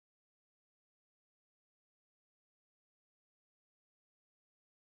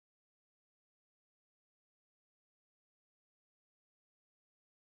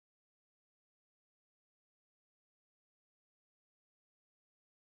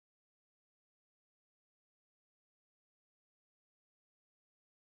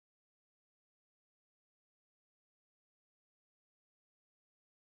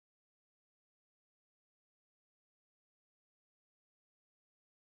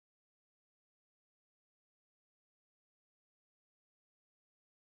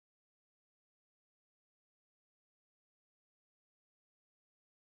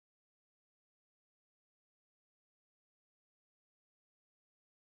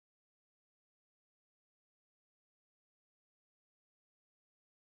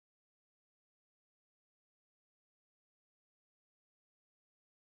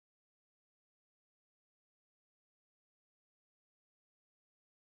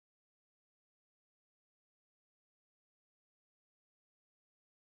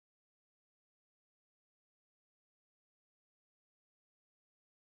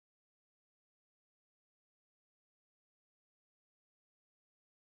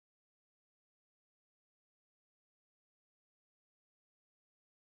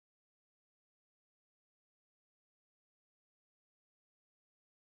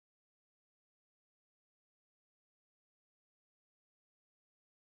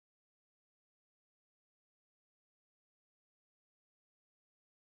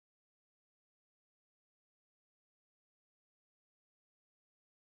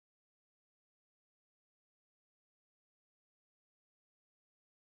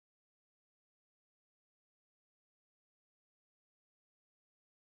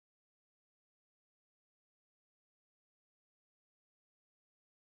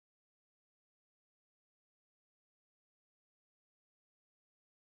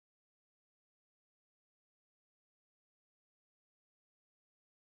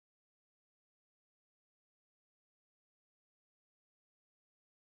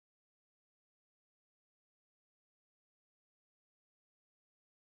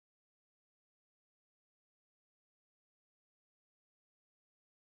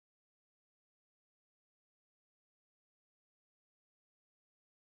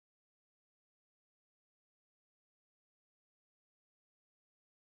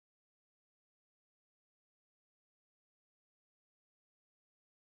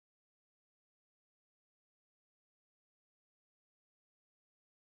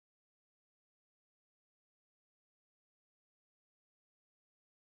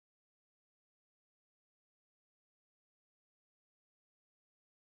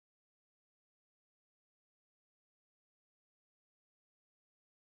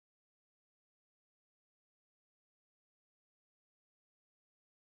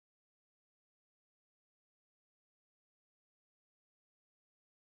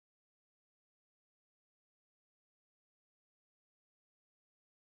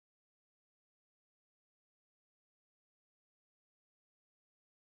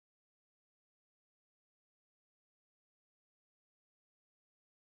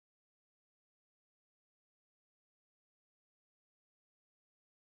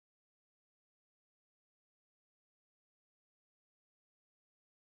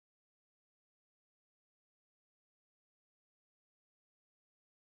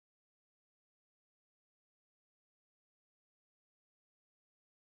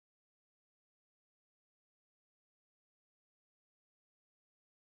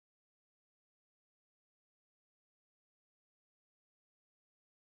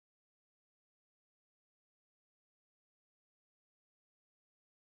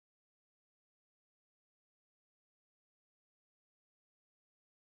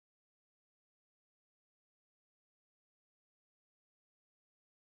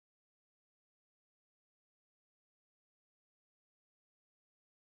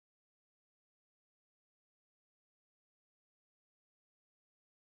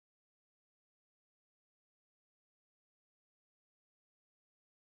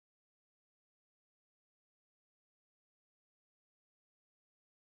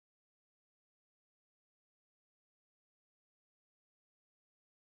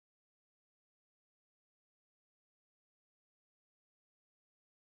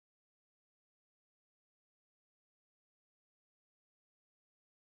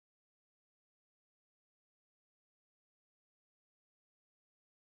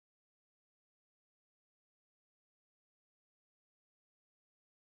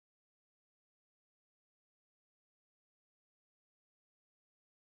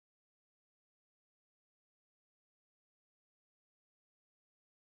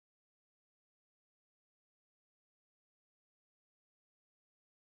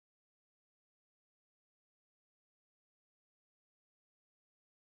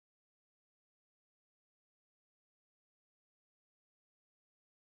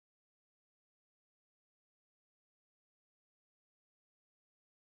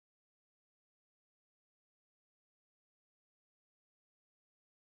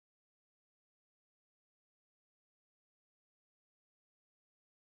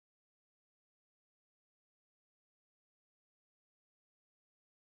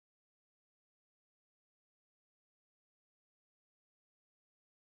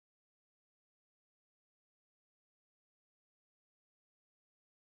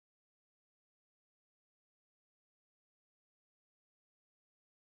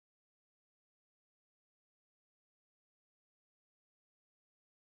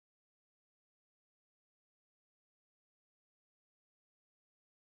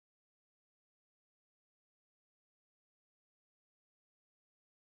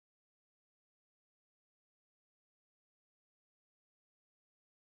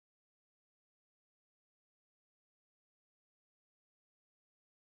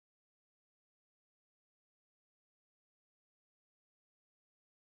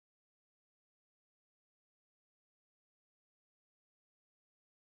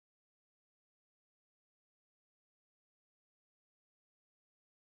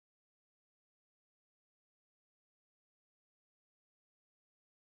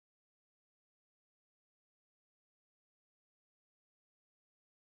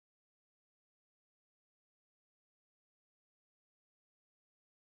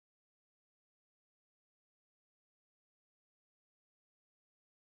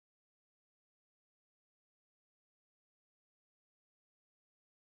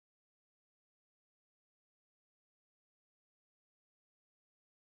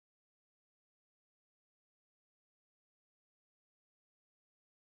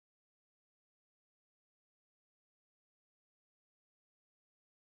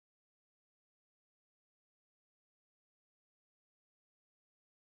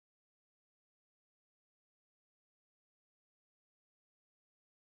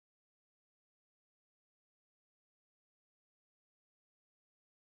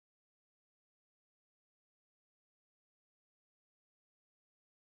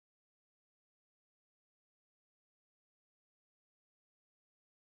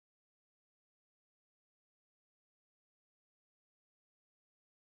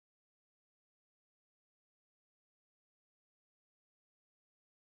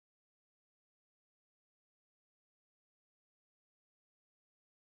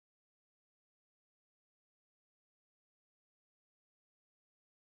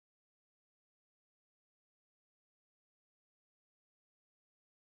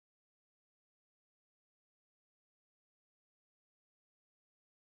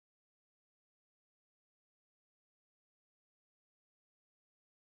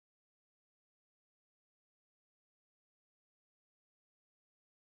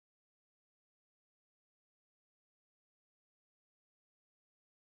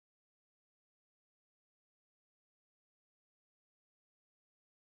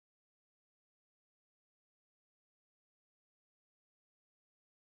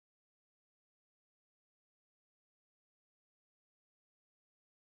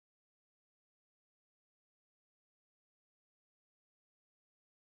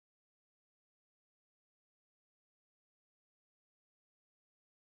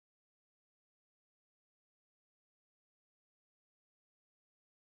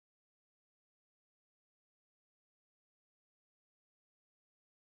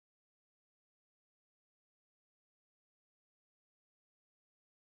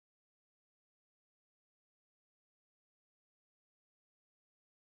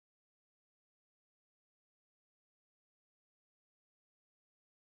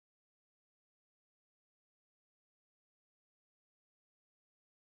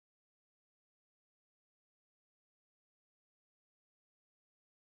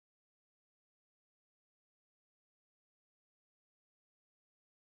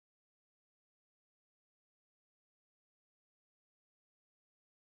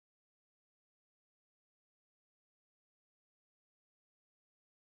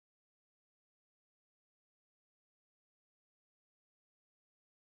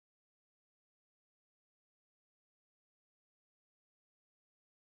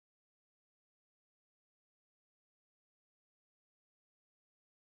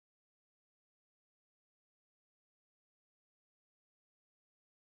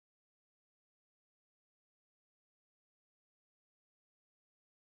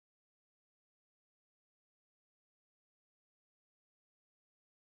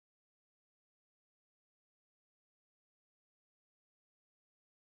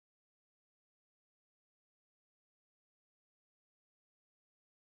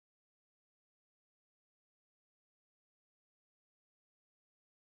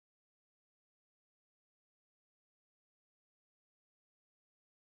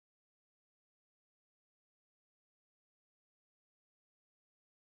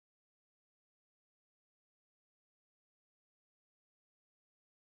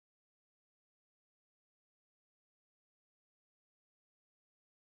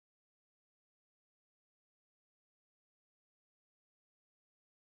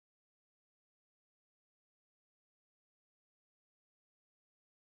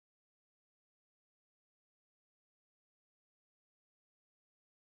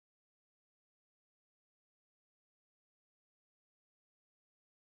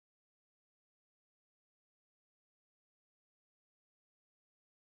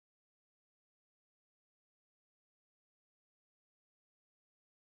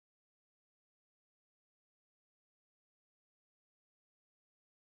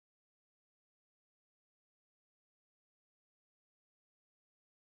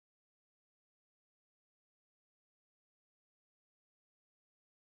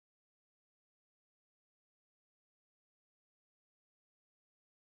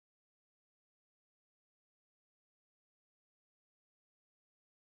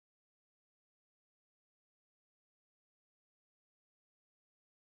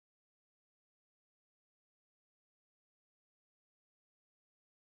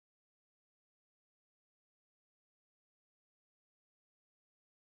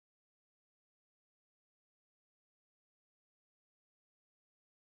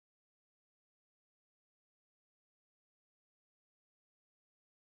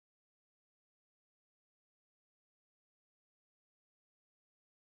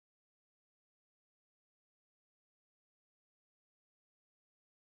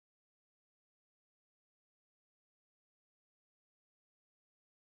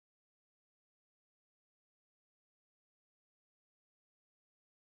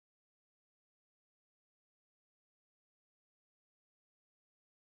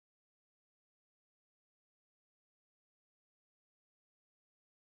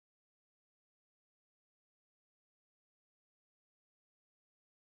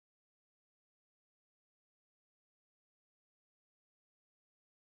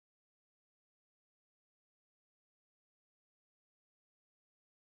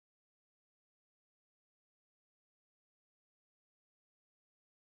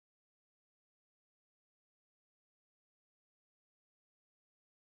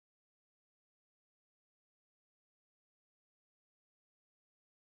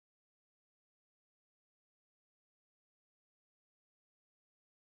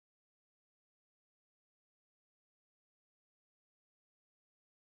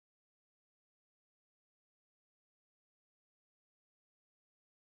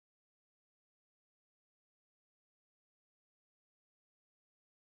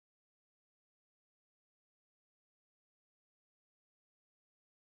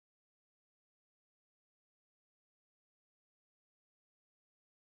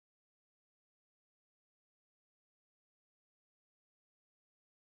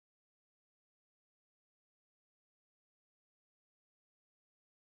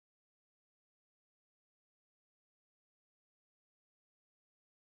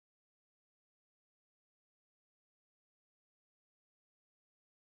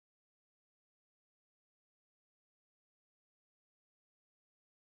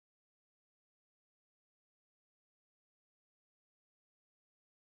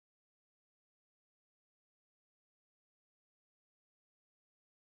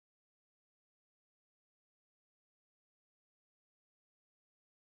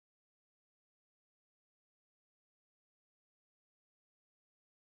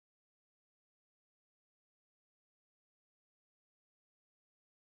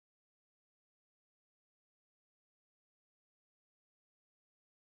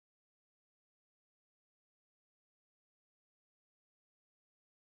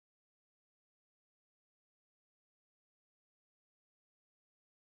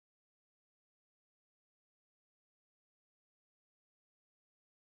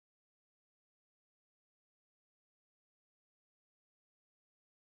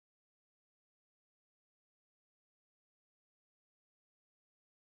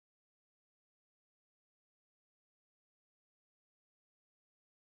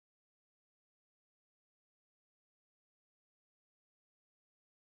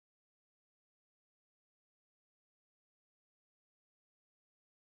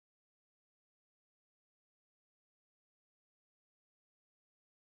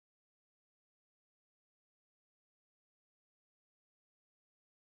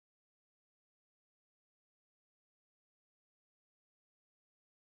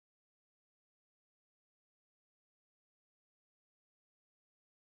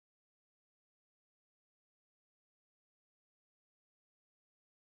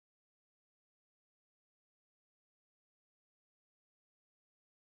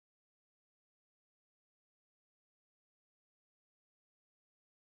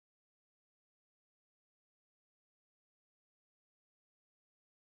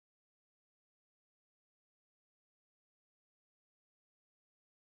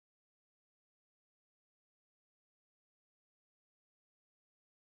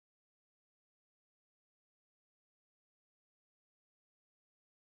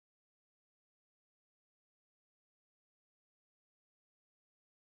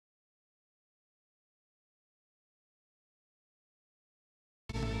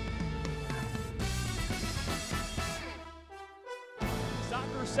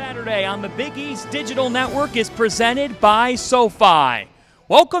Soccer Saturday on the Big East Digital Network is presented by SoFi.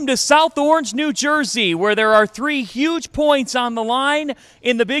 Welcome to South Orange, New Jersey, where there are 3 huge points on the line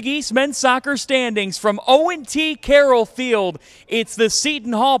in the Big East men's soccer standings. From O&T Carroll Field, it's the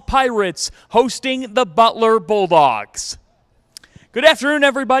Seton Hall Pirates hosting the Butler Bulldogs. Good afternoon,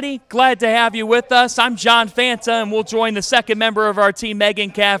 everybody. Glad to have you with us. I'm John Fanta, and we'll join the second member of our team,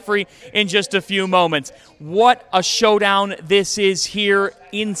 Megan Caffrey, in just a few moments. What a showdown this is here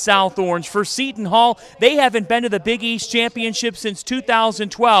in South Orange. For Seton Hall, they haven't been to the Big East Championship since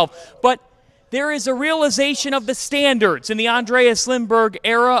 2012, but there is a realization of the standards in the Andreas Lindberg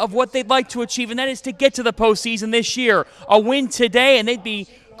era of what they'd like to achieve, and that is to get to the postseason this year. A win today, and they'd be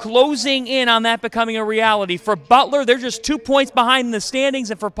closing in on that becoming a reality. For Butler, they're just 2 points behind in the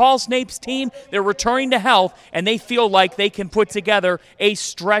standings, and for Paul Snape's team, they're returning to health, and they feel like they can put together a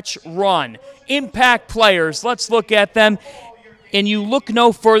stretch run. Impact players, let's look at them. And you look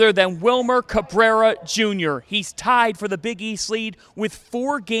no further than Wilmer Cabrera Jr. He's tied for the Big East lead with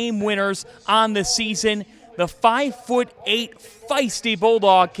 4 game winners on the season. The 5'8" feisty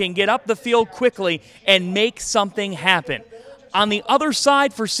Bulldog can get up the field quickly and make something happen. On the other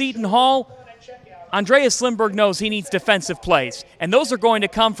side for Seton Hall, Andreas Lindberg knows he needs defensive plays, and those are going to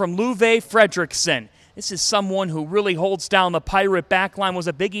come from Luve Fredrickson. This is someone who really holds down the Pirate backline, was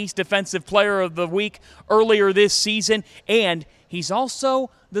a Big East Defensive Player of the Week earlier this season, and he's also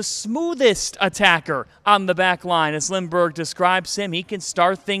the smoothest attacker on the backline. As Lindberg describes him, he can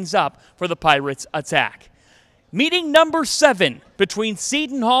start things up for the Pirates' attack. Meeting number 7 between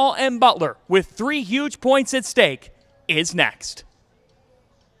Seton Hall and Butler with 3 huge points at stake is next.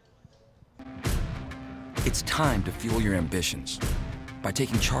 It's time to fuel your ambitions by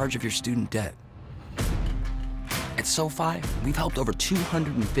taking charge of your student debt. At SoFi, we've helped over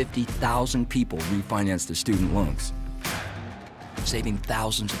 250,000 people refinance their student loans, saving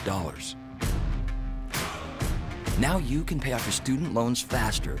thousands of dollars. Now you can pay off your student loans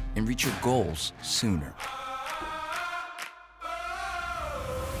faster and reach your goals sooner.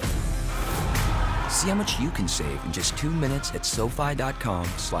 See how much you can save in just 2 minutes at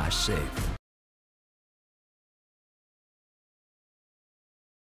SoFi.com/save.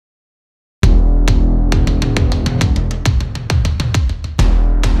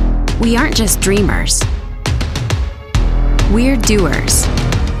 We aren't just dreamers. We're doers.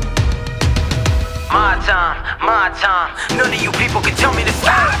 My time. None of you people can tell me to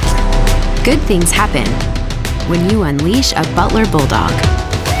stop. Good things happen when you unleash a Butler Bulldog.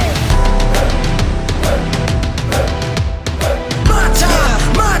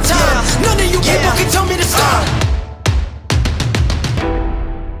 My time. None of you people can tell me to stop.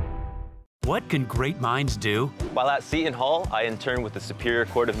 What can great minds do? While at Seton Hall, I interned with the Superior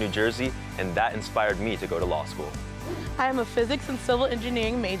Court of New Jersey, and that inspired me to go to law school. I am a physics and civil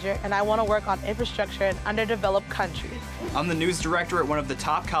engineering major, and I want to work on infrastructure in underdeveloped countries. I'm the news director at one of the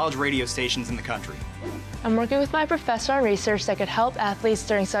top college radio stations in the country. I'm working with my professor on research that could help athletes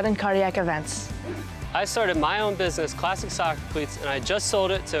during sudden cardiac events. I started my own business, Classic Soccer Cleats, and I just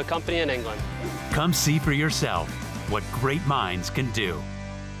sold it to a company in England. Come see for yourself what great minds can do.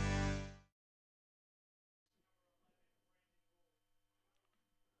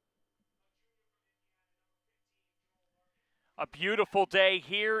 A beautiful day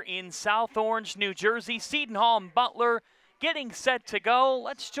here in South Orange, New Jersey. Seton Hall and Butler getting set to go.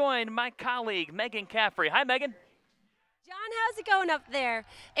 Let's join my colleague, Megan Caffrey. Hi, Megan. John, how's it going up there?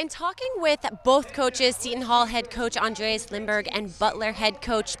 In talking with both coaches, Seton Hall head coach Andreas Lindberg and Butler head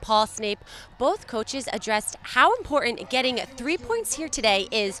coach Paul Snape, both coaches addressed how important getting 3 points here today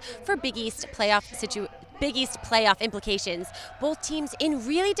is for Big East playoff implications. Both teams in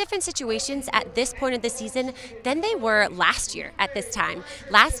really different situations at this point of the season than they were last year at this time.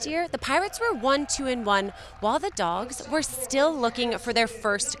 Last year, the Pirates were 1-2-1, while the Dogs were still looking for their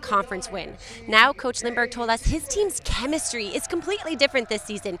first conference win. Now, Coach Lindberg told us his team's chemistry is completely different this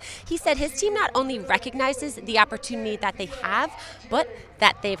season. He said his team not only recognizes the opportunity that they have, but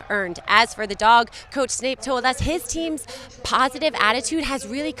that they've earned. As for the Dog, Coach Snape told us his team's positive attitude has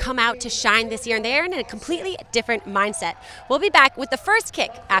really come out to shine this year, and they are in a completely different mindset. We'll be back with the first kick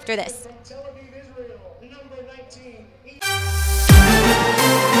after this.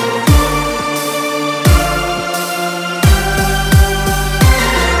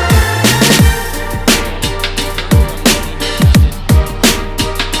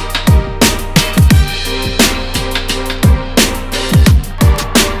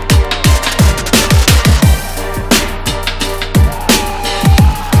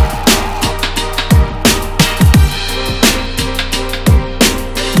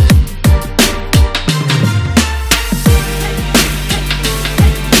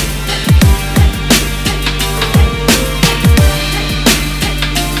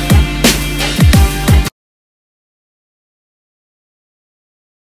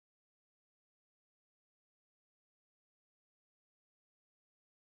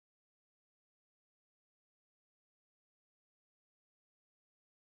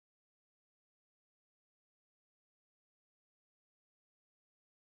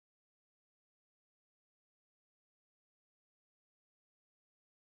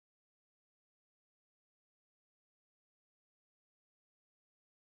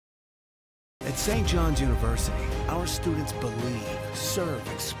 At St. John's University, our students believe, serve,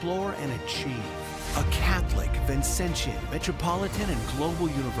 explore, and achieve. A Catholic, Vincentian, metropolitan, and global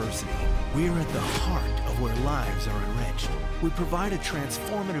university, we're at the heart of where lives are enriched. We provide a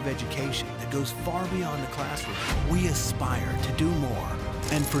transformative education that goes far beyond the classroom. We aspire to do more.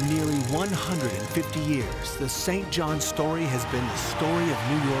 And for nearly 150 years, the St. John's story has been the story of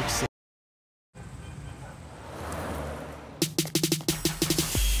New York City.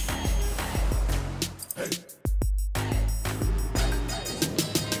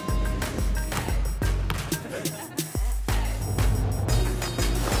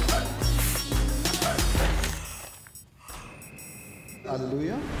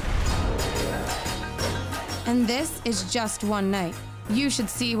 Hallelujah. And this is just one night. You should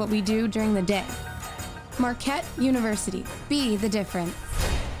see what we do during the day. Marquette University. Be the difference.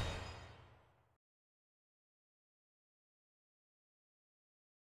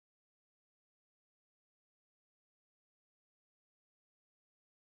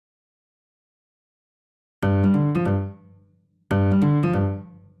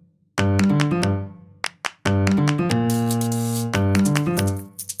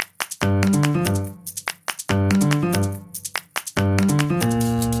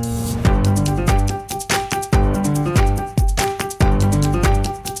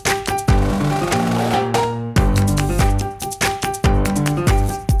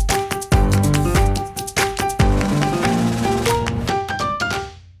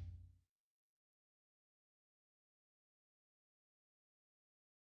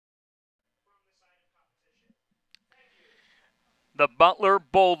 The Butler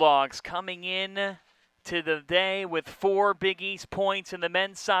Bulldogs coming in to the day with 4 Big East points in the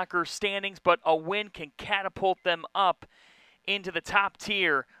men's soccer standings, but a win can catapult them up into the top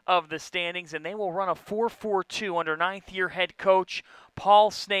tier of the standings, and they will run a 4-4-2 under 9th-year head coach Paul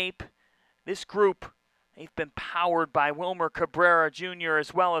Snape. This group, they've been powered by Wilmer Cabrera Jr.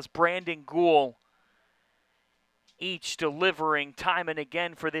 as well as Brandon Gould, each delivering time and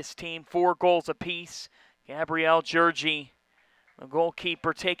again for this team, 4 goals apiece. Gabrielle Georgie, the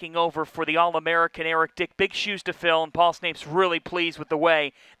goalkeeper, taking over for the All-American Eric Dick. Big shoes to fill, and Paul Snape's really pleased with the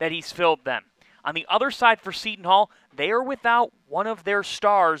way that he's filled them. On the other side for Seton Hall, they are without one of their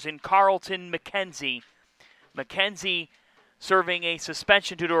stars in Carlton McKenzie. McKenzie serving a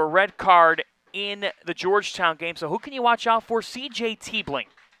suspension due to a red card in the Georgetown game. So who can you watch out for? C.J. Tiebling.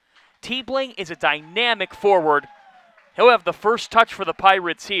 Tiebling is a dynamic forward. He'll have the first touch for the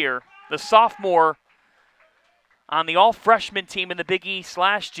Pirates here. The sophomore on the all-freshman team in the Big East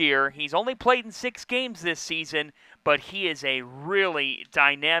last year. He's only played in 6 games this season, but he is a really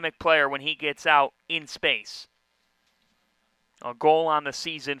dynamic player when he gets out in space. A goal on the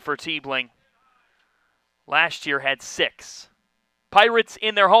season for Tiebling. Last year had 6. Pirates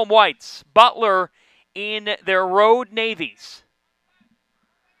in their home whites. Butler in their road navies.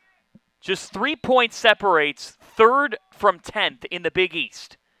 Just 3 points separates 3rd from 10th in the Big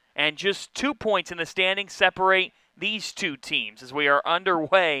East. And just 2 points in the standings separate these two teams as we are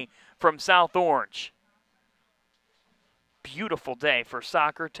underway from South Orange. Beautiful day for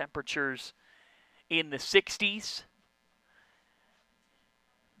soccer. Temperatures in the 60s.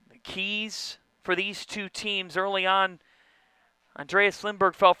 The keys for these two teams early on, Andreas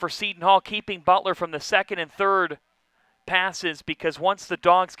Lindbergh fell for Seton Hall, keeping Butler from the 2nd and 3rd passes, because once the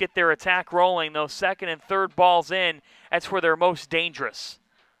Dogs get their attack rolling, those 2nd and 3rd balls in, that's where they're most dangerous.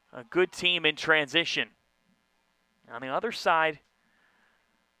 A good team in transition. On the other side,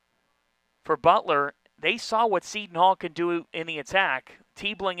 for Butler, they saw what Seton Hall can do in the attack.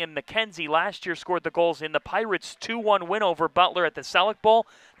 Tiebling and McKenzie last year scored the goals in the Pirates' 2-1 win over Butler at the Selleck Bowl.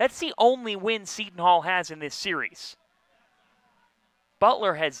 That's the only win Seton Hall has in this series.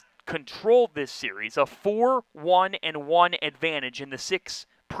 Butler has controlled this series, a 4-1-1 advantage in the 6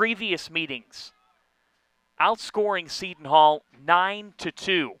 previous meetings, outscoring Seton Hall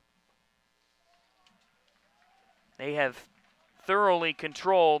 9-2. They have thoroughly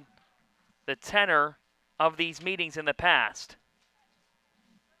controlled the tenor of these meetings in the past.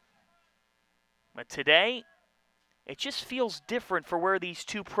 But today, it just feels different for where these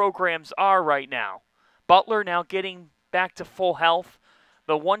two programs are right now. Butler now getting back to full health.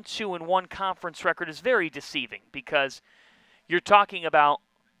 The 1-2-1 conference record is very deceiving because you're talking about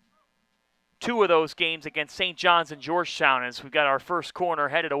 2 of those games against St. John's and Georgetown as we've got our first corner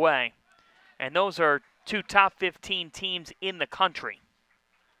headed away. And those are 2 top 15 teams in the country.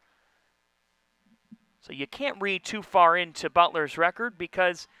 So you can't read too far into Butler's record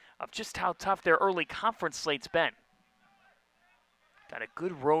because of just how tough their early conference slate's been. Got a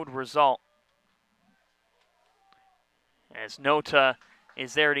good road result as Nota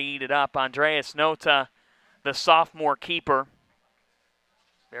is there to eat it up. Andreas Nota, the sophomore keeper.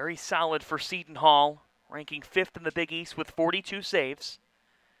 Very solid for Seton Hall, ranking 5th in the Big East with 42 saves.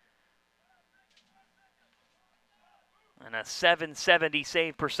 And a .770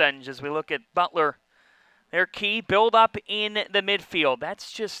 save percentage as we look at Butler. Their key, build up in the midfield.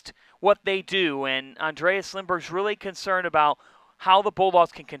 That's just what they do, and Andreas Lindberg's really concerned about how the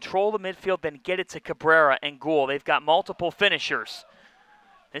Bulldogs can control the midfield, then get it to Cabrera and Gould. They've got multiple finishers.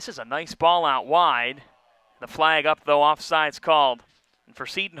 This is a nice ball out wide. The flag up, though, offside's called. And for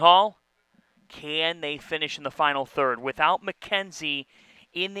Seton Hall, can they finish in the final third? Without McKenzie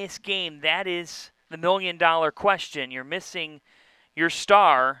in this game, that is the million-dollar question. You're missing your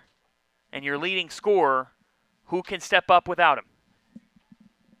star and your leading scorer. Who can step up without him?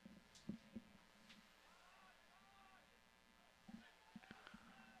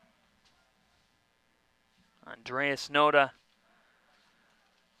 Andreas Nota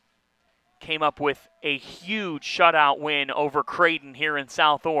came up with a huge shutout win over Creighton here in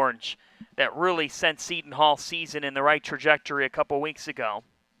South Orange that really sent Seton Hall's season in the right trajectory a couple weeks ago.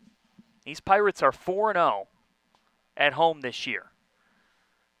 These Pirates are 4-0 at home this year.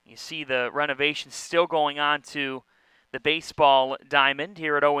 You see the renovation still going on to the baseball diamond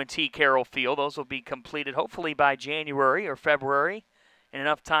here at O&T Carroll Field. Those will be completed hopefully by January or February in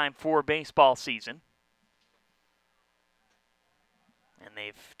enough time for baseball season. And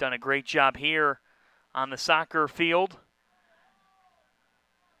they've done a great job here on the soccer field.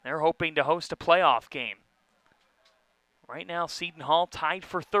 They're hoping to host a playoff game. Right now, Seton Hall tied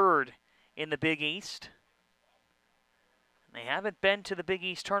for 3rd in the Big East. They haven't been to the Big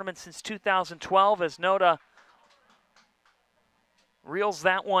East tournament since 2012 as Nota reels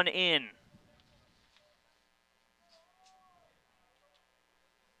that one in.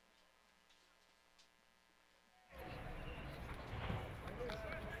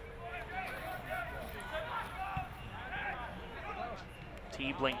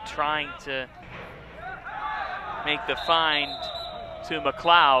 Teebling trying to make the find to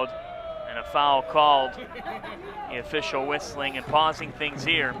McLeod, and a foul called. The official whistling and pausing things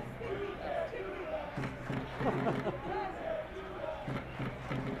here.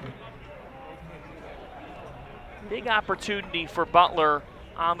 Big opportunity for Butler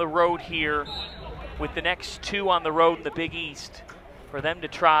on the road here with the next 2 on the road in the Big East for them to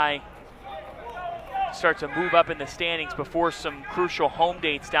try start to move up in the standings before some crucial home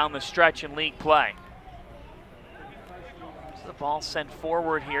dates down the stretch in league play. So the ball sent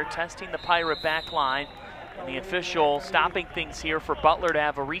forward here, testing the Pirate back line. And the official stopping things here for Butler to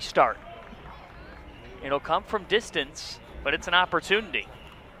have a restart. It'll come from distance, but it's an opportunity.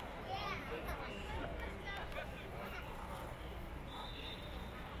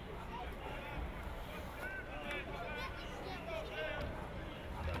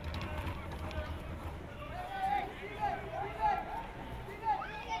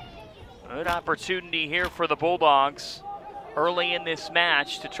 Good opportunity here for the Bulldogs early in this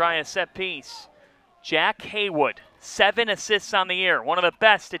match to try a set piece. Jack Haywood, 7 assists on the year, one of the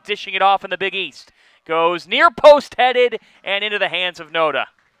best at dishing it off in the Big East. Goes near post headed and into the hands of Nota.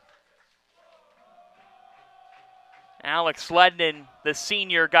 Alex Lednan, the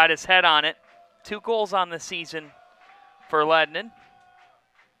senior, got his head on it. 2 goals on the season for Lednan.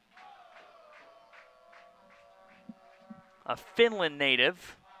 A Finland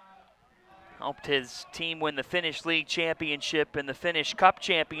native. Helped his team win the Finnish League Championship and the Finnish Cup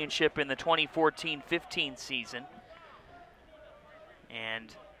Championship in the 2014-15 season.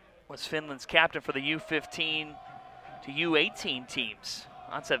 And was Finland's captain for the U15 to U18 teams.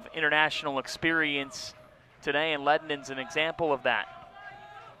 Lots of international experience today, and Lednan's an example of that.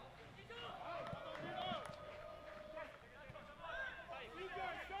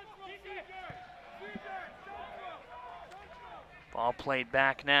 Ball played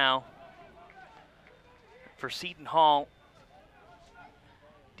back now. For Seton Hall,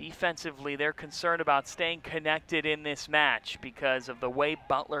 defensively, they're concerned about staying connected in this match because of the way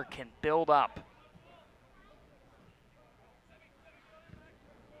Butler can build up.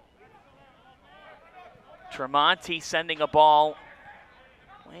 Tremonti sending a ball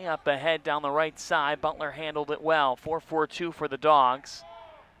way up ahead down the right side. Butler handled it well. 4-4-2 for the Dogs.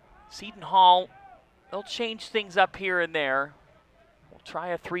 Seton Hall, they'll change things up here and there. We'll try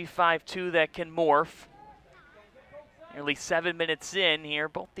a 3-5-2 that can morph. Nearly 7 minutes in here,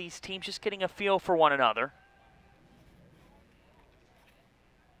 both these teams just getting a feel for one another.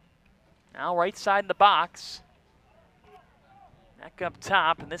 Now right side in the box. Back up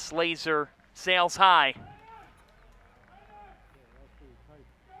top, and this laser sails high.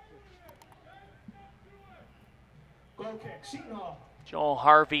 Goal kick, Seton Hall. Joel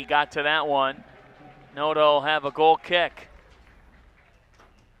Harvey got to that one. Noto will have a goal kick.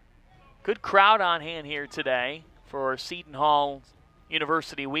 Good crowd on hand here today for Seton Hall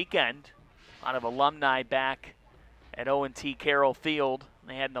University weekend. A lot of alumni back at O&T Carroll Field.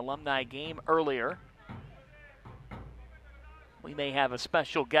 They had an alumni game earlier. We may have a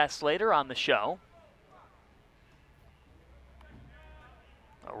special guest later on the show.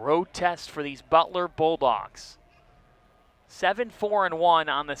 A road test for these Butler Bulldogs. 7-4-1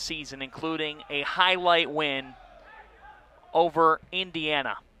 on the season, including a highlight win over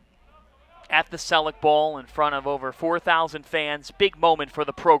Indiana at the Selleck Bowl in front of over 4,000 fans. Big moment for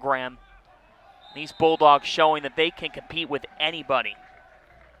the program. These Bulldogs showing that they can compete with anybody.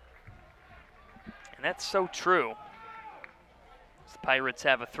 And that's so true. The Pirates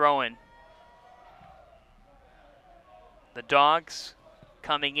have a throw-in. The Dogs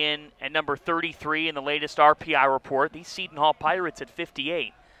coming in at number 33 in the latest RPI report. These Seton Hall Pirates at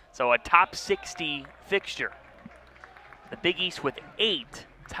 58. So a top 60 fixture. The Big East with 8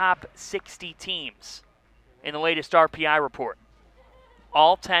 top 60 teams in the latest RPI report.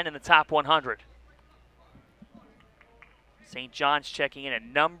 All 10 in the top 100. St. John's checking in at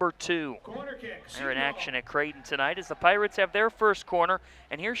number 2. They're in action at Creighton tonight as the Pirates have their first corner.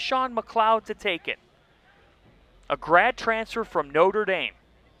 And here's Sean McLeod to take it. A grad transfer from Notre Dame.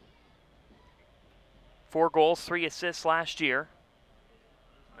 4 goals, 3 assists last year.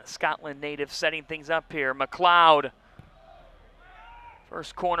 The Scotland native setting things up here. McLeod.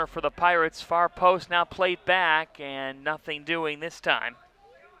 First corner for the Pirates. Far post now played back and nothing doing this time.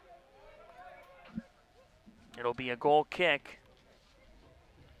 It'll be a goal kick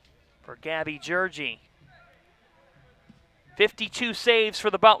for Gabby Georgie. 52 saves for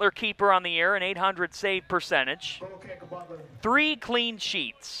the Butler keeper on the year, an 800 save percentage. 3 clean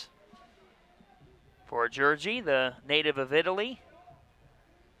sheets for Georgie, the native of Italy.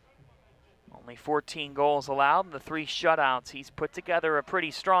 Only 14 goals allowed and the 3 shutouts. He's put together a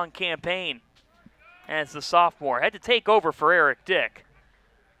pretty strong campaign as the sophomore. Had to take over for Eric Dick,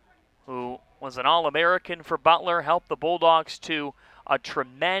 who was an All-American for Butler, helped the Bulldogs to a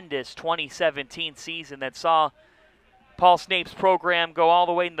tremendous 2017 season that saw Paul Snape's program go all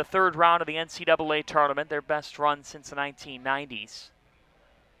the way in the 3rd round of the NCAA tournament, their best run since the 1990s.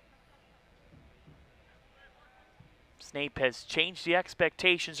 Snape has changed the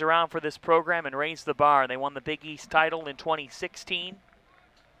expectations around for this program and raised the bar. They won the Big East title in 2016.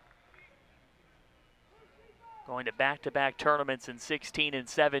 Going to back-to-back tournaments in 16 and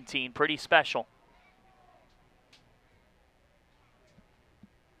 17. Pretty special.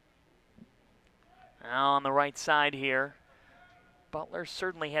 Now on the right side here, Butler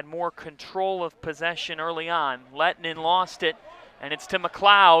certainly had more control of possession early on. Lettinen lost it, and it's to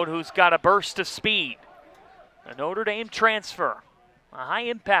McLeod, who's got a burst of speed. A Notre Dame transfer, a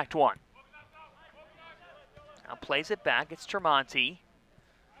high-impact one. Now plays it back. It's Tremonti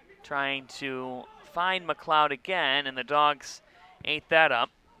trying to find McLeod again, and the Dogs ate that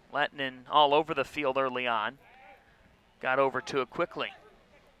up. Lettinen all over the field early on. Got over to it quickly.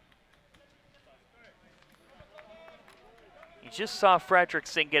 You just saw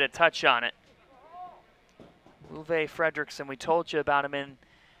Fredrickson get a touch on it. Uwe Fredrickson, we told you about him in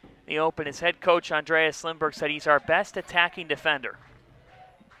the open. His head coach, Andreas Lindberg, said he's our best attacking defender.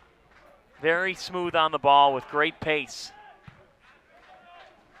 Very smooth on the ball with great pace.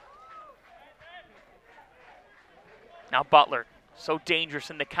 Now Butler, so dangerous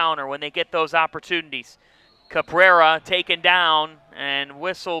in the counter when they get those opportunities. Cabrera taken down and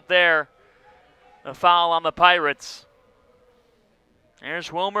whistled there. A foul on the Pirates.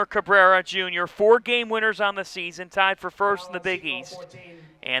 There's Wilmer Cabrera Jr., 4 game winners on the season, tied for first in the Big East.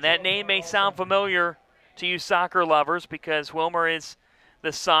 And that name may sound familiar to you soccer lovers because Wilmer is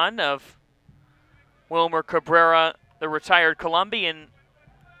the son of Wilmer Cabrera, the retired Colombian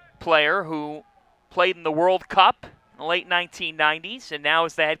player who played in the World Cup in the late 1990s and now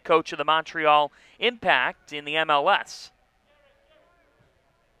is the head coach of the Montreal Impact in the MLS.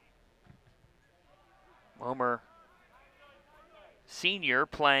 Wilmer Sr.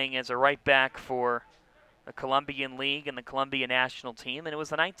 playing as a right back for the Colombian League and the Colombian national team, and it was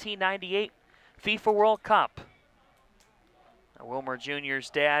the 1998 FIFA World Cup. Now, Wilmer Jr.'s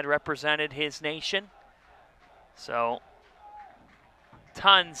dad represented his nation, so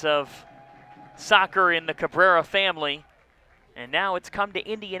tons of soccer in the Cabrera family, and now it's come to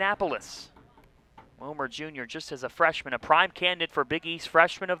Indianapolis. Wilmer Jr. just as a freshman, a prime candidate for Big East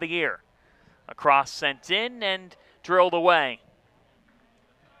Freshman of the Year. A cross sent in and drilled away.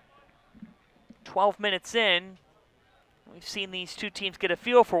 12 minutes in, we've seen these two teams get a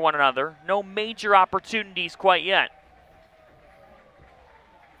feel for one another. No major opportunities quite yet.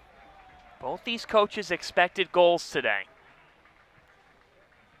 Both these coaches expected goals today.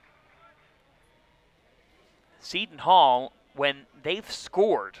 Seton Hall, when they've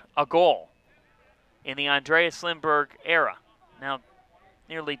scored a goal in the Andreas Lindbergh era, now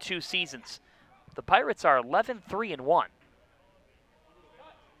nearly 2 seasons, the Pirates are 11-3-1.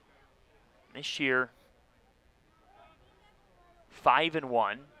 This year,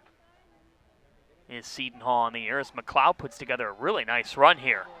 5-1 is Seton Hall in the year as McLeod puts together a really nice run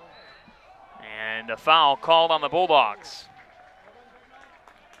here. And a foul called on the Bulldogs.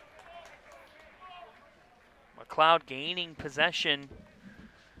 McLeod gaining possession,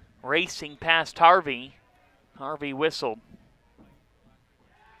 racing past Harvey. Harvey whistled.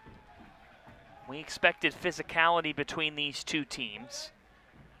 We expected physicality between these two teams.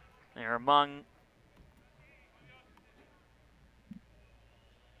 They're among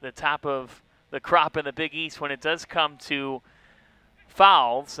the top of the crop in the Big East when it does come to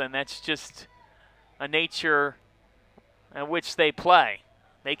fouls, and that's just a nature in which they play.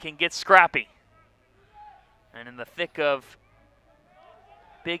 They can get scrappy. And in the thick of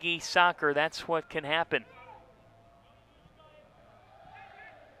Big East soccer, that's what can happen.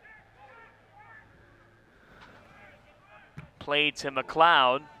 Played to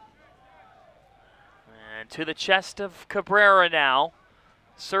McLeod. And to the chest of Cabrera now.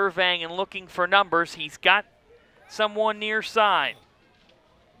 Surveying and looking for numbers. He's got someone near side.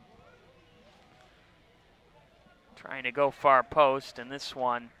 Trying to go far post, and this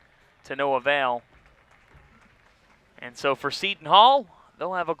one to no avail. And so for Seton Hall,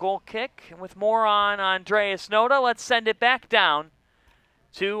 they'll have a goal kick. And with more on Andreas Noda, let's send it back down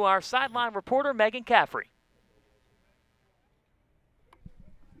to our sideline reporter, Megan Caffrey.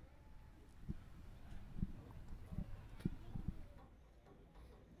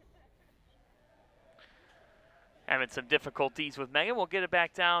 Having some difficulties with Megan. We'll get it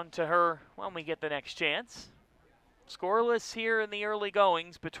back down to her when we get the next chance. Scoreless here in the early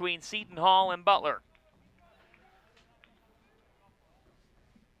goings between Seton Hall and Butler.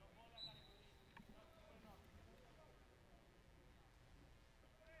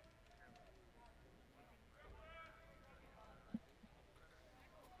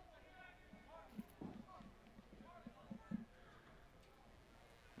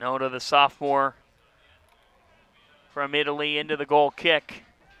 Noda, the sophomore from Italy, into the goal kick.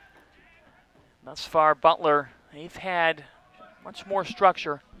 Thus far, Butler, they've had much more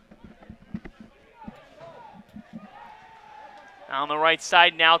structure. On the right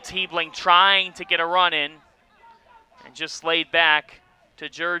side now, Tiebling trying to get a run in and just laid back to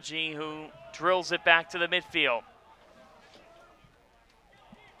Georgie, who drills it back to the midfield.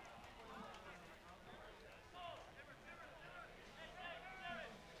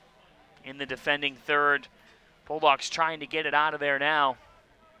 In the defending third, Bulldogs trying to get it out of there now.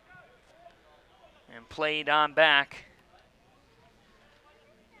 And played on back.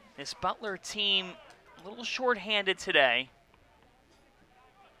 This Butler team a little short-handed today.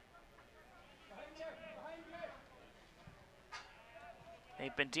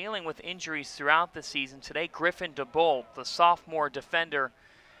 They've been dealing with injuries throughout the season. Today, Griffin DeBolt, the sophomore defender,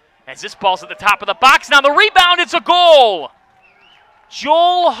 as this ball's at the top of the box. Now the rebound, it's a goal!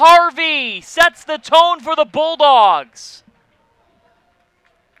 Joel Harvey sets the tone for the Bulldogs.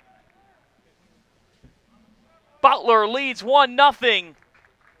 Butler leads 1-0.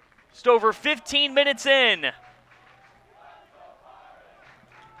 Just over 15 minutes in.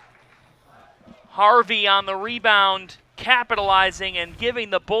 Harvey on the rebound, capitalizing and giving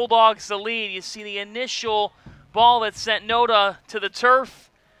the Bulldogs the lead. You see the initial ball that sent Noda to the turf,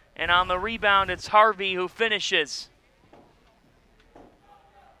 and on the rebound it's Harvey who finishes.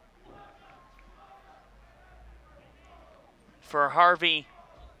 For Harvey,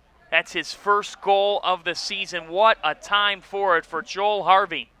 that's his first goal of the season. What a time for it for Joel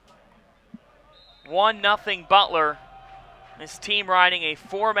Harvey. 1-0 Butler. This team riding a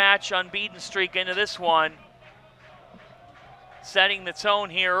 4-match unbeaten streak into this one. Setting the tone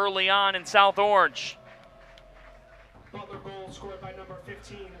here early on in South Orange. Butler goal scored by number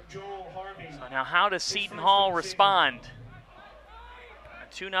 15, Joel Harvey. So now how does Seton Hall respond?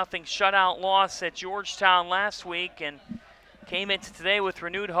 A 2-0 shutout loss at Georgetown last week, and came into today with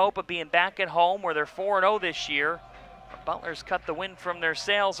renewed hope of being back at home where they're 4-0 this year. But Butler's cut the wind from their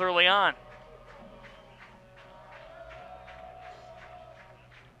sails early on.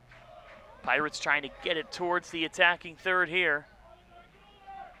 Pirates trying to get it towards the attacking third here.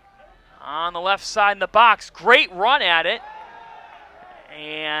 On the left side in the box, great run at it.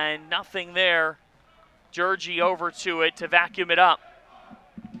 And nothing there. Georgie over to it to vacuum it up.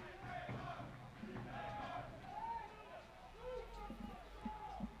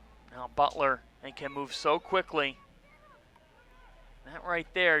 Now Butler, they can move so quickly. That right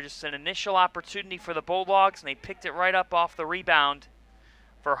there, just an initial opportunity for the Bulldogs, and they picked it right up off the rebound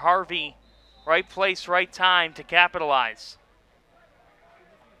for Harvey. Right place, right time to capitalize.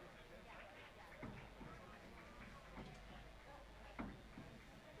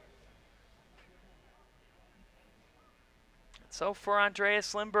 So for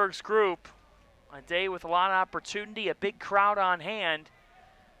Andreas Lindberg's group, a day with a lot of opportunity, a big crowd on hand.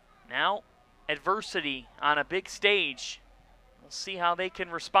 Now, adversity on a big stage. We'll see how they can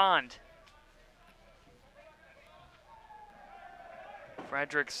respond.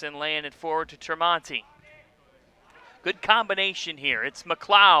 Fredrickson laying it forward to Tremonti. Good combination here. It's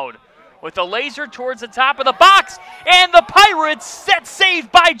McLeod with a laser towards the top of the box, and the Pirates set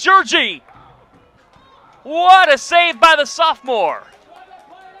save by Georgie. What a save by the sophomore.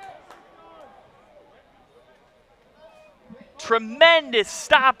 Tremendous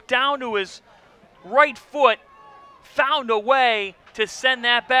stop down to his right foot. Found a way to send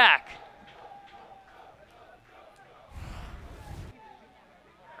that back.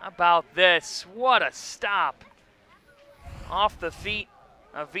 How about this? What a stop. Off the feet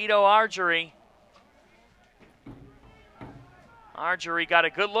of Vito Argery. Argery got a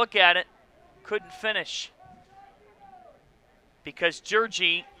good look at it. Couldn't finish because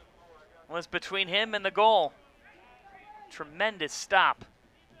Georgie was between him and the goal. Tremendous stop.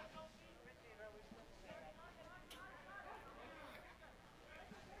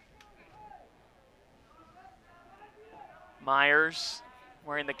 Myers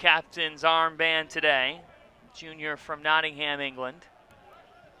wearing the captain's armband today, junior from Nottingham, England.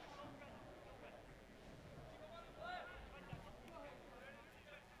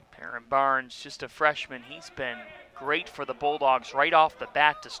 Aaron Barnes, just a freshman. He's been great for the Bulldogs right off the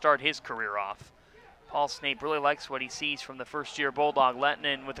bat to start his career off. Paul Snape really likes what he sees from the first-year Bulldog.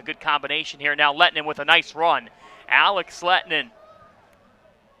 Lettinen with a good combination here. Now Lettinen with a nice run. Alex Lettinen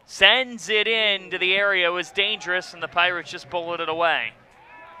sends it into the area. It was dangerous, and the Pirates just bullet it away.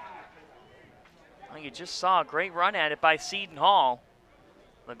 Well, you just saw a great run at it by Seton Hall.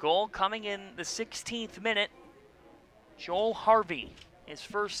 The goal coming in the 16th minute. Joel Harvey. His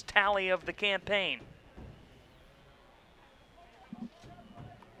first tally of the campaign.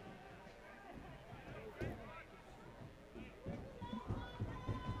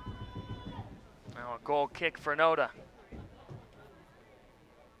 Now a goal kick for Noda.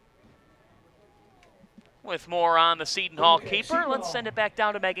 With more on the Seton Hall keeper, let's send it back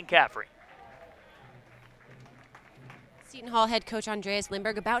down to Megan Caffrey. Seton Hall head coach Andreas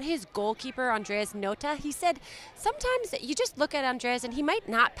Lindberg about his goalkeeper Andreas Nota. He said sometimes you just look at Andreas and he might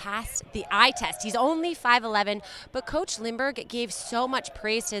not pass the eye test. He's only 5'11", but Coach Lindberg gave so much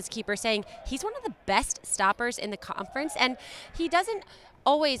praise to his keeper, saying he's one of the best stoppers in the conference, and he doesn't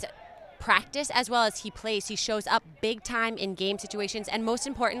always practice as well as he plays. He shows up big time in game situations, and most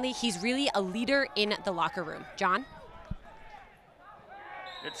importantly, he's really a leader in the locker room. John?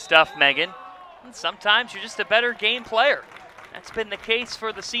 Good stuff, Megan. And sometimes you're just a better game player. That's been the case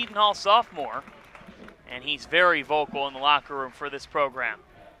for the Seton Hall sophomore, and he's very vocal in the locker room for this program.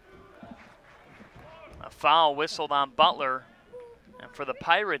 A foul whistled on Butler, and for the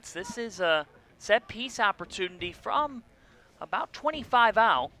Pirates, this is a set-piece opportunity from about 25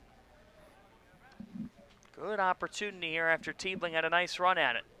 out. Good opportunity here after Tiebling had a nice run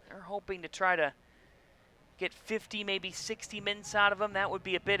at it. They're hoping to try to get 50, maybe 60 minutes out of him. That would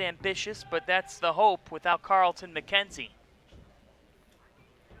be a bit ambitious, but that's the hope without Carlton McKenzie.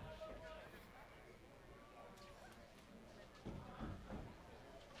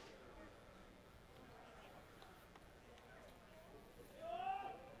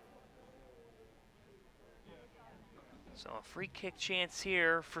 So a free kick chance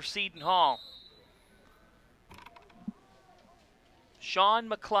here for Seton Hall. Sean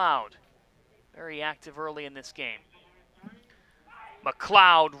McLeod. Very active early in this game.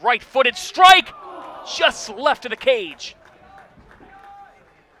 McLeod, right-footed strike! Just left of the cage.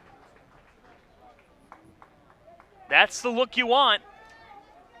 That's the look you want.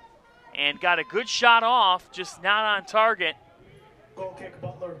 And got a good shot off, just not on target. Goal kick,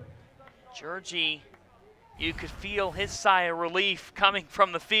 Butler. Georgie, you could feel his sigh of relief coming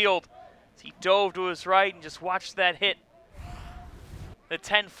from the field as he dove to his right and just watched that hit the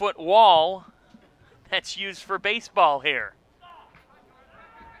 10-foot wall that's used for baseball here.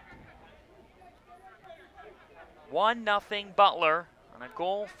 1-0 Butler on a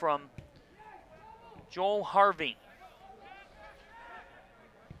goal from Joel Harvey.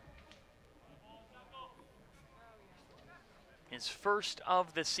 His first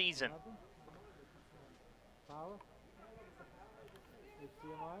of the season.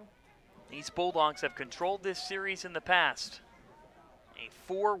 These Bulldogs have controlled this series in the past.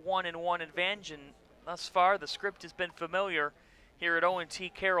 A 4-1-1 advantage, and thus far the script has been familiar here at O&T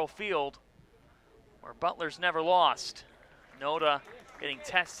Carroll Field, where Butler's never lost. Noda getting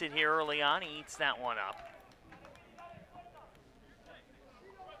tested here early on. He eats that one up.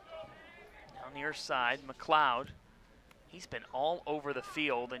 On the near side, McLeod. He's been all over the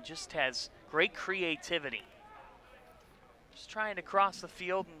field and just has great creativity. Just trying to cross the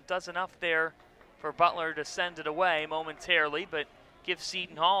field and does enough there for Butler to send it away momentarily, but gives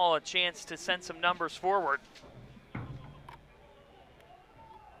Seton Hall a chance to send some numbers forward.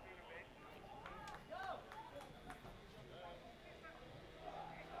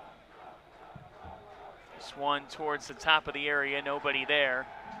 This one towards the top of the area, nobody there.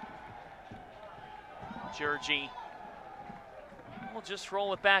 Georgie will just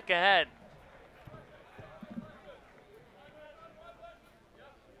roll it back ahead.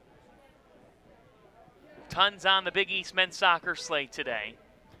 Tons on the Big East men's soccer slate today.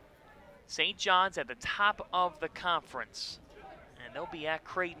 St. John's at the top of the conference, and they'll be at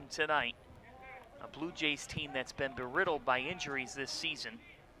Creighton tonight. A Blue Jays team that's been beriddled by injuries this season.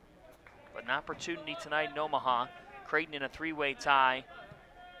 But an opportunity tonight in Omaha. Creighton in a three-way tie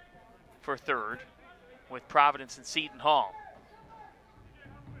for third with Providence and Seton Hall.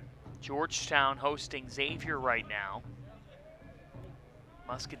 Georgetown hosting Xavier right now.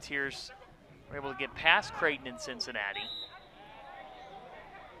 Musketeers were able to get past Creighton and Cincinnati.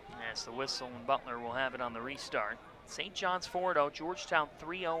 As the whistle, and Butler will have it on the restart. St. John's 4-0, Georgetown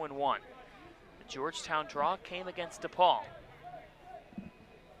 3-0-1. The Georgetown draw came against DePaul.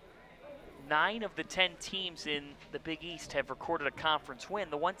 9 of the 10 teams in the Big East have recorded a conference win.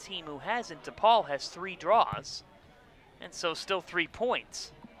 The one team who hasn't, DePaul, has 3 draws, and so still 3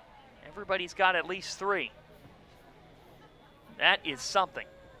 points. Everybody's got at least 3. That is something.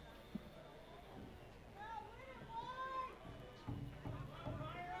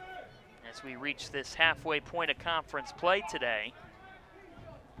 As we reach this halfway point of conference play today,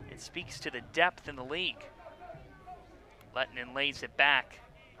 it speaks to the depth in the league. Lettinen lays it back.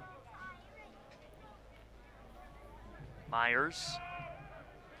 Myers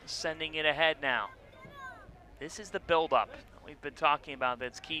sending it ahead now. This is the build-up we've been talking about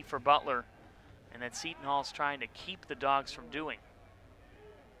that's key for Butler and that Seton Hall's trying to keep the Dogs from doing.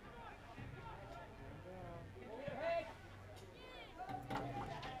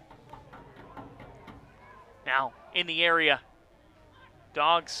 Now in the area,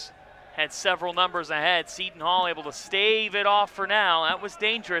 Dogs had several numbers ahead. Seton Hall able to stave it off for now. That was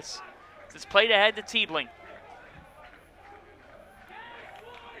dangerous. It's played ahead to Tiebling.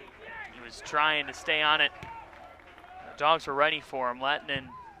 He was trying to stay on it. The Dogs were ready for him. Lettinen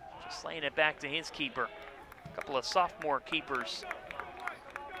just laying it back to his keeper. A couple of sophomore keepers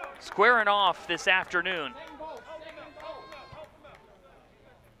squaring off this afternoon.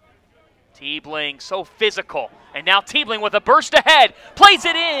 Tiebling, so physical. And now Tiebling with a burst ahead. Plays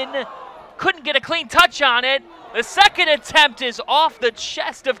it in. Couldn't get a clean touch on it. The second attempt is off the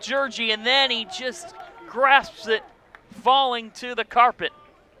chest of Georgie, and then he just grasps it, falling to the carpet.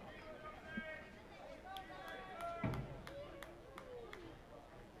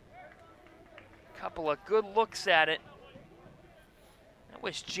 Couple of good looks at it. That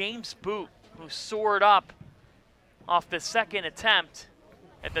was James Boot who soared up off the second attempt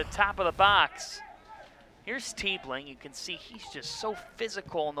at the top of the box. Here's Tiebling. You can see he's just so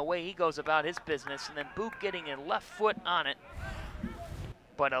physical in the way he goes about his business, and then Boot getting a left foot on it,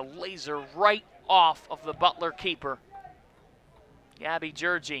 but a laser right off of the Butler keeper, Gabby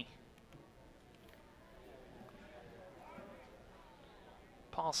Georgie.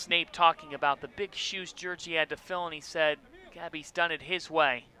 Paul Snape talking about the big shoes Georgie had to fill, and he said Gabby's done it his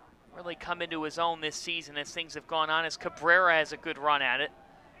way. Really come into his own this season as things have gone on, as Cabrera has a good run at it.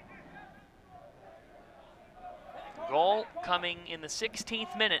 Goal coming in the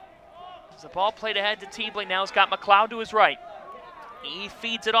 16th minute. As the ball played ahead to Tiebling, now he's got McLeod to his right. He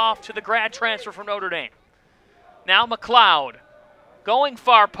feeds it off to the grad transfer from Notre Dame. Now McLeod going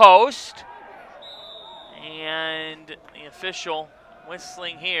far post. And the official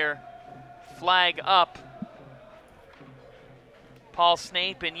whistling here. Flag up. Paul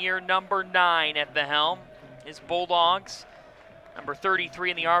Snape in year number 9 at the helm. His Bulldogs, number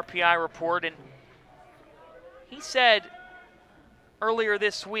 33 in the RPI report. And he said earlier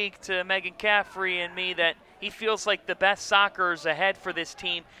this week to Megan Caffrey and me that he feels like the best soccer is ahead for this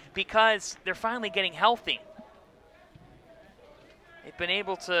team because they're finally getting healthy. They've been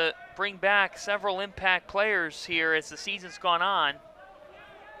able to bring back several impact players here as the season's gone on.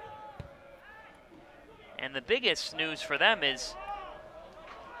 And the biggest news for them is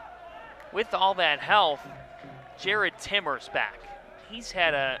with all that health, Jared Timmer's back. He's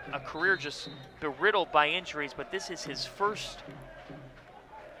had a career just beriddled by injuries, but this is his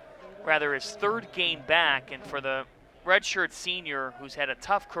third game back, and for the redshirt senior who's had a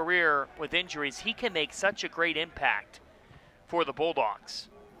tough career with injuries, he can make such a great impact for the Bulldogs.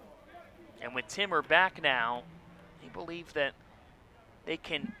 And with Timmer back now, they believe that they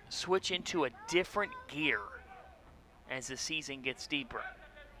can switch into a different gear as the season gets deeper.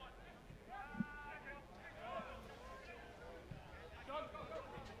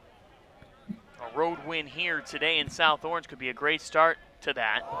 A road win here today in South Orange could be a great start to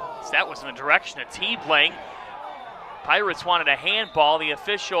that. So that was in the direction of T-Bling. Pirates wanted a handball. The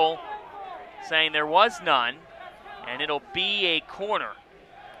official saying there was none, and it'll be a corner.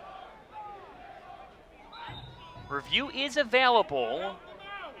 Review is available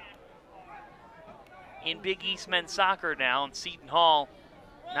in Big East men's soccer now, and Seton Hall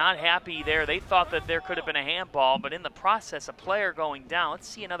not happy there. They thought that there could have been a handball, but in the process, a player going down. Let's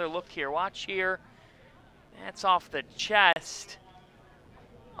see another look here. Watch here. That's off the chest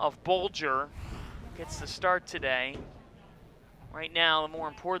of Bolger. Gets the start today. Right now, the more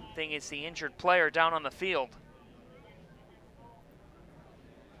important thing is the injured player down on the field.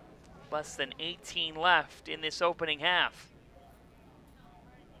 Less than 18 left in this opening half.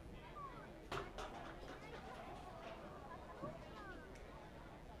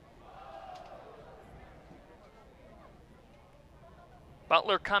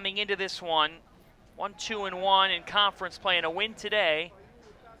 Butler coming into this one, 1-2-1 in conference play, and a win today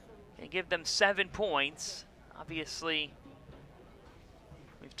can give them 7 points. Obviously,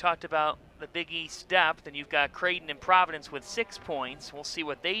 we've talked about the Big East depth, and you've got Creighton and Providence with 6 points. We'll see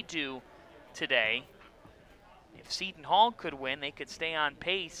what they do today. If Seton Hall could win, they could stay on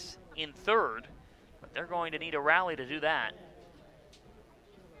pace in third, but they're going to need a rally to do that.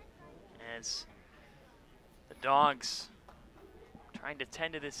 As the Dogs trying to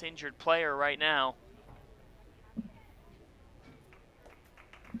tend to this injured player right now.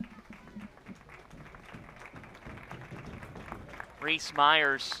 Reese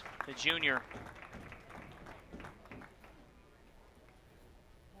Myers, the junior.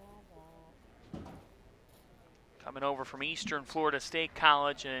 Coming over from Eastern Florida State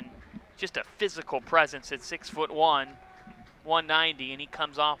College, and just a physical presence at 6'1", 190, and he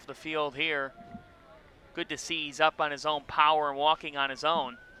comes off the field here. Good to see he's up on his own power and walking on his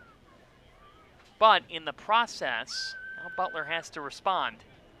own. But in the process, now Butler has to respond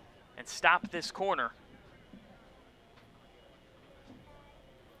and stop this corner.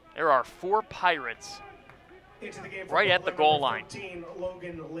 There are 4 Pirates right at the goal line.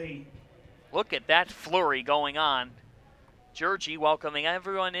 Look at that flurry going on. Georgie welcoming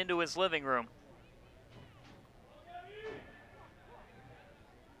everyone into his living room.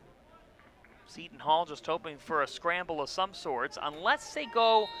 Seton Hall just hoping for a scramble of some sorts, unless they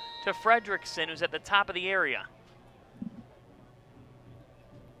go to Fredrickson, who's at the top of the area.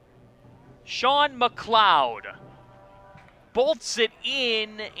 Sean McLeod bolts it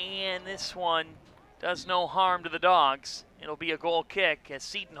in, and this one does no harm to the Dogs. It'll be a goal kick as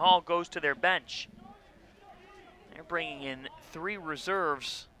Seton Hall goes to their bench. They're bringing in 3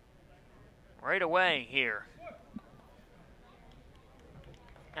 reserves right away here.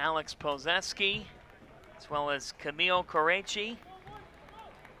 Alex Pozeski, as well as Camille Correchi.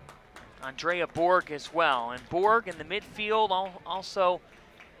 Andrea Borg as well. And Borg in the midfield, also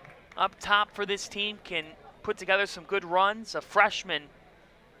up top for this team, can put together some good runs. A freshman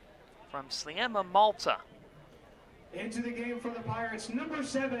from Sliema, Malta. Into the game for the Pirates, number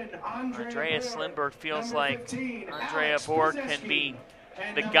 7, Andreas Lindbergh feels like 15, Andrea Borg can be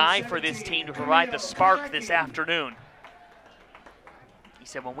the guy for this team to provide the spark this afternoon. He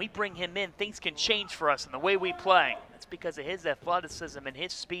said, when we bring him in, things can change for us in the way we play. That's because of his athleticism and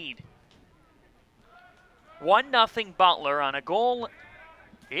his speed. 1-0 Butler on a goal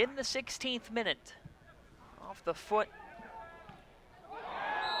in the 16th minute. Off the foot.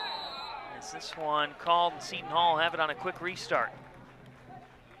 Is this one called? Seton Hall have it on a quick restart.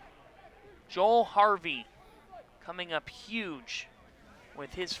 Joel Harvey coming up huge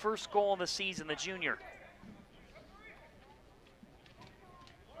with his first goal of the season, the junior.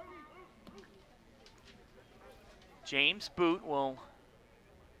 James Boot will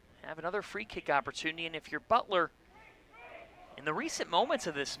have another free kick opportunity, and if you're Butler, in the recent moments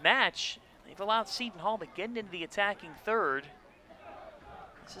of this match, they've allowed Seton Hall to get into the attacking third.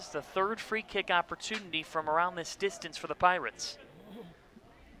 This is the 3rd free kick opportunity from around this distance for the Pirates.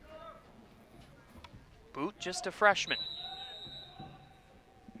 Boot, just a freshman.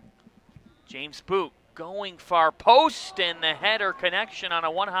 James Boot, going far post, and the header connection on a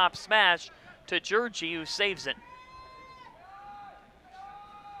one-hop smash to Georgie, who saves it.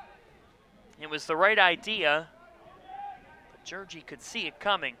 It was the right idea, but Georgie could see it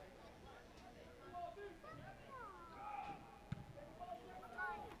coming.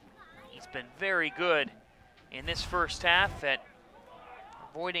 He's been very good in this first half at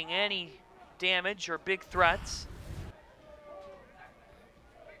avoiding any damage or big threats.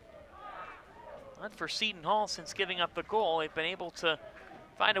 But for Seton Hall, since giving up the goal, they've been able to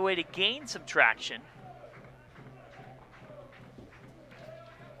find a way to gain some traction.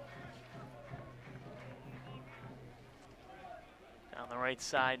 Down the right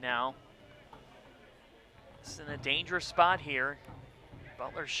side now. This is in a dangerous spot here.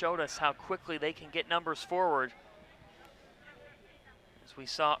 Butler showed us how quickly they can get numbers forward, as we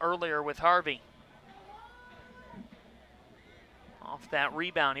saw earlier with Harvey. Off that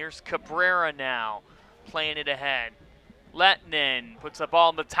rebound, here's Cabrera now, playing it ahead. Lettinen puts the ball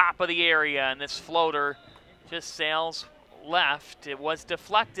in the top of the area, and this floater just sails left. It was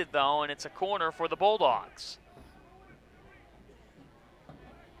deflected though, and it's a corner for the Bulldogs.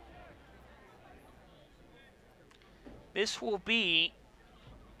 This will be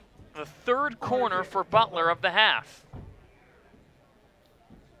the third corner for Butler of the half.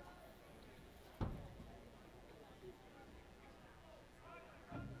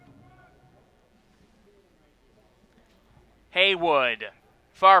 Haywood,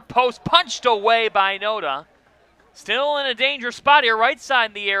 far post, punched away by Noda. Still in a dangerous spot here, right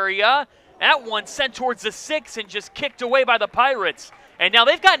side in the area. That one sent towards the 6 and just kicked away by the Pirates. And now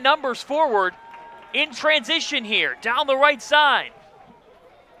they've got numbers forward in transition here, down the right side.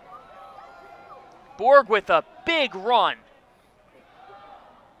 Borg with a big run,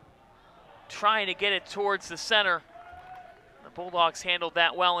 trying to get it towards the center. The Bulldogs handled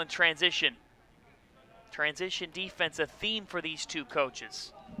that well in transition. Transition defense, a theme for these two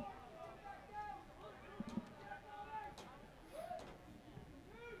coaches.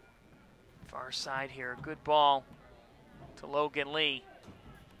 Far side here, good ball to Logan Lee.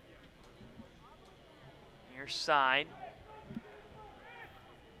 Near side.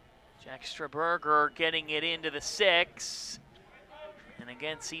 Jack Straberger getting it into the 6. And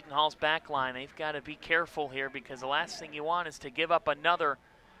again, Seton Hall's back line, they've got to be careful here, because the last thing you want is to give up another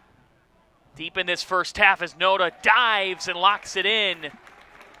deep in this first half as Noda dives and locks it in.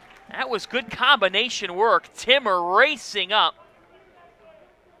 That was good combination work. Timmer racing up.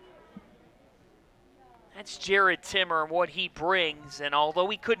 That's Jared Timmer and what he brings. And although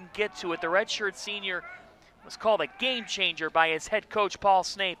he couldn't get to it, the redshirt senior was called a game changer by his head coach Paul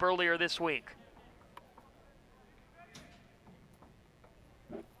Snape earlier this week.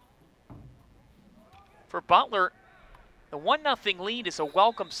 For Butler, the 1-0 lead is a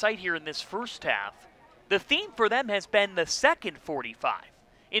welcome sight here in this first half. The theme for them has been the second 45.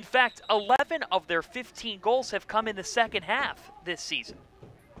 In fact, 11 of their 15 goals have come in the second half this season.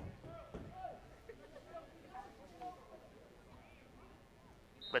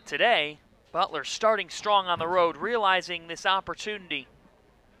 But today, Butler starting strong on the road, realizing this opportunity.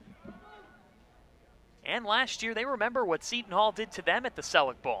 And last year, they remember what Seton Hall did to them at the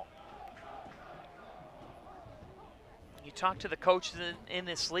Selleck Bowl. You talk to the coaches in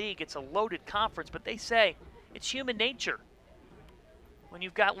this league, it's a loaded conference, but they say it's human nature. When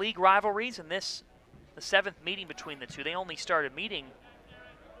you've got league rivalries, and this, the 7th meeting between the two, they only started meeting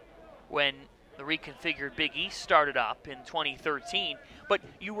when the reconfigured Big East started up in 2013. But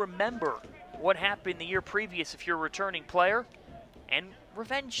you remember what happened the year previous if you're a returning player, and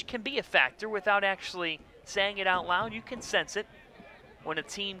revenge can be a factor without actually saying it out loud. You can sense it when a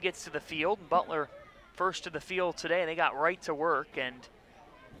team gets to the field, and Butler first to the field today. They got right to work, and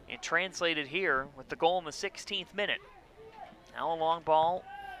it translated here with the goal in the 16th minute. Now a long ball,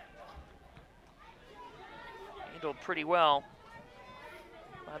 handled pretty well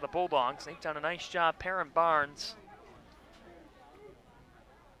by the Bulldogs. They've done a nice job. Perrin Barnes,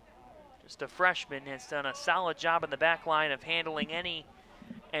 just a freshman, has done a solid job in the back line of handling any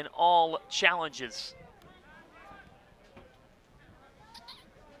and all challenges.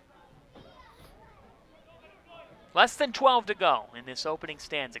 Less than 12 to go in this opening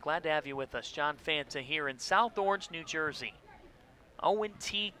stanza. Glad to have you with us. John Fanta here in South Orange, New Jersey. Owen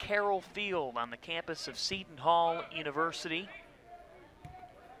T. Carroll Field on the campus of Seton Hall University.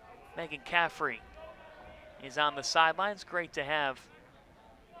 Megan Caffrey is on the sidelines. Great to have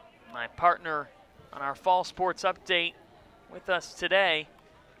my partner on our Fall Sports Update with us today.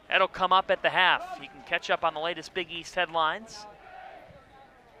 That'll come up at the half. You can catch up on the latest Big East headlines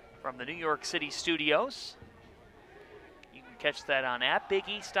from the New York City studios. Catch that on @Big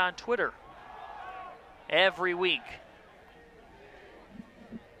East on Twitter. every week.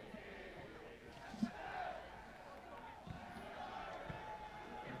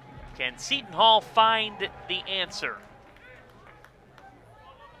 Can Seton Hall find the answer?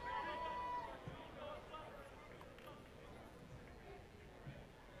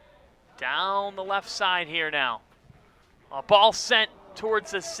 Down the left side here now. A ball sent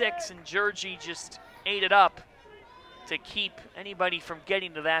towards the 6, and Georgie just ate it up to keep anybody from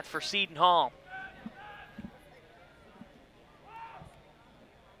getting to that for Seton Hall.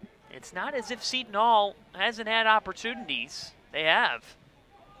 It's not as if Seton Hall hasn't had opportunities. They have.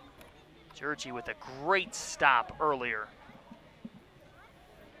 Georgie with a great stop earlier.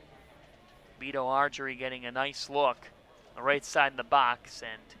 Vito Argery getting a nice look on the right side of the box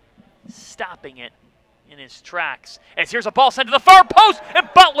and stopping it in his tracks. As here's a ball sent to the far post, and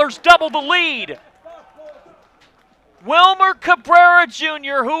Butler's doubled the lead. Wilmer Cabrera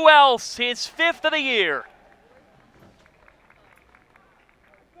Jr., who else? His 5th of the year.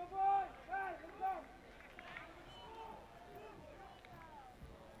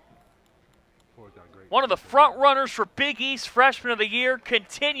 One of the front runners for Big East Freshman of the Year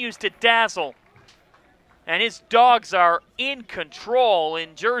continues to dazzle. And his dogs are in control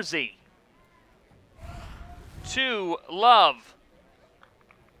in Jersey. 2 Love.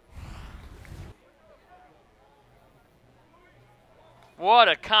 What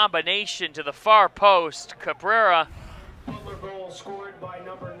a combination to the far post. Cabrera Butler goal scored by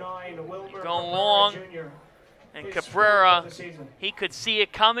number 9, Wilmer going long. Jr. And His Cabrera, 4th of the season. he could see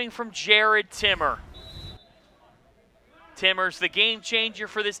it coming from Jared Timmer. Timmer's the game changer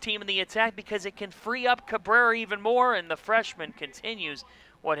for this team in the attack because it can free up Cabrera even more, and the freshman continues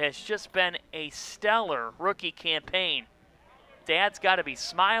what has just been a stellar rookie campaign. Dad's got to be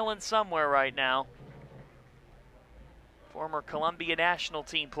smiling somewhere right now. Former Columbia national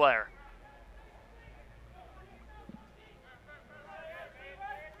team player.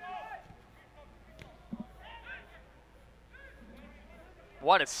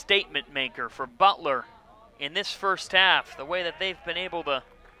 What a statement maker for Butler in this first half, the way that they've been able to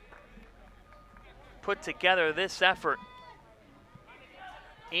put together this effort.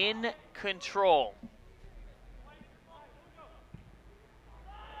 In control.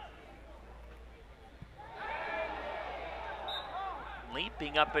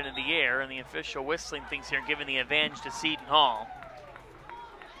 Leaping up into the air, and the official whistling things here, giving the advantage to Seton Hall.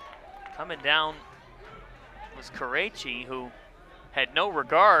 Coming down was Korechi, who had no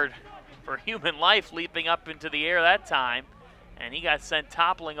regard for human life, leaping up into the air that time, and he got sent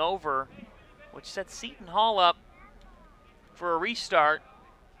toppling over, which set Seton Hall up for a restart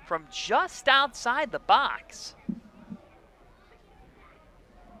from just outside the box.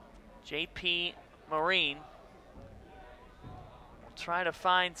 J.P. Marine will try to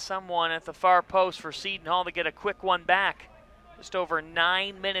find someone at the far post for Seton Hall to get a quick one back. Just over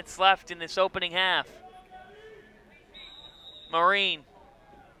 9 minutes left in this opening half. Marine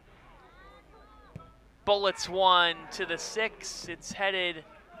bullets one to the 6. It's headed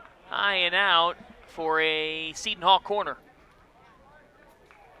high and out for a Seton Hall corner.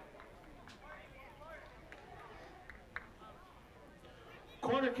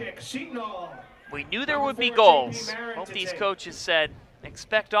 Corner kick, Seton Hall. We knew there would be goals. Both these coaches said,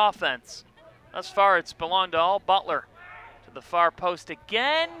 expect offense. Thus far, it's belonged to all Butler. To the far post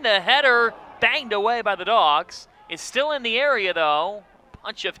again. The header banged away by the Dogs. It's still in the area, though. A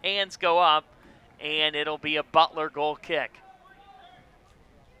bunch of hands go up, and it'll be a Butler goal kick.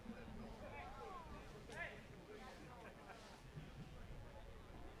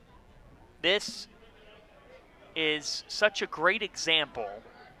 This is such a great example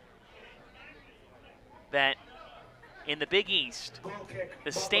that in the Big East,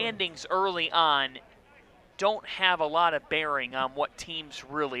 the standings early on don't have a lot of bearing on what teams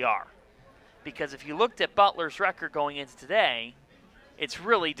really are. Because if you looked at Butler's record going into today, it's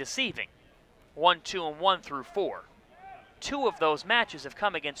really deceiving. 1-2-1 through 4. 2 of those matches have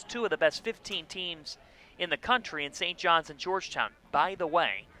come against 2 of the best 15 teams in the country in St. John's and Georgetown. By the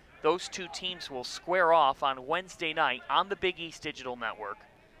way, those 2 teams will square off on Wednesday night on the Big East Digital Network,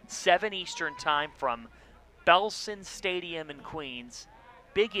 7 Eastern time from Belson Stadium in Queens.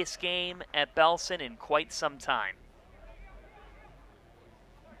 Biggest game at Belson in quite some time.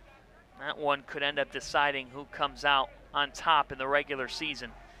 That one could end up deciding who comes out on top in the regular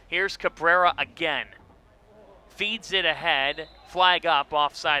season. Here's Cabrera again. Feeds it ahead. Flag up,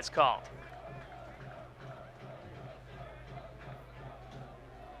 offsides called.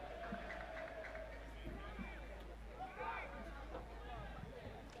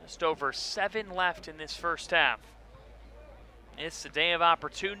 Just over 7 left in this first half. It's a day of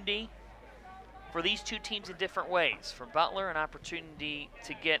opportunity. for these two teams in different ways. For Butler, an opportunity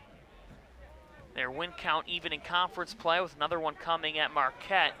to get their win count even in conference play, with another one coming at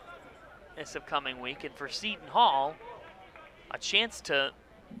Marquette this upcoming week. And for Seton Hall, a chance to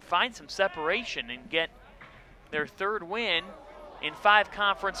find some separation and get their third win in 5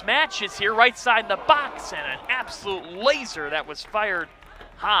 conference matches here, right side in the box, and an absolute laser that was fired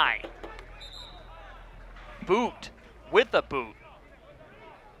high. Boot with a boot.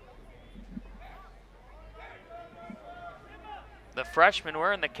 The freshman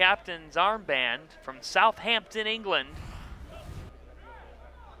wearing the captain's armband from Southampton, England.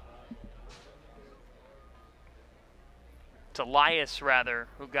 It's Elias, rather,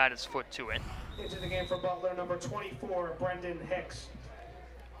 who got his foot to it. Into the game for Butler, number 24, Brendan Hicks.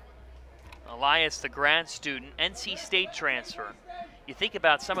 Elias, the grad student, NC State transfer. You think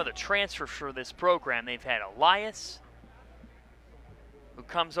about some of the transfers for this program. They've had Elias, who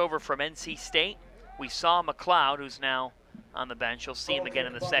comes over from NC State. We saw McLeod, who's now on the bench. You'll see him again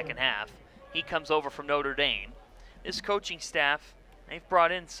in the second half. He comes over from Notre Dame. This coaching staff, they've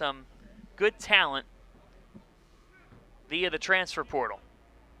brought in some good talent via the transfer portal.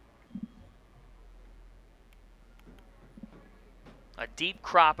 A deep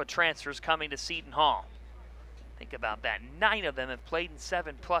crop of transfers coming to Seton Hall. Think about that. 9 of them have played in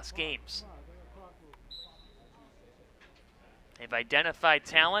 7+ games. They've identified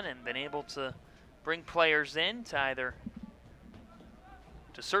talent and been able to bring players in to either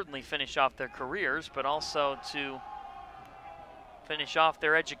to certainly finish off their careers, but also to finish off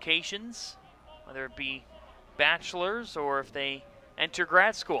their educations, whether it be bachelor's or if they enter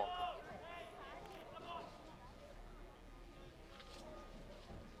grad school.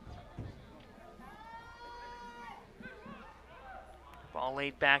 Ball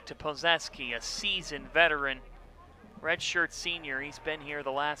laid back to Pozeski, a seasoned veteran, redshirt senior. He's been here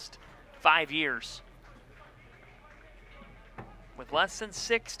the last 5 years. With less than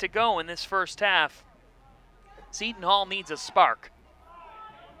 6 to go in this first half, Seton Hall needs a spark.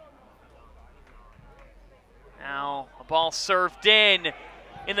 Now a ball served in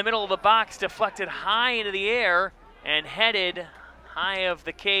the middle of the box, deflected high into the air and headed high of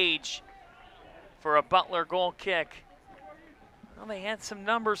the cage for a Butler goal kick. Well, they had some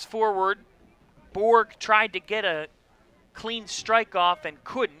numbers forward. Borg tried to get a clean strike off and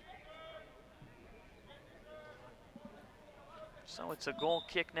couldn't. So it's a goal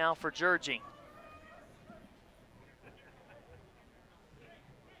kick now for Jersey.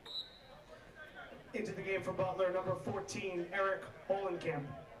 Into the game for Butler, number 14, Eric Holenkamp.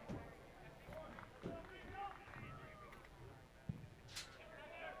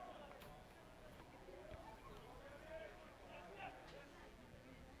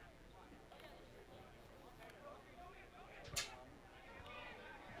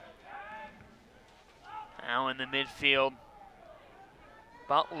 Now in the midfield,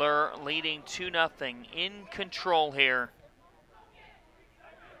 Butler leading 2-0, in control here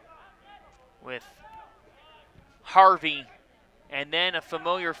with Harvey, and then a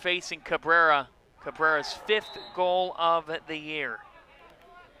familiar face in Cabrera. Cabrera's 5th goal of the year.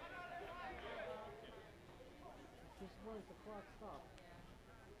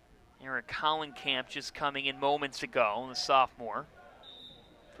 Eric Hollenkamp just coming in moments ago, the sophomore.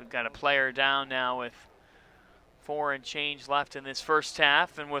 We've got a player down now with 4 and change left in this first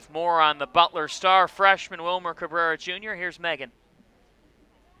half, and with more on the Butler star freshman Wilmer Cabrera Jr., here's Megan.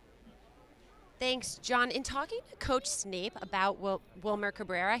 Thanks, John. In talking to Coach Snape about Wilmer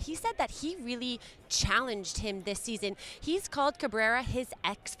Cabrera, he said that he really challenged him this season. He's called Cabrera his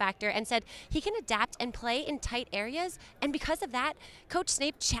X factor and said he can adapt and play in tight areas. And because of that, Coach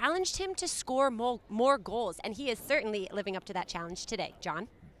Snape challenged him to score more goals. And he is certainly living up to that challenge today. John?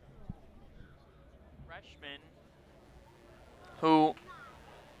 Freshman who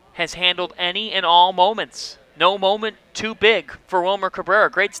has handled any and all moments. No moment too big for Wilmer Cabrera.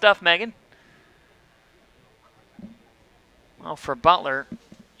 Great stuff, Megan. Well, for Butler,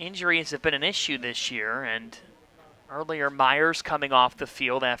 injuries have been an issue this year, and earlier Myers coming off the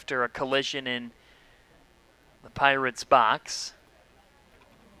field after a collision in the Pirates' box.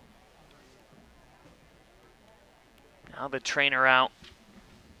 Now the trainer out.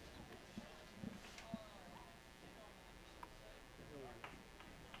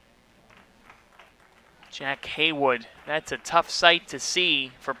 Jack Haywood, that's a tough sight to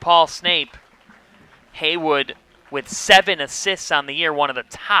see for Paul Snape. Haywood with 7 assists on the year, one of the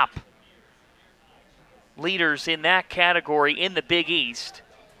top leaders in that category in the Big East.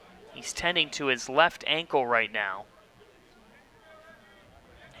 He's tending to his left ankle right now.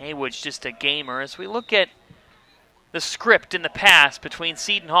 Haywood's just a gamer. As we look at the script in the past between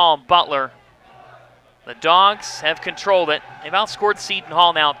Seton Hall and Butler, The Dogs have controlled it. They've outscored Seton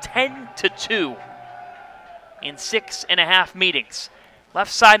Hall now 10-2 in 6.5 meetings. Left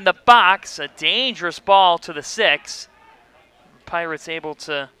side in the box, a dangerous ball to the 6. Pirates able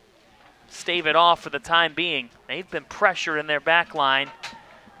to stave it off for the time being. They've been pressured in their back line.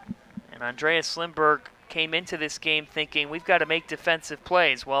 And Andreas Lindberg came into this game thinking, we've got to make defensive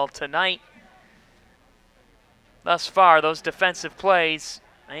plays. Well, tonight, thus far, those defensive plays,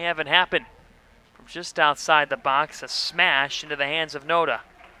 they haven't happened. From just outside the box, a smash into the hands of Noda.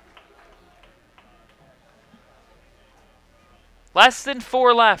 Less than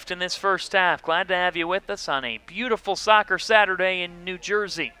 4 left in this first half. Glad to have you with us on a beautiful soccer Saturday in New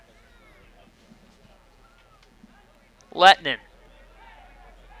Jersey. Lettinen.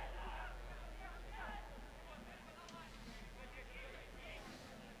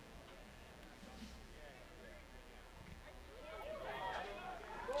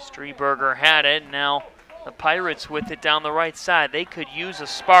 Streberger had it. Now the Pirates with it down the right side. They could use a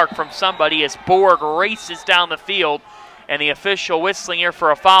spark from somebody as Borg races down the field, and the official whistling here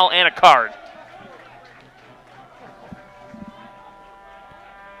for a foul and a card.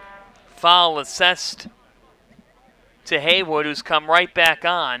 Foul assessed to Haywood, who's come right back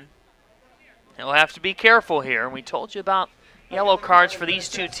on. He'll have to be careful here. We told you about yellow cards for these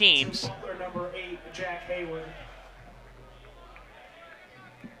two teams. Butler, number 8, Jack Haywood.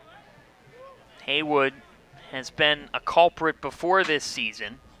 Haywood has been a culprit before this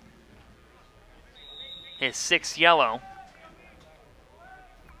season. His 6th yellow.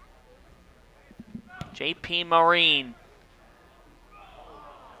 J.P. Marine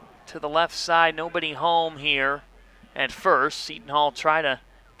to the left side. Nobody home here at first. Seton Hall try to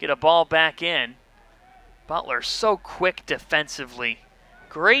get a ball back in. Butler so quick defensively.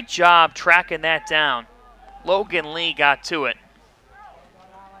 Great job tracking that down. Logan Lee got to it.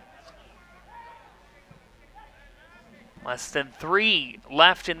 Less than 3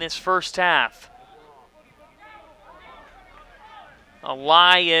 left in this first half.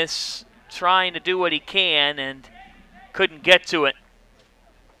 Elias trying to do what he can and couldn't get to it.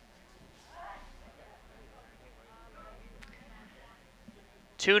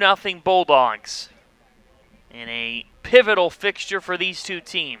 (2-0) Bulldogs in a pivotal fixture for these two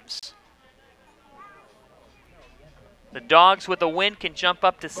teams. The Dogs with a win can jump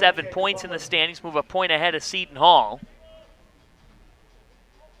up to 7 points in the standings, move a point ahead of Seton Hall.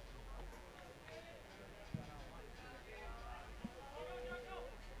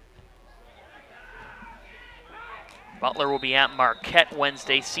 Butler will be at Marquette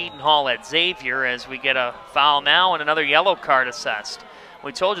Wednesday, Seton Hall at Xavier, as we get a foul now and another yellow card assessed.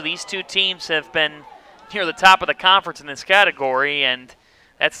 We told you these two teams have been near the top of the conference in this category, and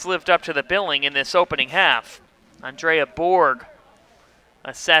that's lived up to the billing in this opening half. Andrea Borg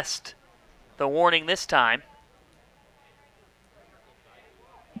assessed the warning this time.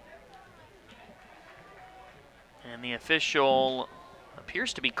 And the official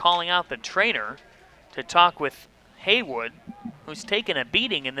appears to be calling out the trainer to talk with Haywood, who's taken a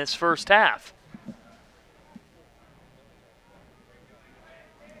beating in this first half.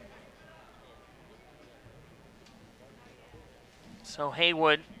 So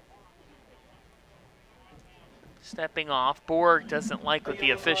Haywood stepping off. Borg doesn't like what the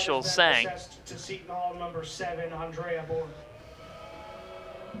official's saying. To Seton Hall, number 7, Andrea Borg.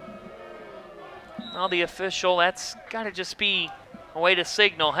 Well, the official, that's got to just be a way to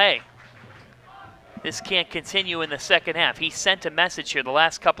signal, hey, this can't continue in the second half. He sent a message here the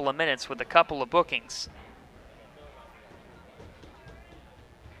last couple of minutes with a couple of bookings.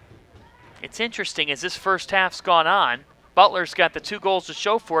 It's interesting as this first half's gone on. Butler's got the 2 goals to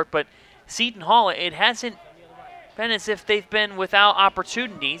show for it, but Seton Hall, it hasn't been as if they've been without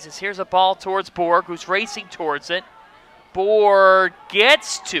opportunities. As here's a ball towards Borg, who's racing towards it. Borg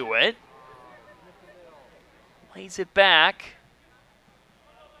gets to it. Lays it back.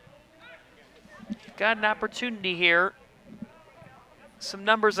 Got an opportunity here. Some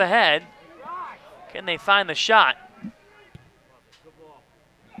numbers ahead. Can they find the shot?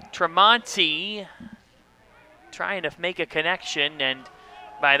 Tremonti trying to make a connection, and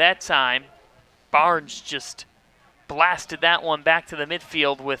by that time, Barnes just blasted that one back to the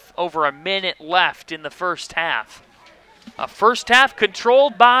midfield with over a minute left in the first half. A first half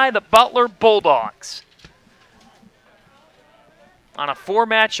controlled by the Butler Bulldogs. On a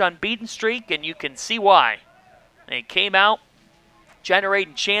 4-match unbeaten streak, and you can see why. They came out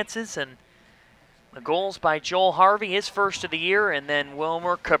generating chances, and the goals by Joel Harvey, his first of the year, and then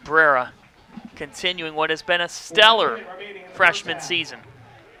Wilmer Cabrera continuing what has been a stellar freshman season.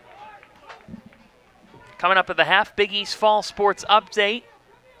 Coming up at the half, Big East Fall Sports Update.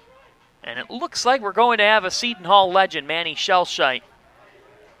 And it looks like we're going to have a Seton Hall legend, Manny Schelscheit.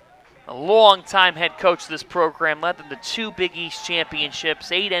 A long-time head coach of this program, led them to 2 Big East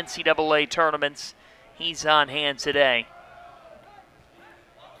championships, 8 NCAA tournaments. He's on hand today.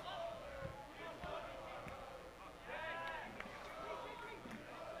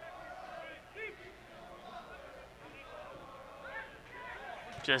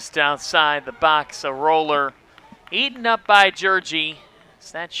 Just outside the box, a roller eaten up by Georgie.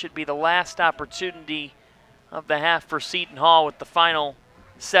 So that should be the last opportunity of the half for Seton Hall with the final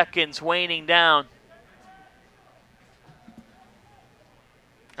seconds waning down.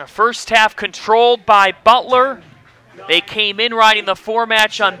 A first half controlled by Butler. They came in riding the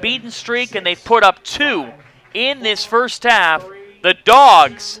 4-match unbeaten streak, and they've put up 2 in this first half. The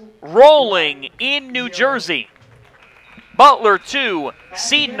Dogs rolling in New Jersey. Butler 2,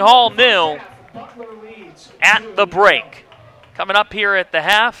 Seton Hall 0 at the break. Coming up here at the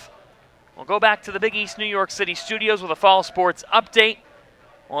half, we'll go back to the Big East New York City studios with a fall sports update.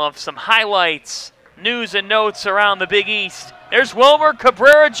 We'll have some highlights, news and notes around the Big East. There's Wilmer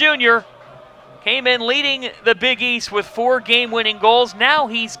Cabrera Jr. Came in leading the Big East with 4 game-winning goals. Now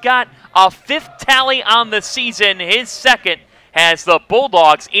he's got a 5th tally on the season. His 2nd has the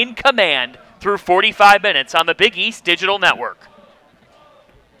Bulldogs in command through 45 minutes on the Big East Digital Network.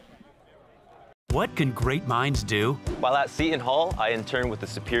 What can great minds do? While at Seton Hall, I interned with the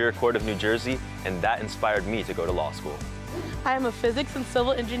Superior Court of New Jersey, and that inspired me to go to law school. I am a physics and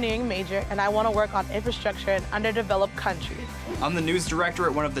civil engineering major, and I want to work on infrastructure in underdeveloped countries. I'm the news director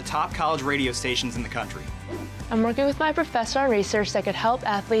at one of the top college radio stations in the country. I'm working with my professor on research that could help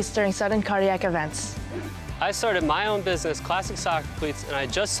athletes during sudden cardiac events. I started my own business, Classic Soccer Cleats, and I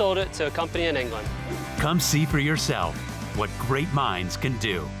just sold it to a company in England. Come see for yourself what great minds can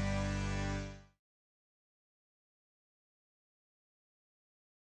do.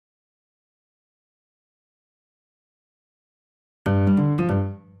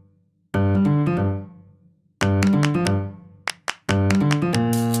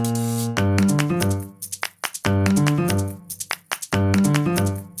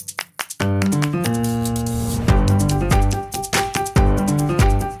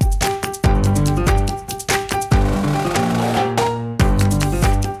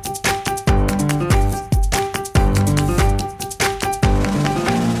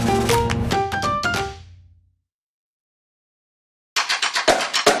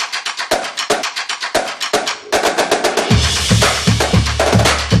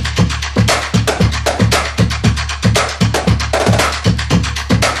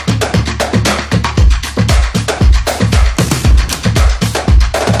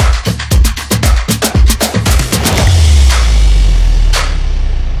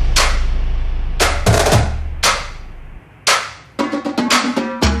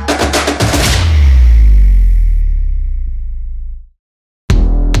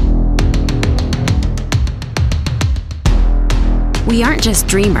 We aren't just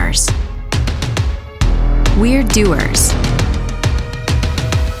dreamers. We're doers.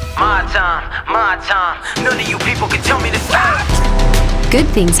 My time, none of you people can tell me to stop. Good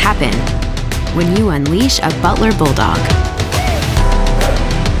things happen when you unleash a Butler Bulldog.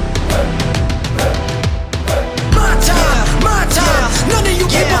 My time, none of you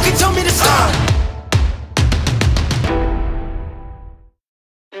people can tell me to stop.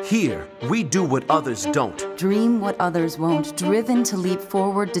 Here, we do what others don't. Dream what others won't. Driven to leap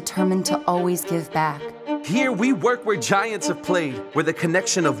forward, determined to always give back. Here, we work where giants have played, where the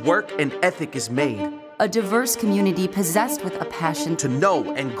connection of work and ethic is made. A diverse community possessed with a passion to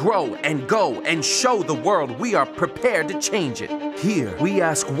know and grow and go and show the world we are prepared to change it. Here, we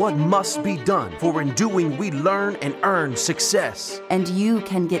ask what must be done, for in doing we learn and earn success. And you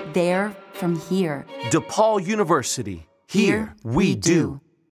can get there from here. DePaul University. Here we do.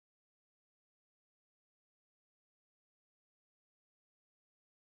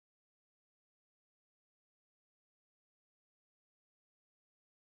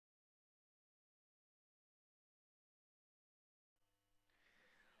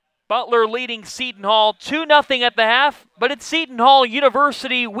 Butler leading Seton Hall 2-0 at the half, but it's Seton Hall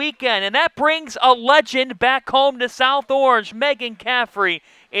University weekend, and that brings a legend back home to South Orange. Megan Caffrey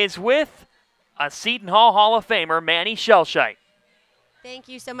is with a Seton Hall Hall of Famer, Manny Schelscheit. Thank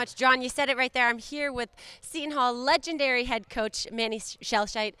you so much, John. You said it right there. I'm here with Seton Hall legendary head coach, Manny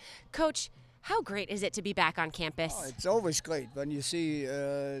Schelscheit. Coach, how great is it to be back on campus? Oh, it's always great when you see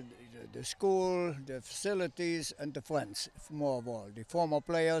the school, the facilities, and the friends, more of all. The former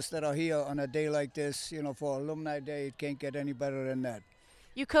players that are here on a day like this, you know, for Alumni Day, it can't get any better than that.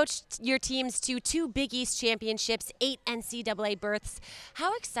 You coached your teams to 2 Big East championships, 8 NCAA berths.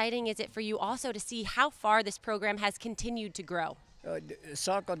 How exciting is it for you also to see how far this program has continued to grow?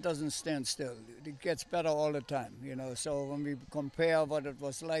 Soccer doesn't stand still. It gets better all the time, you know. So when we compare what it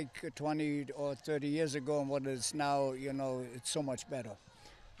was like 20 or 30 years ago and what it is now, you know, it's so much better.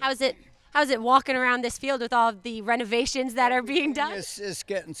 How's it walking around this field with all of the renovations that are being done? It's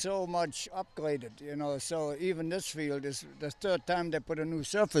getting so much upgraded, you know. So even this field is the 3rd time they put a new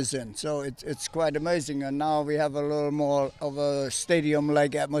surface in. So it's quite amazing. And now we have a little more of a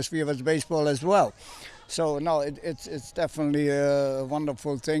stadium-like atmosphere as baseball as well. So no, it's definitely a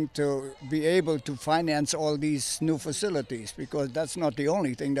wonderful thing to be able to finance all these new facilities, because that's not the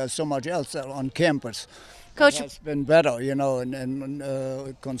only thing. There's so much else on campus. Coach, it's been better, you know,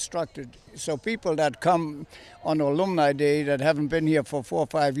 and constructed. So people that come on Alumni Day that haven't been here for 4 or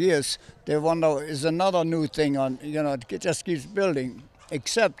 5 years, they wonder, is another new thing on, you know, it just keeps building.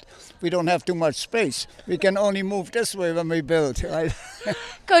 Except we don't have too much space. We can only move this way when we build. Right?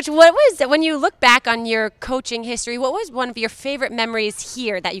 Coach, what was, when you look back on your coaching history, what was one of your favorite memories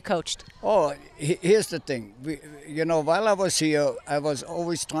here that you coached? Oh, here's the thing. You know, while I was here, I was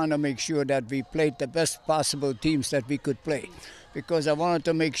always trying to make sure that we played the best possible teams that we could play, because I wanted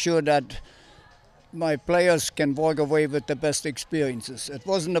to make sure that my players can walk away with the best experiences. It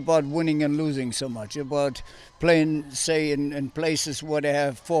wasn't about winning and losing so much, about playing, say, in places where they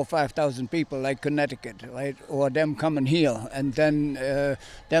have 4,000 or 5,000 people, like Connecticut, right? Or them coming here, and then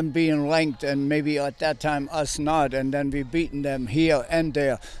them being ranked, and maybe at that time us not, and then we beating them here and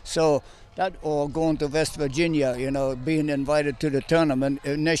there. So that, or going to West Virginia, you know, being invited to the tournament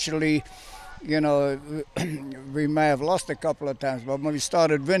initially. You know, we may have lost a couple of times, but when we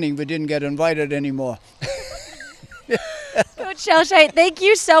started winning, we didn't get invited anymore. Coach Shellshite, thank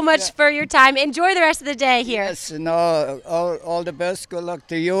you so much for your time. Enjoy the rest of the day here. Yes, no, all the best. Good luck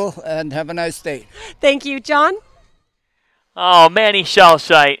to you, and have a nice day. Thank you, John. Oh, Manny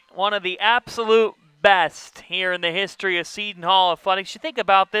Shellshite, one of the absolute best here in the history of Seton Hall Athletics. You think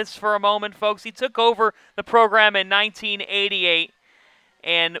about this for a moment, folks. He took over the program in 1988.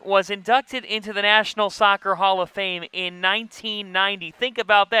 And was inducted into the National Soccer Hall of Fame in 1990. Think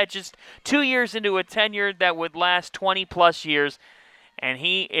about that, just 2 years into a tenure that would last 20-plus years, and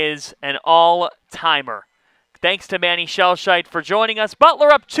he is an all-timer. Thanks to Manny Shellshite for joining us.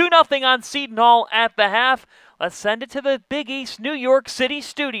 Butler up 2-0 on Seton Hall at the half. Let's send it to the Big East New York City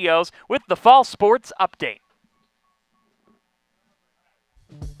studios with the Fall Sports Update.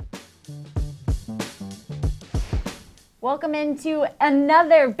 Welcome into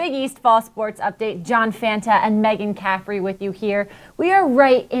another Big East Fall Sports Update. John Fanta and Megan Caffrey with you here. We are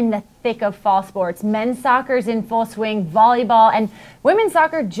right in the thick of fall sports. Men's soccer is in full swing, volleyball, and women's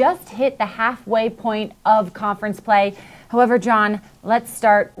soccer just hit the halfway point of conference play. However, John, let's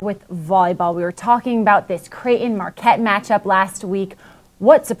start with volleyball. We were talking about this Creighton-Marquette matchup last week.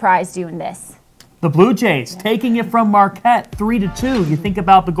 What surprised you in this? The Blue Jays taking it from Marquette 3-2. You think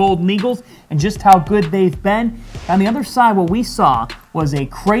about the Golden Eagles and just how good they've been. On the other side, what we saw was a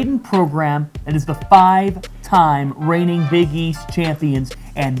Creighton program that is the 5-time reigning Big East champions,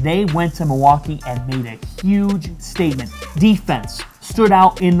 and they went to Milwaukee and made a huge statement. Defense stood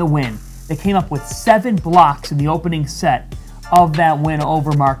out in the win. They came up with 7 blocks in the opening set of that win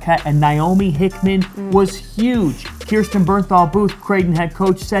over Marquette, and Naomi Hickman was huge. Kirsten Bernthal Booth, Creighton head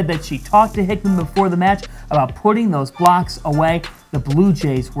coach, said that she talked to Hickman before the match about putting those blocks away. The Blue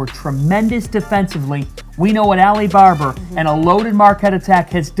Jays were tremendous defensively. We know what Allie Barber and a loaded Marquette attack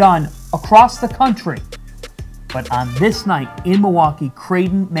has done across the country. But on this night in Milwaukee,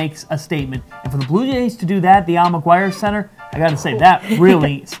 Creighton makes a statement. And for the Blue Jays to do that at the Al McGuire Center, I got to say, that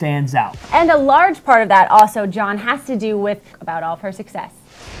really stands out. And a large part of that also, John, has to do with about all of her success.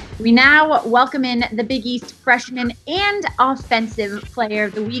 We now welcome in the Big East freshman and offensive player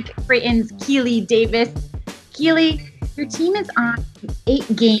of the week, Creighton's Keely Davis. Keely, your team is on an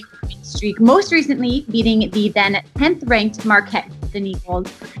 8-game streak, most recently beating the then 10th-ranked Marquette Golden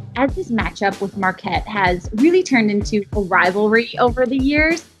Eagles. As this matchup with Marquette has really turned into a rivalry over the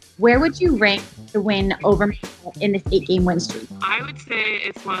years, where would you rank the win over Marquette in this 8-game win streak? I would say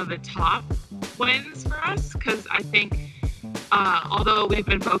it's one of the top wins for us, because I think although we've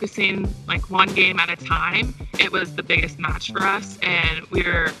been focusing like one game at a time, it was the biggest match for us, and we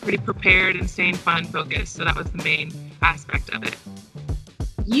were pretty prepared and staying fun focused, so that was the main aspect of it.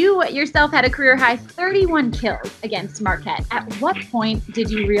 You yourself had a career-high 31 kills against Marquette. At what point did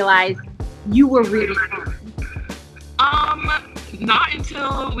you realize you were really on? Not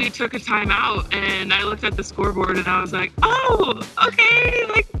until we took a timeout and I looked at the scoreboard and I was like, oh, okay,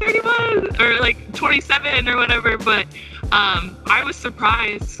 like 31 or like 27 or whatever. But I was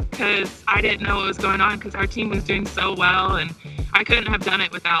surprised because I didn't know what was going on because our team was doing so well, and I couldn't have done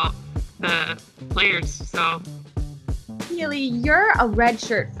it without the players. So, Keely, you're a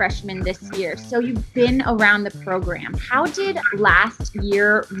redshirt freshman this year, so you've been around the program. How did last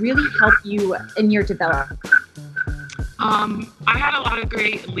year really help you in your development? I had a lot of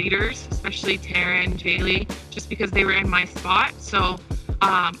great leaders, especially Tara and Jaylee, just because they were in my spot. So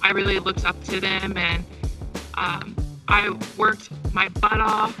I really looked up to them, and I worked my butt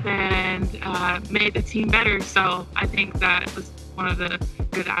off and made the team better. So I think that was one of the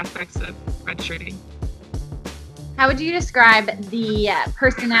good aspects of redshirting. How would you describe the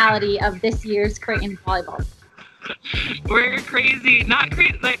personality of this year's Creighton volleyball? We're crazy, not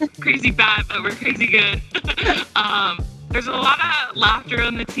crazy bad, but we're crazy good. There's a lot of laughter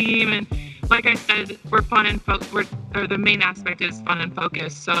on the team, and like I said, we're fun and the main aspect is fun and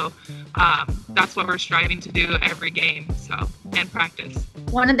focus. So that's what we're striving to do every game. And practice.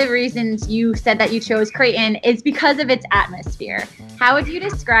 One of the reasons you said that you chose Creighton is because of its atmosphere. How would you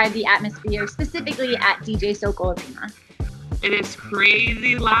describe the atmosphere specifically at DJ Sokol Arena? It is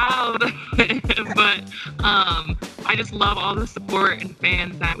crazy loud, but I just love all the support and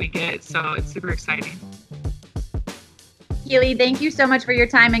fans that we get, so it's super exciting. Keely, thank you so much for your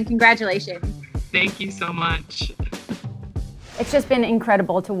time and congratulations. Thank you so much. It's just been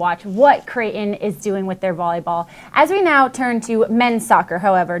incredible to watch what Creighton is doing with their volleyball. As we now turn to men's soccer,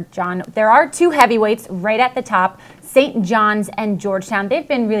 however, John, there are two heavyweights right at the top, St. John's and Georgetown. They've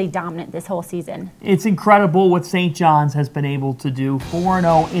been really dominant this whole season. It's incredible what St. John's has been able to do,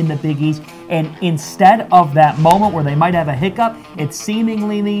 4-0 in the Big East, and instead of that moment where they might have a hiccup, it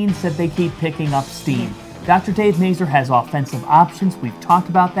seemingly means that they keep picking up steam. Dr. Dave Mazur has offensive options. We've talked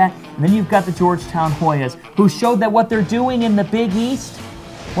about that. And then you've got the Georgetown Hoyas, who showed that what they're doing in the Big East,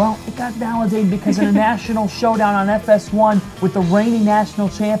 well, it got validated because in a national showdown on FS1 with the reigning national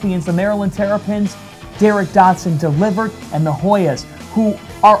champions, the Maryland Terrapins, Derek Dotson delivered, and the Hoyas, who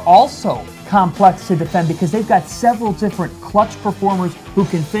are also complex to defend because they've got several different clutch performers who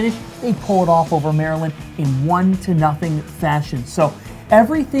can finish. They pull it off over Maryland in 1-0 fashion. So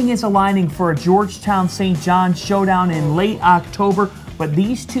everything is aligning for a Georgetown-St. John's showdown in late October, but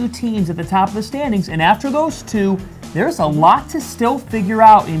these two teams at the top of the standings, and after those two, there's a lot to still figure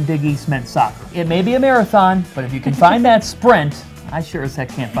out in Big East men's soccer. It may be a marathon, but if you can find that sprint, I sure as heck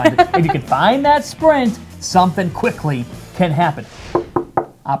can't find it. If you can find that sprint, something quickly can happen.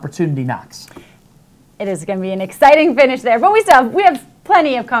 Opportunity knocks. It is going to be an exciting finish there, but we have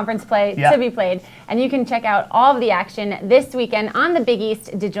plenty of conference play to be played, and you can check out all of the action this weekend on the Big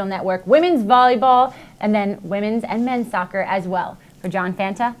East Digital Network, women's volleyball, and then women's and men's soccer as well. For John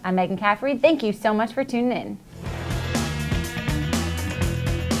Fanta, I'm Megan Caffrey. Thank you so much for tuning in.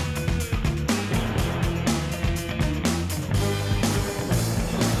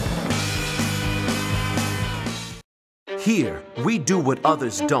 Here, we do what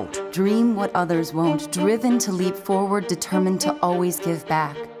others don't. Dream what others won't. Driven to leap forward, determined to always give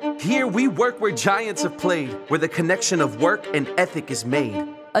back. Here, we work where giants have played, where the connection of work and ethic is made.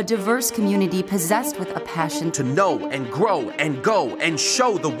 A diverse community possessed with a passion to know and grow and go and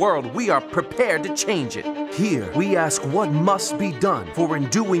show the world we are prepared to change it. Here, we ask what must be done, for in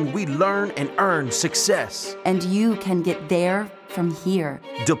doing we learn and earn success. And you can get there from here.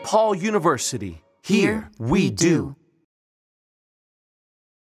 DePaul University. Here we do.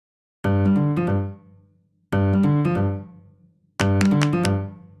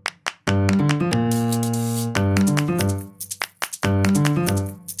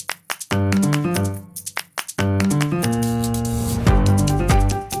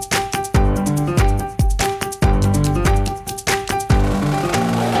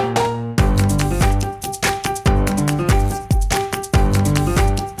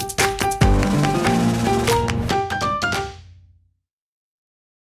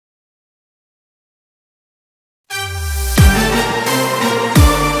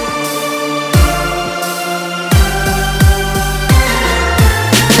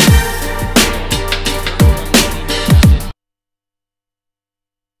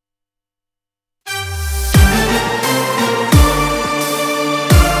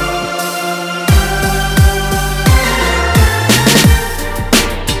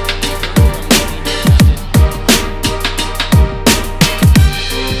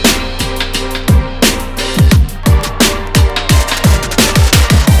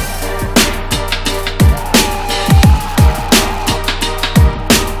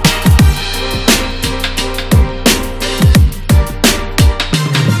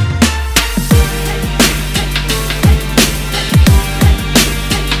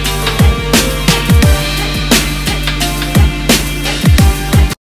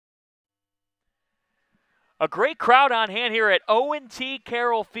 great crowd on hand here at O&T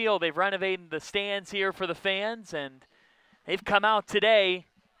Carroll Field. They've renovated the stands here for the fans, and they've come out today,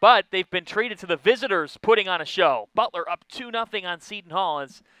 but they've been treated to the visitors putting on a show. Butler up 2-0 on Seton Hall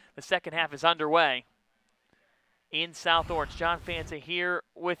as the second half is underway in South Orange. John Fanta here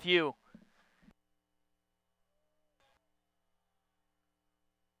with you.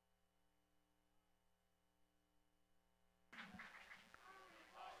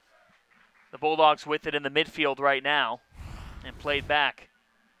 The Bulldogs with it in the midfield right now and played back.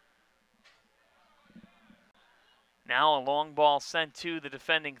 Now a long ball sent to the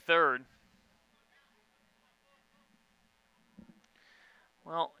defending third.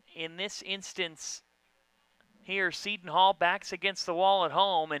 Well, in this instance here, Seton Hall backs against the wall at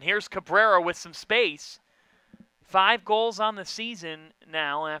home, and here's Cabrera with some space. 5 goals on the season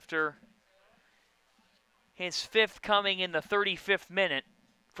now after his 5th coming in the 35th minute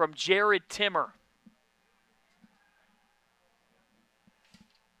from Jared Timmer.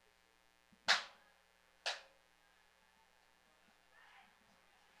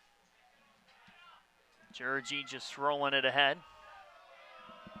 Georgie just rolling it ahead.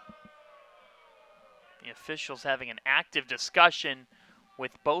 The officials having an active discussion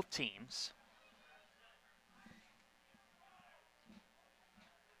with both teams.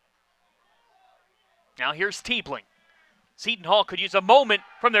 Now here's Tiebling. Seton Hall could use a moment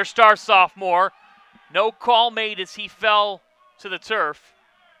from their star sophomore. No call made as he fell to the turf.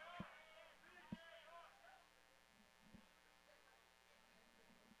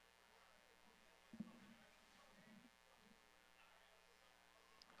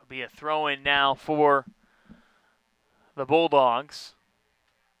 It'll be a throw-in now for the Bulldogs.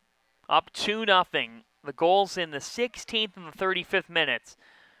 Up 2-0. The goals in the 16th and the 35th minutes.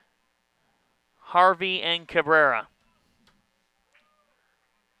 Harvey and Cabrera.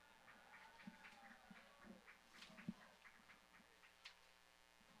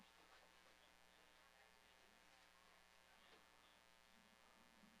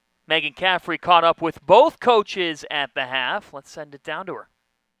 Megan Caffrey caught up with both coaches at the half. Let's send it down to her.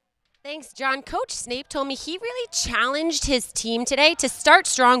 Thanks, John. Coach Snape told me he really challenged his team today to start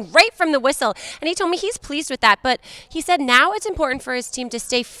strong right from the whistle, and he told me he's pleased with that, but he said now it's important for his team to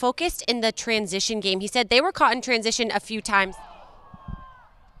stay focused in the transition game. He said they were caught in transition a few times.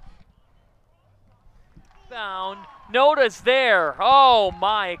 Found. Nota's there. Oh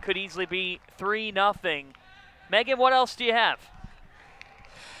my, it could easily be 3-0. Megan, what else do you have?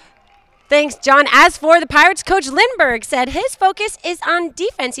 Thanks, John. As for the Pirates, Coach Lindbergh said his focus is on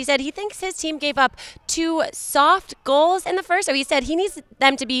defense. He said he thinks his team gave up 2 soft goals in the first, so he said he needs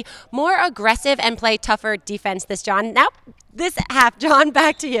them to be more aggressive and play tougher defense this half. John,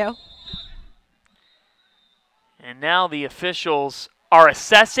 back to you. And now the officials are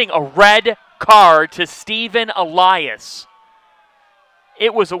assessing a red card to Stephen Elias.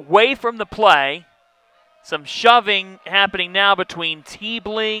 It was away from the play. Some shoving happening now between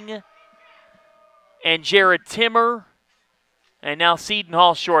Tiebling and Jared Timmer, and now Seton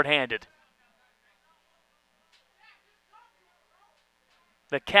Hall shorthanded.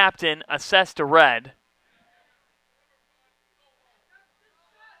 The captain assessed a red.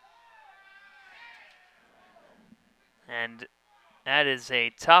 And that is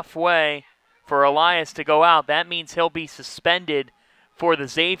a tough way for Elias to go out. That means he'll be suspended for the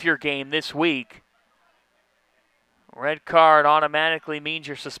Xavier game this week. Red card automatically means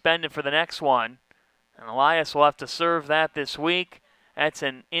you're suspended for the next one. And Elias will have to serve that this week. That's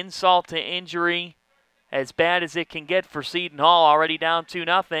an insult to injury as bad as it can get for Seton Hall, already down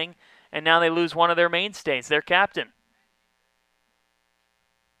 2-0, and now they lose one of their mainstays, their captain.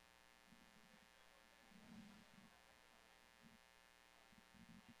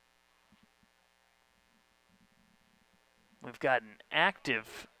 We've got an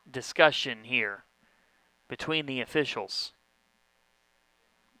active discussion here between the officials.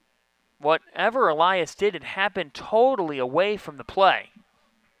 Whatever Elias did, it happened totally away from the play.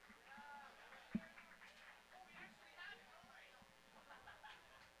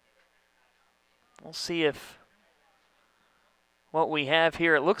 We'll see if what we have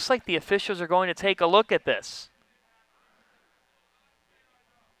here, it looks like the officials are going to take a look at this.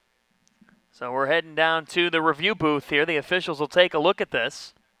 So we're heading down to the review booth here. The officials will take a look at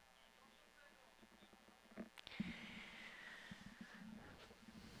this.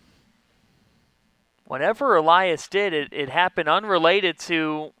 Whatever Elias did, it happened unrelated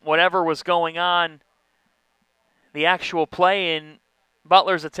to whatever was going on, the actual play in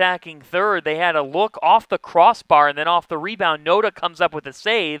Butler's attacking third. They had a look off the crossbar and then off the rebound. Nota comes up with a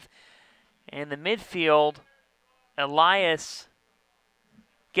save. And the midfield, Elias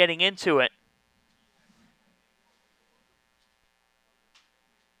getting into it.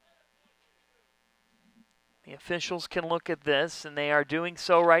 The officials can look at this, and they are doing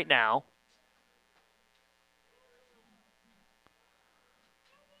so right now.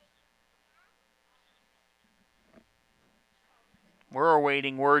 We're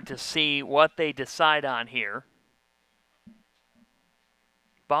awaiting word to see what they decide on here.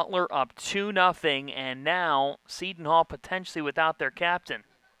 Butler up 2-0, and now Seton Hall potentially without their captain.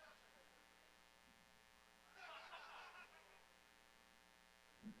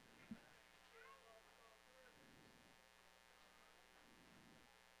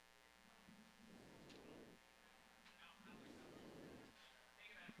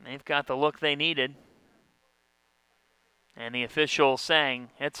 They've got the look they needed. And the official saying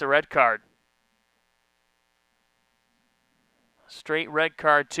it's a red card. Straight red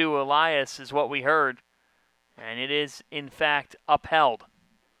card to Elias is what we heard. And it is, in fact, upheld.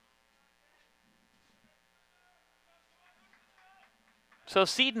 So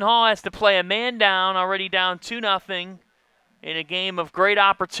Seton Hall has to play a man down, already down 2-0 in a game of great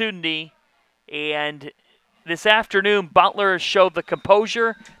opportunity. And this afternoon, Butler has showed the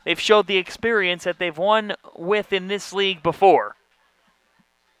composure. They've showed the experience that they've won with in this league before.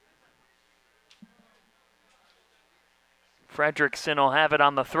 Fredrickson will have it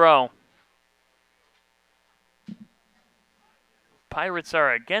on the throw. Pirates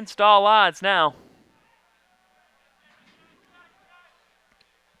are against all odds now.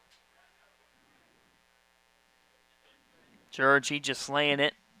 Georgie just laying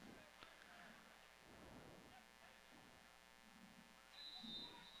it.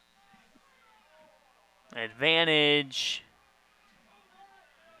 Advantage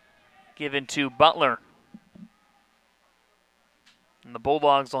given to Butler. And the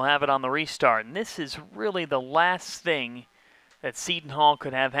Bulldogs will have it on the restart. And this is really the last thing that Seton Hall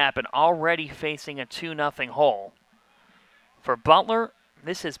could have happen, already facing a 2-0 hole. For Butler,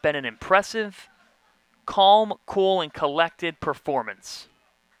 this has been an impressive, calm, cool, and collected performance.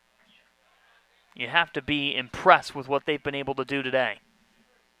 You have to be impressed with what they've been able to do today.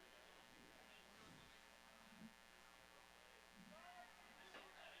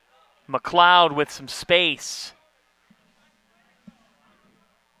 McLeod with some space.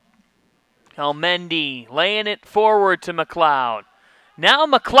 Elmendi laying it forward to McLeod. Now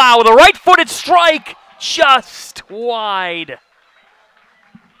McLeod with a right-footed strike, just wide.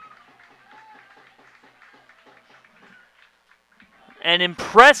 An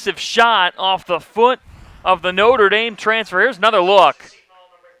impressive shot off the foot of the Notre Dame transfer. Here's another look.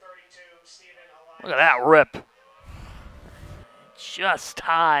 Look at that rip. Just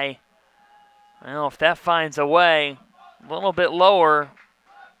high. Well, if that finds a way, a little bit lower,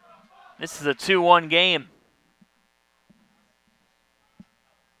 this is a 2-1 game.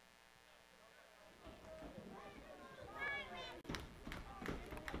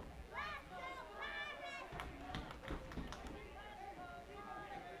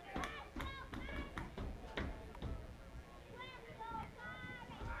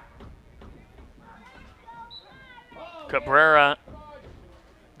 Cabrera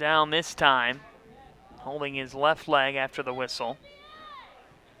down this time, holding his left leg after the whistle.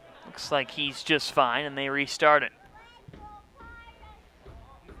 Looks like he's just fine, and they restart it.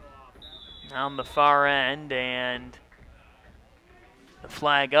 On the far end, and the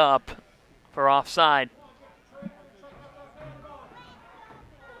flag up for offside.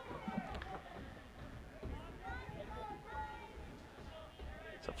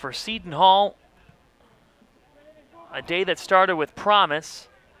 So for Seton Hall, a day that started with promise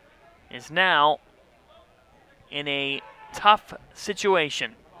is now in a tough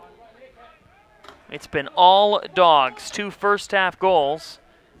situation. It's been all dogs, 2 first-half goals.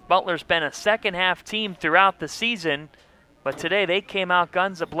 Butler's been a second-half team throughout the season, but today they came out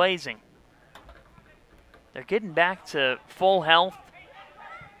guns a-blazing. They're getting back to full health.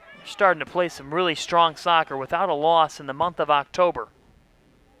 They're starting to play some really strong soccer without a loss in the month of October.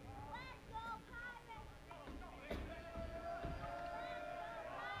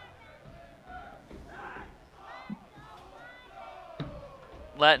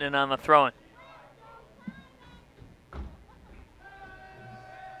 Lettinen on the throw-in.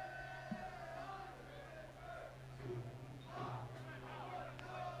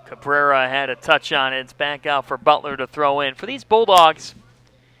 Cabrera had a touch on it. It's back out for Butler to throw in. For these Bulldogs,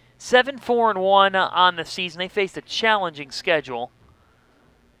 7-4-1 on the season. They faced a challenging schedule.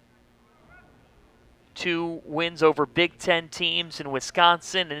 2 wins over Big Ten teams in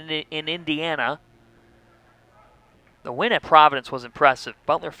Wisconsin and in Indiana. The win at Providence was impressive.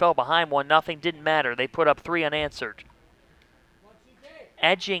 Butler fell behind 1-0, didn't matter. They put up 3 unanswered.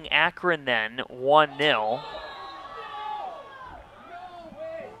 Edging Akron then 1-0.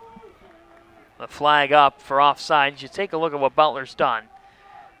 the flag up for offside. You take a look at what Butler's done.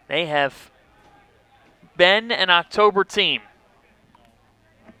 They have been an October team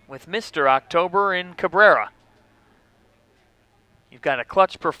with Mr. October in Cabrera. You've got a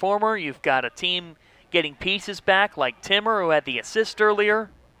clutch performer. You've got a team getting pieces back like Timmer, who had the assist earlier.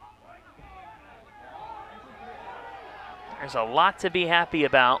 There's a lot to be happy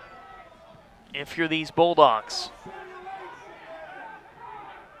about if you're these Bulldogs.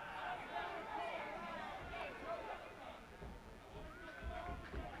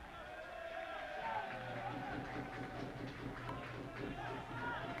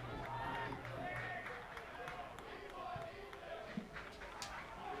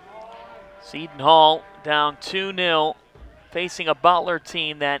 Seton Hall down 2-0, facing a Butler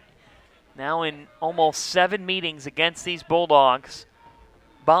team that now in almost 7 meetings against these Bulldogs,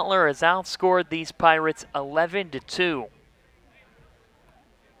 Butler has outscored these Pirates 11-2.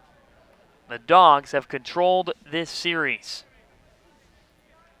 The Dogs have controlled this series.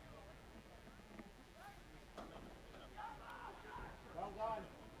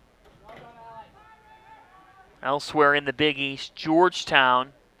 Elsewhere in the Big East,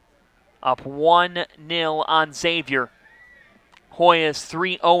 Georgetown up 1-0 on Xavier.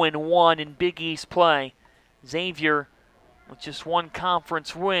 Hoyas 3-0-1 in Big East play. Xavier with just one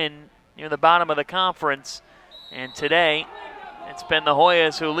conference win near the bottom of the conference. And today, it's been the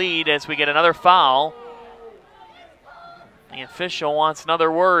Hoyas who lead as we get another foul. The official wants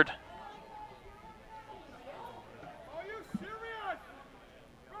another word.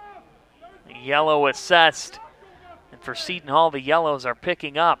 The yellow assessed. And for Seton Hall, the yellows are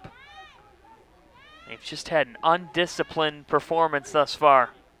picking up. They've just had an undisciplined performance thus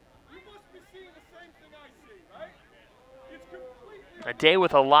far. A day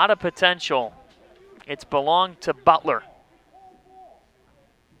with a lot of potential. It's belonged to Butler.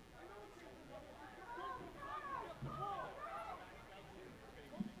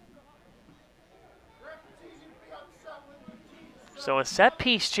 So a set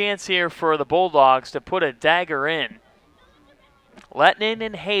piece chance here for the Bulldogs to put a dagger in. Letnin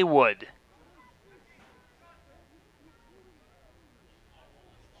and Haywood.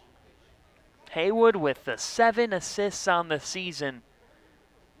 Haywood with the 7 assists on the season.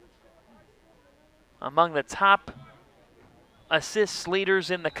 Among the top assists leaders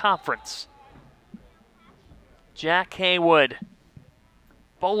in the conference. Jack Haywood.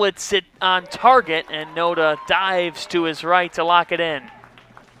 Bullets it on target, and Noda dives to his right to lock it in.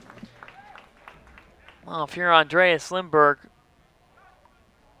 Well, if you're Andreas Lindberg,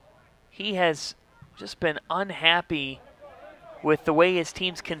 he has just been unhappy with the way his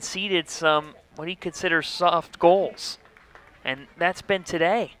team's conceded some what he considers soft goals. And that's been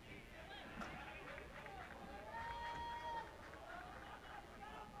today.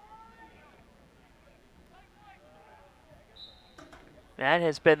 That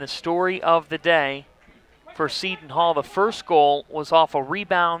has been the story of the day for Seton Hall. The first goal was off a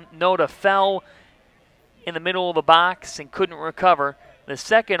rebound. Noda fell in the middle of the box and couldn't recover. The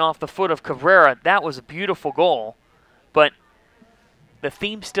second off the foot of Cabrera. That was a beautiful goal. But the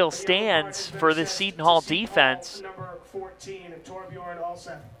theme still stands for this Seton Hall defense. Number 14, Torbjorn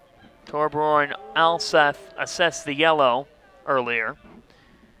Alseth. Torbjorn Alseth assessed the yellow earlier.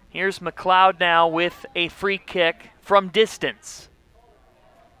 Here's McLeod now with a free kick from distance.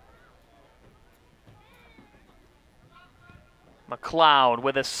 McLeod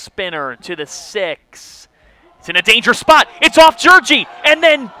with a spinner to the 6. It's in a dangerous spot. It's off Georgie and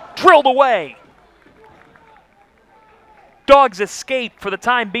then drilled away. Dogs escape for the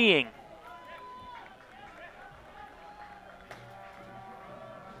time being.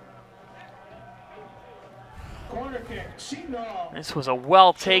 Corner kick, Seton Hall. This was a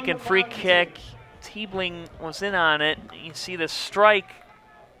well-taken free kick. Tiebling was in on it. You see the strike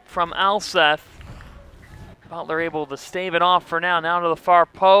from Alseth. Butler able to stave it off for now. Now to the far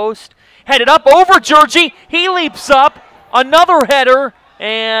post. Headed up over Georgie. He leaps up. Another header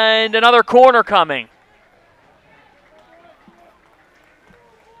and another corner coming.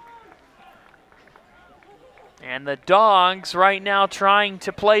 And the Dogs right now trying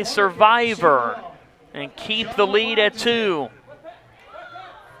to play survivor and keep the lead at 2.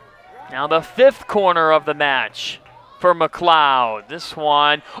 Now the 5th corner of the match for McLeod. This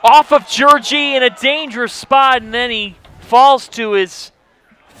one off of Georgie in a dangerous spot, and then he falls to his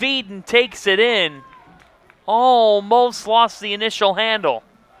feet and takes it in. Almost lost the initial handle.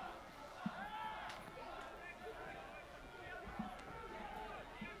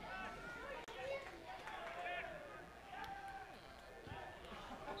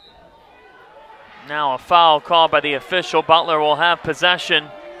 Now a foul called by the official. Butler will have possession.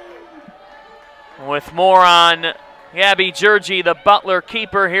 With more on Gabby Georgie, the Butler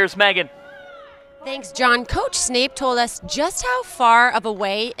keeper, here's Megan. Thanks, John. Coach Snape told us just how far of a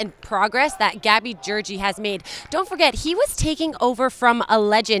way in progress that Gabby Georgie has made. Don't forget, he was taking over from a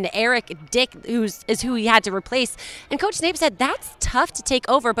legend, Eric Dick, who he had to replace. And Coach Snape said that's tough to take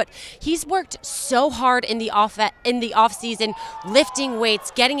over, but he's worked so hard in the off season, lifting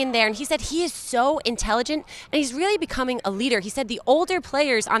weights, getting in there. And he said he is so intelligent and he's really becoming a leader. He said the older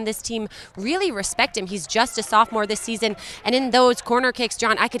players on this team really respect him. He's just a sophomore this season. And in those corner kicks,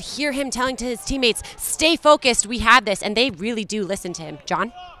 John, I could hear him telling to his teammates, stay focused, we have this, and they really do listen to him.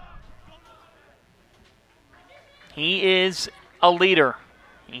 John? He is a leader.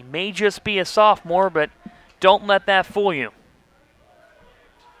 He may just be a sophomore, but don't let that fool you.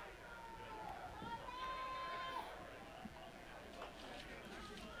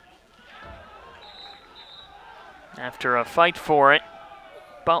 After a fight for it,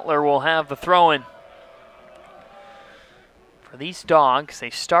 Butler will have the throw-in. For these Dogs, they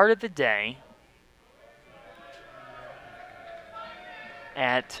started the day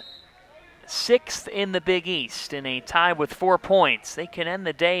at 6th in the Big East in a tie with 4 points. They can end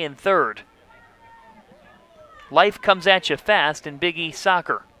the day in 3rd. Life comes at you fast in Big East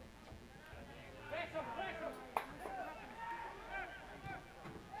soccer.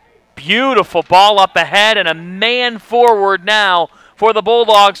 Beautiful ball up ahead and a man forward now for the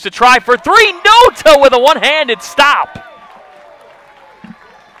Bulldogs to try for 3. Nota with a one-handed stop.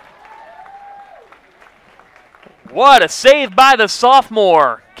 What a save by the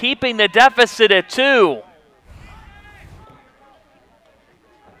sophomore, keeping the deficit at 2.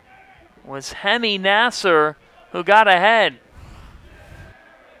 Was Hemi Nasser who got ahead.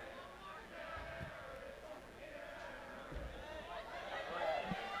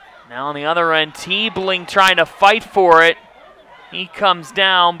 Now on the other end, Teebling trying to fight for it. He comes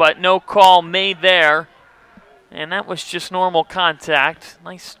down, but no call made there. And that was just normal contact.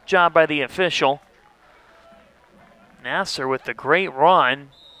 Nice job by the official. Nasser with the great run.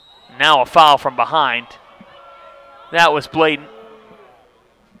 Now a foul from behind. That was blatant.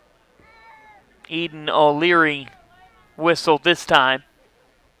 Eden O'Leary whistled this time.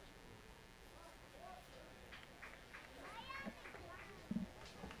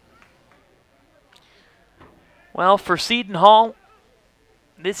 Well, for Seton Hall,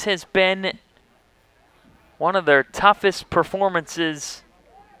 this has been one of their toughest performances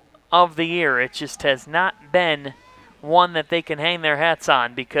of the year. It just has not been one that they can hang their hats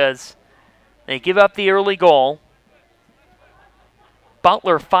on because they give up the early goal.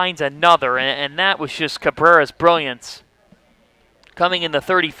 Butler finds another, and that was just Cabrera's brilliance coming in the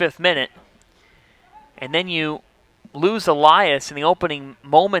 35th minute. And then you lose Elias in the opening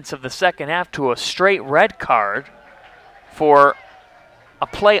moments of the second half to a straight red card for a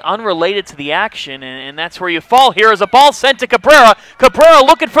play unrelated to the action, and that's where you fall here as a ball sent to Cabrera. Cabrera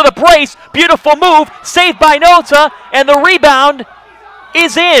looking for the brace. Beautiful move, saved by Nota, and the rebound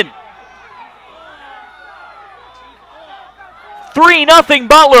is in. 3-0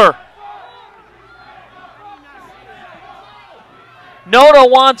 Butler. Nota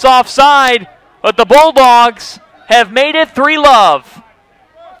wants offside, but the Bulldogs have made it 3-0.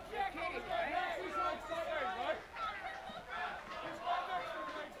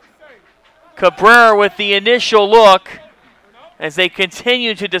 Cabrera with the initial look as they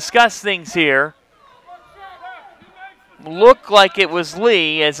continue to discuss things here. Looked like it was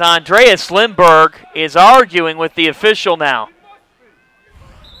Lee as Andreas Lindberg is arguing with the official now.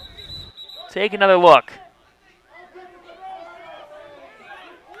 Take another look.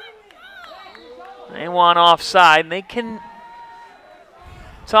 They want offside. They can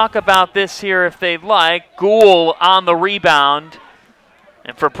talk about this here if they'd like. Gould on the rebound.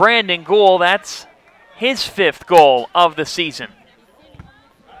 And for Brandon Gould, that's his 5th goal of the season.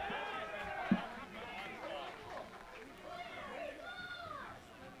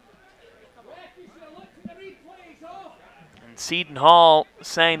 And Seton Hall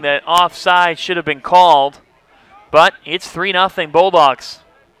saying that offside should have been called, but it's 3-0 Bulldogs.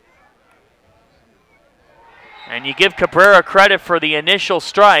 And you give Cabrera credit for the initial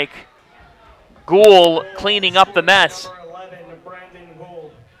strike. Gould cleaning up the mess.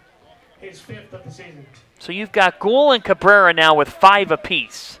 His 5th of the season. So you've got Gould and Cabrera now with 5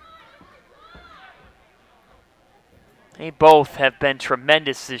 apiece. They both have been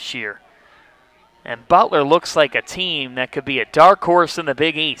tremendous this year. And Butler looks like a team that could be a dark horse in the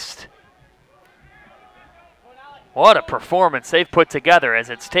Big East. What a performance they've put together as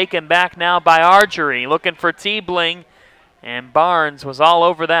it's taken back now by Archery, looking for Teebling, and Barnes was all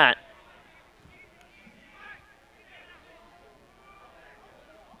over that.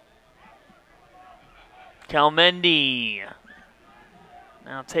 Kelmendi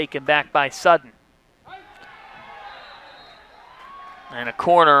now taken back by Sutton. And a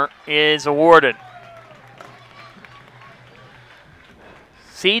corner is awarded.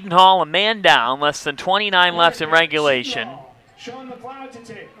 Seton Hall a man down, less than 29 left in regulation.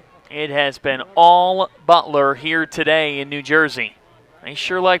 It has been all Butler here today in New Jersey. They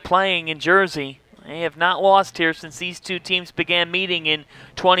sure like playing in Jersey. They have not lost here since these two teams began meeting in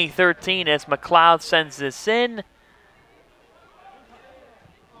 2013 as McLeod sends this in.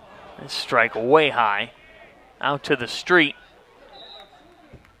 This strike way high, out to the street.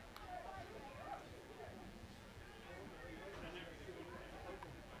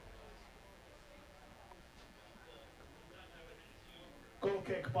 Goal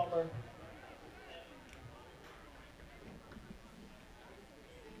kick, Butler.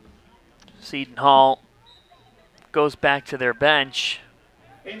 Seton Hall goes back to their bench.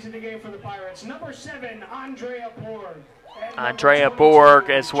 Into the game for the Pirates, number 7, Andrea Borg. Andrea Borg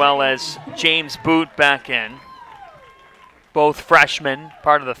as well as James Boot back in. Both freshmen,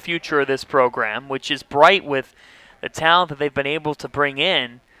 part of the future of this program, which is bright with the talent that they've been able to bring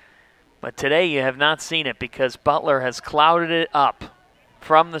in. But today you have not seen it because Butler has clouded it up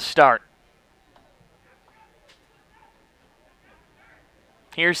from the start.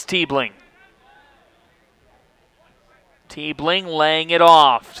 Here's Tiebling. Tiebling laying it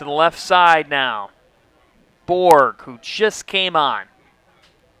off to the left side now. Borg, who just came on.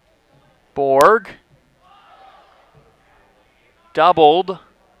 Borg. Doubled.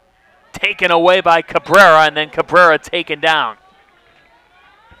 Taken away by Cabrera, and then Cabrera taken down.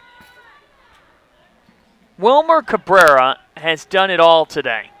 Wilmer Cabrera has done it all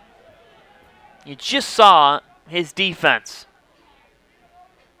today. You just saw his defense.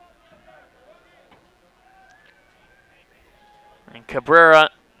 And Cabrera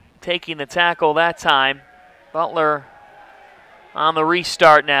taking the tackle that time. Butler on the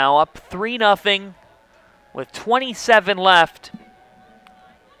restart now, up 3-0 with 27 left.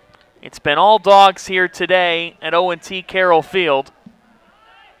 It's been all dogs here today at O&T Carroll Field.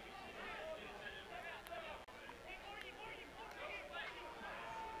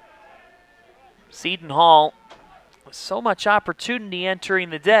 Seton Hall with so much opportunity entering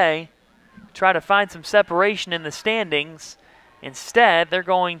the day, try to find some separation in the standings. Instead, they're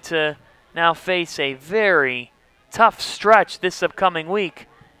going to now face a very tough stretch this upcoming week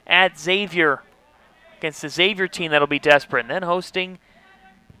at Xavier, against the Xavier team that'll be desperate. And then hosting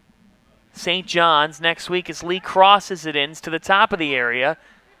St. John's next week as Lee crosses it in to the top of the area.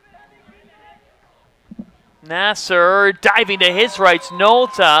 Nasser diving to his right,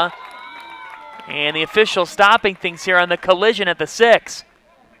 Nolta. And the official stopping things here on the collision at the 6.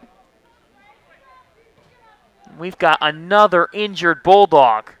 We've got another injured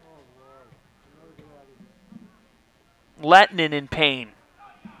Bulldog. Lettinen in pain.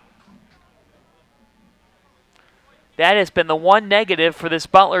 That has been the one negative for this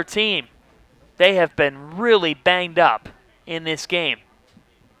Butler team. They have been really banged up in this game.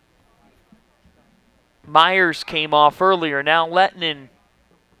 Myers came off earlier. Now Lettinen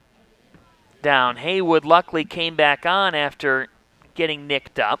down. Haywood luckily came back on after getting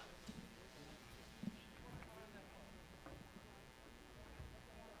nicked up.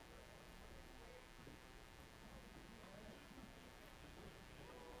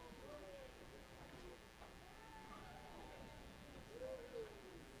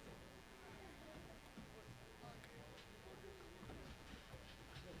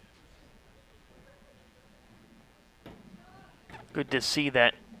 Good to see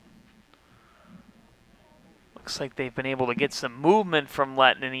that. Looks like they've been able to get some movement from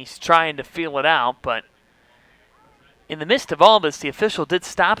Lettinen. He's trying to feel it out, but in the midst of all this, the official did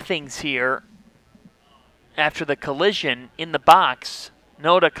stop things here after the collision in the box.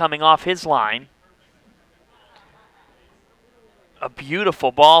 Noda coming off his line. A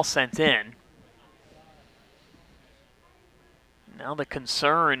beautiful ball sent in. Now the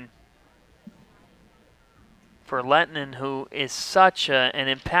concern for Lettinen, who is such an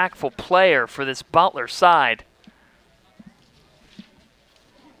impactful player for this Butler side.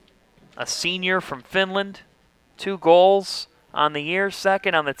 A senior from Finland, 2 goals on the year,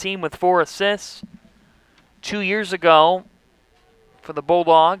 second on the team with 4 assists. 2 years ago for the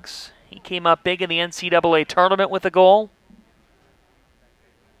Bulldogs, he came up big in the NCAA tournament with a goal.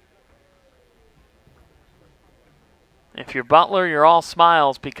 If you're Butler, you're all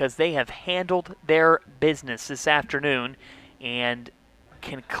smiles because they have handled their business this afternoon and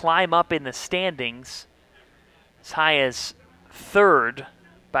can climb up in the standings as high as 3rd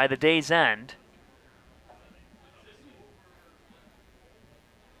by the day's end.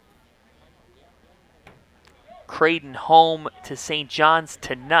 Creighton home to St. John's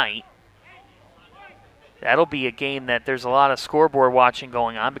tonight. That'll be a game that there's a lot of scoreboard watching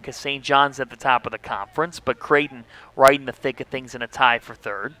going on because St. John's at the top of the conference, but Creighton right in the thick of things in a tie for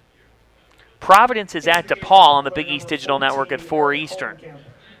third. Providence is at DePaul on the Big East Digital Network at 4 Eastern.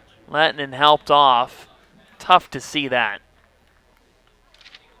 Lettinen helped off. Tough to see that.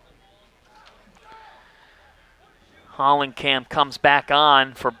 Hollenkamp comes back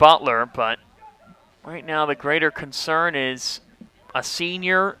on for Butler, but right now the greater concern is a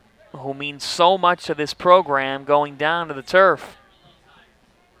senior who means so much to this program going down to the turf.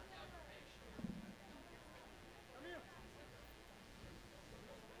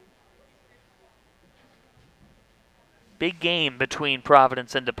 Big game between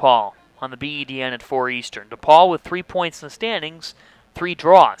Providence and DePaul on the BEDN at 4 Eastern. DePaul with 3 points in the standings, 3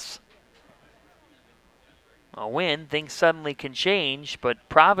 draws. A win, things suddenly can change, but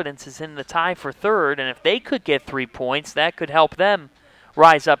Providence is in the tie for third, and if they could get 3 points, that could help them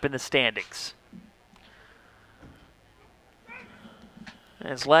rise up in the standings.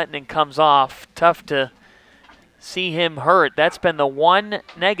 As Lettinen comes off, tough to see him hurt. That's been the one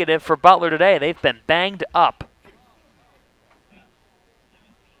negative for Butler today. They've been banged up.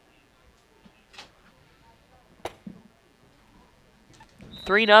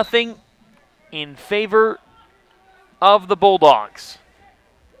 Three 0 in favor of the Bulldogs.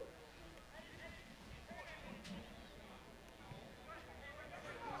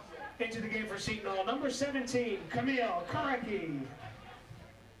 Into the game for Seton, number 17, Camille Karaki.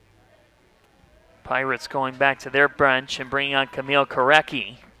 Pirates going back to their bench and bringing on Camille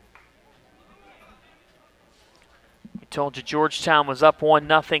Karecki. We told you Georgetown was up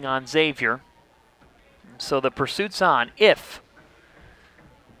 1-0 on Xavier. So the pursuit's on. If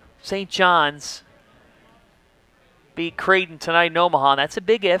St. John's beat Creighton tonight in Omaha, that's a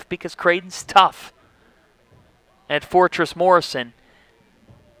big if because Creighton's tough at Fortress Morrison.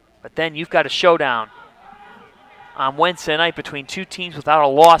 But then you've got a showdown on Wednesday night between two teams without a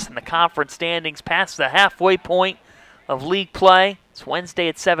loss in the conference standings past the halfway point of league play. It's Wednesday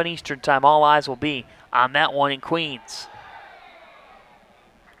at 7 Eastern time. All eyes will be on that one in Queens.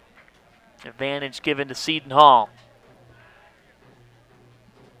 Advantage given to Seton Hall.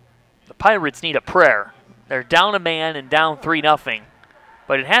 The Pirates need a prayer. They're down a man and down 3-0,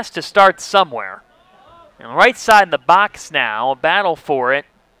 but it has to start somewhere. And right side in the box now, a battle for it.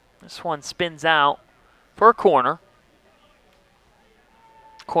 This one spins out for a corner.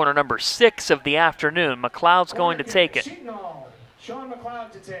 Corner number 6 of the afternoon. McLeod's going to take it. Sean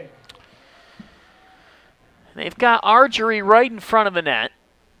McLeod to take. They've got Argery right in front of the net.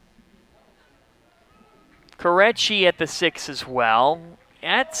 Karecki at the 6 as well.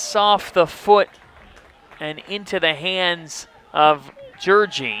 That's off the foot and into the hands of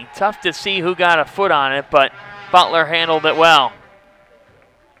Georgie. Tough to see who got a foot on it, but Butler handled it well.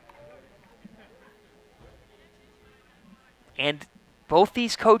 And both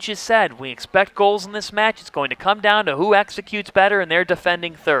these coaches said, we expect goals in this match. It's going to come down to who executes better, and they're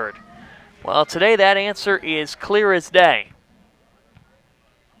defending third. Well, today that answer is clear as day.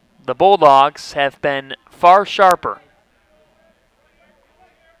 The Bulldogs have been far sharper.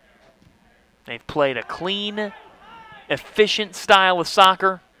 They've played a clean, efficient style of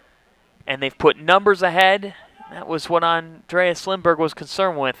soccer, and they've put numbers ahead. That was what Andreas Lindberg was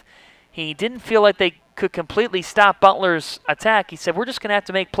concerned with. He didn't feel like they could completely stop Butler's attack. He said, we're just going to have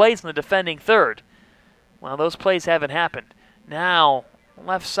to make plays in the defending third. Well, those plays haven't happened. Now,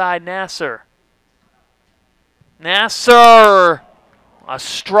 left side, Nasser. Nasser! A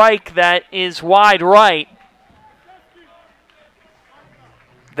strike that is wide right.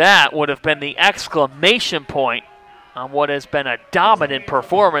 That would have been the exclamation point on what has been a dominant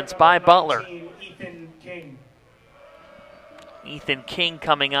performance by Butler. Ethan King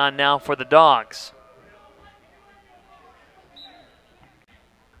coming on now for the Dogs.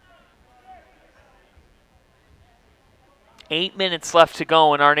 Eight minutes left to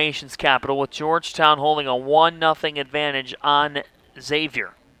go in our nation's capital with Georgetown holding a 1-0 advantage on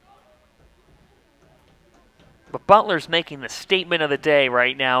Xavier. But Butler's making the statement of the day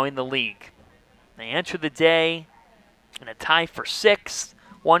right now in the league. They enter the day in a tie for 6th,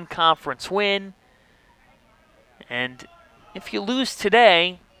 one conference win. And if you lose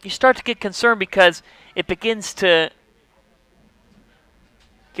today, you start to get concerned because it begins to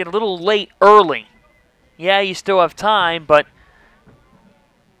get a little late early. Yeah, you still have time, but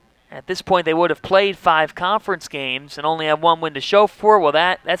at this point they would have played 5 conference games and only have 1 win to show for. Well,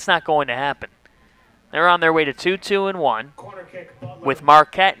 that's not going to happen. They're on their way to 2-2-1 with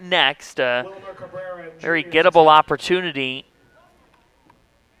Marquette next. A very gettable opportunity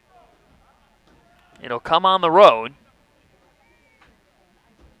It'll come on the road.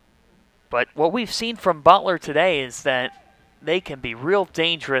 But what we've seen from Butler today is that they can be real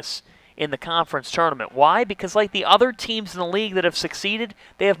dangerous in the conference tournament. Why? Because like the other teams in the league that have succeeded,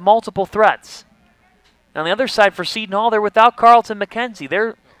 they have multiple threats. On the other side for Seton Hall, they're without Carlton McKenzie,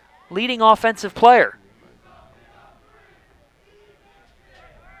 their leading offensive player.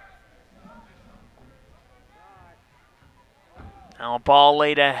 Now a ball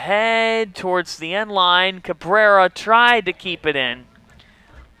laid ahead towards the end line. Cabrera tried to keep it in.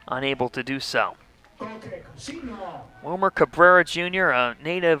 Unable to do so. Wilmer Cabrera Jr., a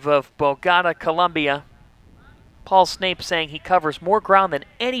native of Bogota, Colombia. Paul Snape saying he covers more ground than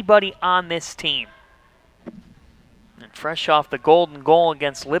anybody on this team. And fresh off the golden goal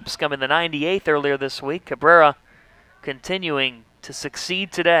against Lipscomb in the 98th earlier this week, Cabrera continuing to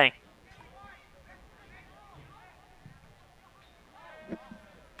succeed today.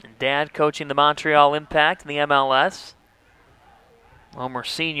 And Dad coaching the Montreal Impact in the MLS. Wilmer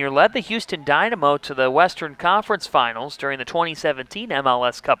Sr. led the Houston Dynamo to the Western Conference Finals during the 2017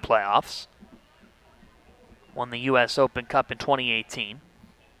 MLS Cup playoffs. Won the U.S. Open Cup in 2018.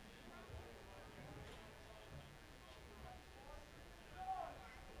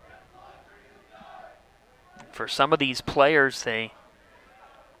 For some of these players, they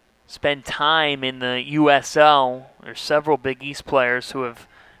spend time in the USL. There's several Big East players who have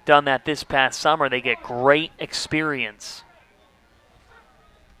done that this past summer. They get great experience.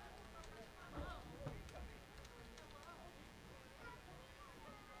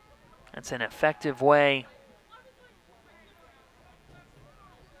 That's an effective way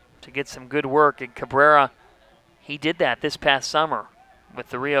to get some good work. And Cabrera, he did that this past summer with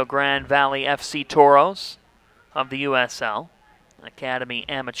the Rio Grande Valley FC Toros of the USL, an academy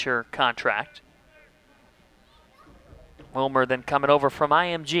amateur contract. Wilmer then coming over from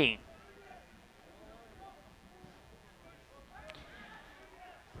IMG.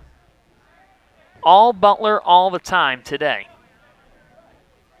 All Butler all the time today.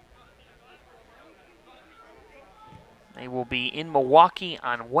 They will be in Milwaukee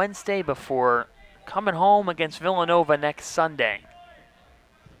on Wednesday before coming home against Villanova next Sunday.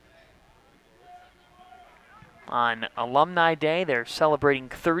 On Alumni Day, they're celebrating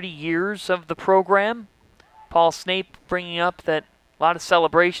 30 years of the program. Paul Snape bringing up that a lot of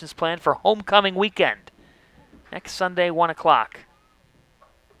celebrations planned for homecoming weekend. Next Sunday, 1 o'clock.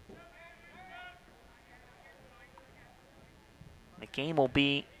 The game will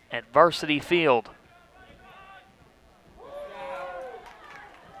be at Varsity Field.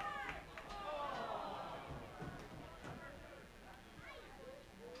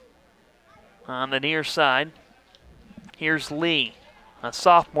 On the near side, here's Lee, a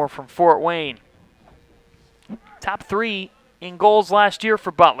sophomore from Fort Wayne. Top 3 in goals last year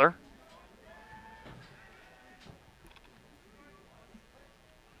for Butler.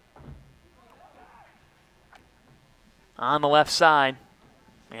 On the left side,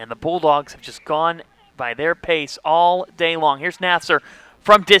 and the Bulldogs have just gone by their pace all day long. Here's Nasser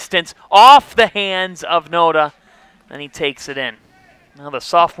from distance, off the hands of Noda, and he takes it in. Now the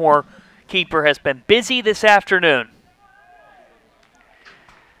sophomore keeper has been busy this afternoon.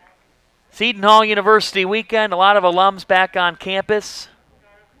 Seton Hall University weekend, a lot of alums back on campus.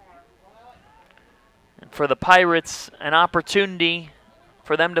 And for the Pirates, an opportunity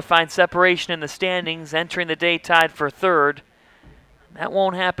for them to find separation in the standings, entering the day tied for third. That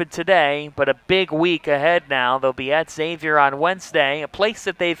won't happen today, but a big week ahead now. They'll be at Xavier on Wednesday, a place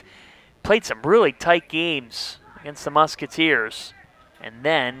that they've played some really tight games against the Musketeers. And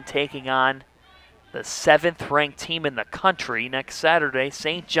then taking on the 7th-ranked team in the country next Saturday,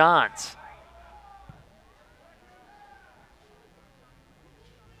 St. John's.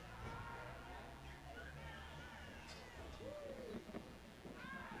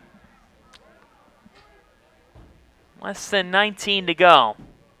 Less than 19 to go.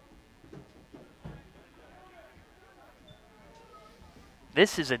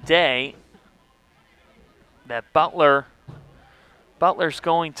 This is a day that Butler's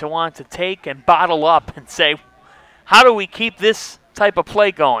going to want to take and bottle up and say, how do we keep this type of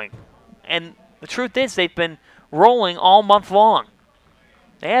play going? And the truth is they've been rolling all month long.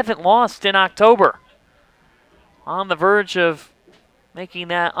 They haven't lost in October. On the verge of making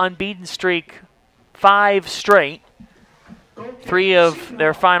that unbeaten streak 5 straight. 3 of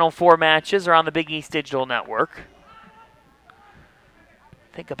their final 4 matches are on the Big East Digital Network.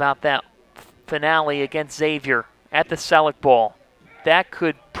 Think about that finale against Xavier at the Selleck Bowl. That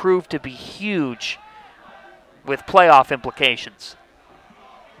could prove to be huge with playoff implications.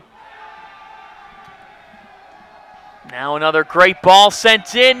 Now another great ball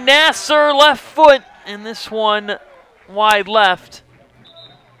sent in. Nasser, left foot, and this one wide left.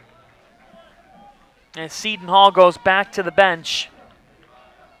 As Seton Hall goes back to the bench.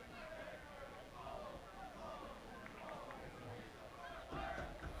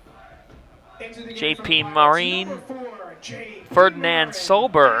 J.P. Marine, Ferdinand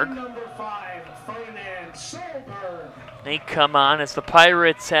Solberg. They come on as the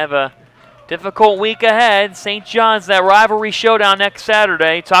Pirates have a difficult week ahead. St. John's, that rivalry showdown next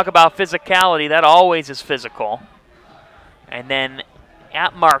Saturday. Talk about physicality. That always is physical. And then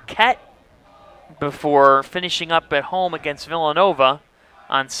at Marquette before finishing up at home against Villanova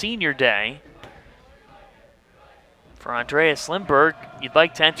on Senior Day. For Andreas Lindberg, you'd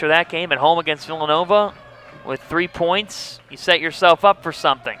like to enter that game at home against Villanova with 3 points. You set yourself up for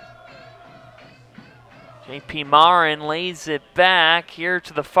something. J.P. Marin lays it back here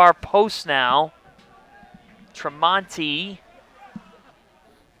to the far post now. Tremonti,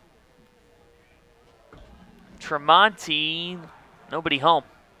 nobody home.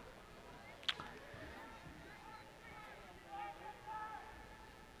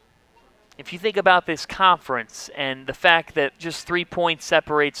 If you think about this conference and the fact that just 3 points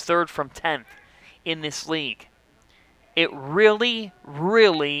separates third from 10th in this league, it really,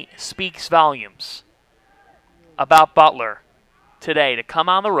 really speaks volumes about Butler today to come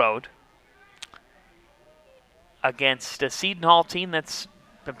on the road against a Seton Hall team that's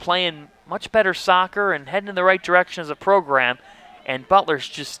been playing much better soccer and heading in the right direction as a program, and Butler's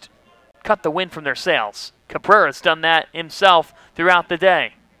just cut the wind from their sails. Cabrera's done that himself throughout the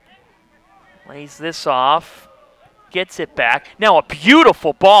day. Lays this off, gets it back. Now a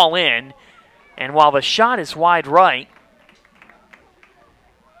beautiful ball in, and while the shot is wide right,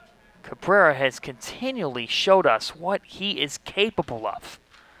 Cabrera has continually showed us what he is capable of.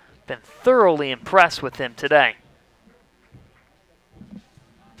 Been thoroughly impressed with him today.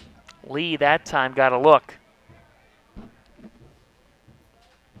 Lee that time got a look.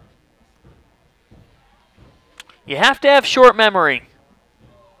 You have to have short memory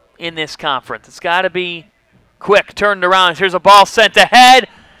in this conference. It's got to be quick, turned around. Here's a ball sent ahead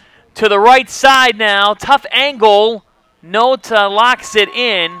to the right side now. Tough angle. Nota locks it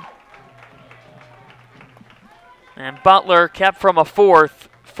in. And Butler kept from a fourth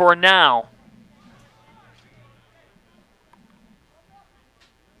for now.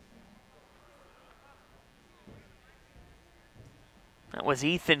 That was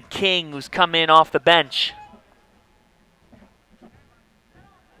Ethan King, who's come in off the bench.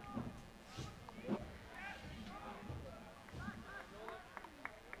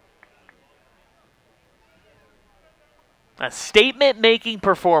 A statement-making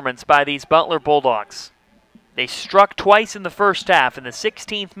performance by these Butler Bulldogs. They struck twice in the first half, in the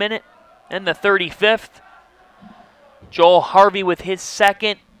 16th minute and the 35th. Joel Harvey with his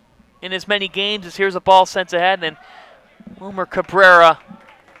second in as many games as here's a ball sent ahead. And then Wilmer Cabrera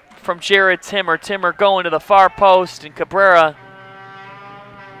from Jared Timmer. Timmer going to the far post, and Cabrera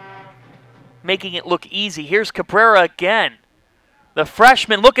making it look easy. Here's Cabrera again. The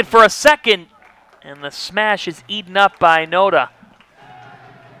freshman looking for a second, and the smash is eaten up by Nota.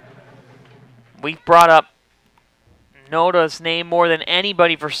 We've brought up Nota's name more than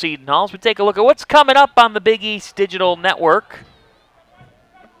anybody for Seton Hall. As we take a look at what's coming up on the Big East Digital Network.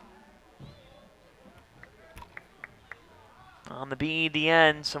 On the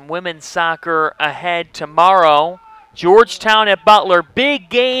BEDN, some women's soccer ahead tomorrow. Georgetown at Butler, big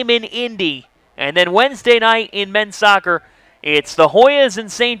game in Indy. And then Wednesday night in men's soccer, it's the Hoyas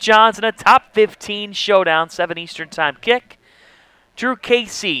and St. John's in a top 15 showdown, 7 Eastern time kick. Drew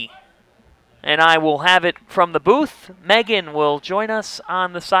Casey and I will have it from the booth. Megan will join us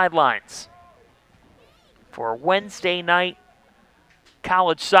on the sidelines for Wednesday night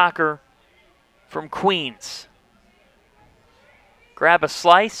college soccer from Queens. Grab a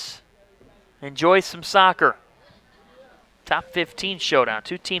slice, enjoy some soccer. Top 15 showdown,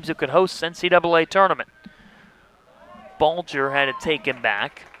 2 teams who could host NCAA tournament. Bulger had it taken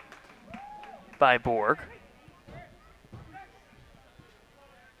back by Borg.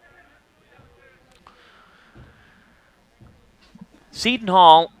 Seton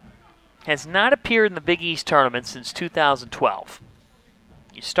Hall has not appeared in the Big East tournament since 2012.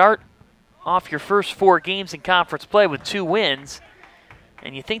 You start off your first 4 games in conference play with 2 wins,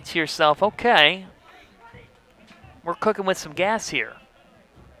 and you think to yourself, okay, we're cooking with some gas here.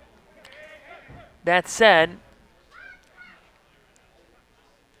 That said,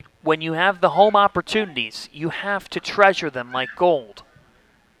 when you have the home opportunities, you have to treasure them like gold.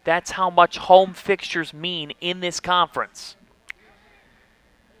 That's how much home fixtures mean in this conference.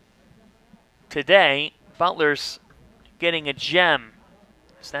 Today, Butler's getting a gem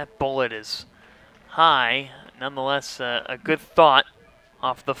as that bullet is high. Nonetheless, a good thought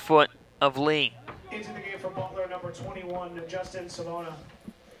off the foot of Lee. Into the game for Butler, number 21, Justin Savona.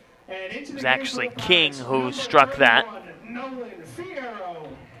 It was actually King who struck that.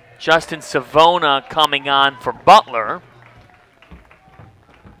 Justin Savona coming on for Butler.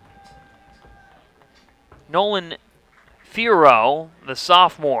 Nolan Firo, the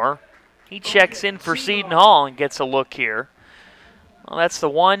sophomore, he checks in for Seton Hall and gets a look here. Well, that's the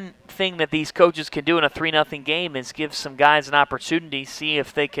one thing that these coaches can do in a 3-0 game is give some guys an opportunity, see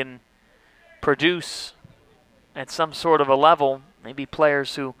if they can produce at some sort of a level. Maybe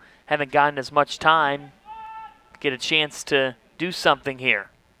players who haven't gotten as much time get a chance to do something here.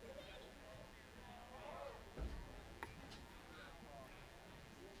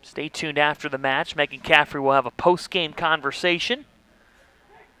 Stay tuned after the match. Megan Caffrey will have a post-game conversation.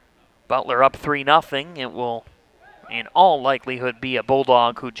 Butler up 3-0. It will, in all likelihood, be a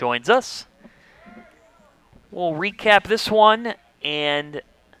Bulldog who joins us. We'll recap this one and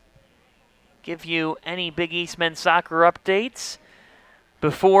give you any Big East men's soccer updates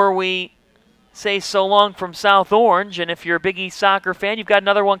before we say so long from South Orange. And if you're a Big East soccer fan, you've got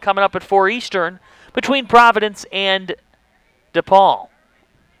another one coming up at 4 Eastern between Providence and DePaul.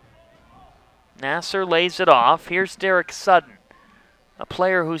 Nasser lays it off. Here's Derek Sutton, a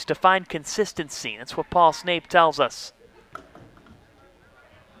player who's defined consistency. That's what Paul Snape tells us.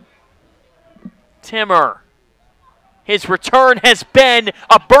 Timmer. His return has been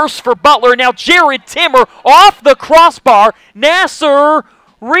a burst for Butler. Now Jared Timmer off the crossbar. Nasser,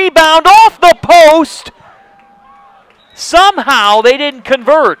 rebound off the post. Somehow they didn't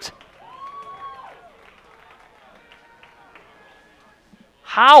convert.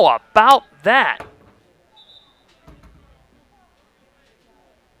 How about that?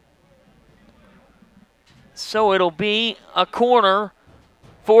 So it'll be a corner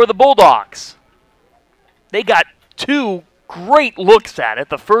for the Bulldogs. They got two great looks at it.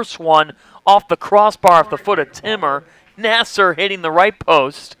 The first one off the crossbar off the foot of Timmer. Nasser hitting the right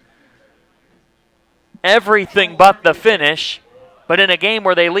post. Everything but the finish. But in a game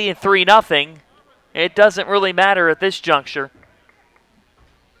where they lead 3-0, it doesn't really matter at this juncture.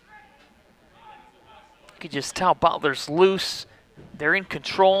 You can just tell Butler's loose. They're in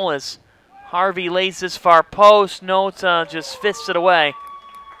control as Harvey lays this far post. Nota just fists it away.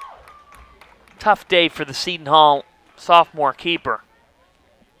 Tough day for the Seton Hall sophomore keeper.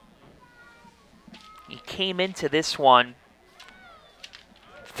 He came into this one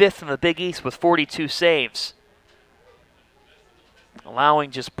 5th in the Big East with 42 saves,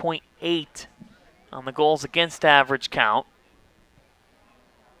 allowing just .8 on the goals against average count.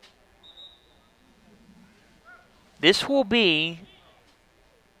 This will be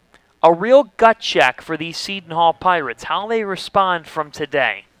a real gut check for these Seton Hall Pirates, how they respond from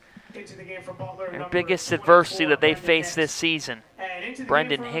today. Their biggest adversity that they face this season.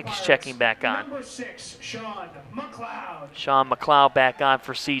 Brendan Hicks checking back on. Number 6, Sean McLeod. Sean McLeod back on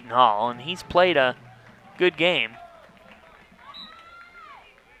for Seton Hall, and he's played a good game.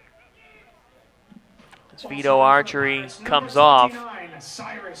 As Vito Archery comes off.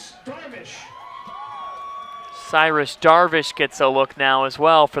 Cyrus Darvish gets a look now as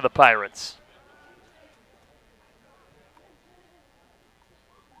well for the Pirates.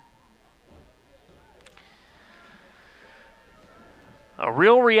 A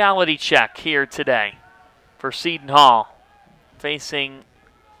real reality check here today for Seton Hall, facing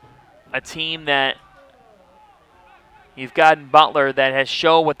a team that you've got in Butler that has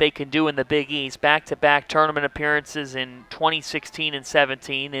shown what they can do in the Big East. Back-to-back tournament appearances in 2016 and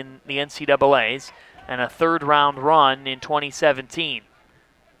 17 in the NCAAs, and a third-round run in 2017.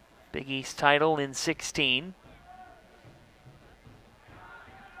 Big East title in 16.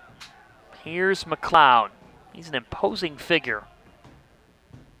 Here's McLeod. He's an imposing figure.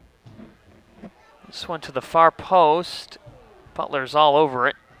 This one to the far post. Butler's all over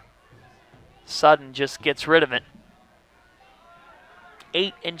it. Sutton just gets rid of it.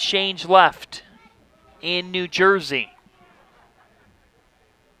 8 and change left in New Jersey.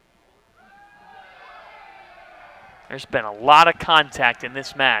 There's been a lot of contact in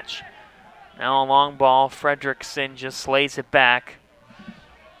this match. Now a long ball. Fredrickson just lays it back.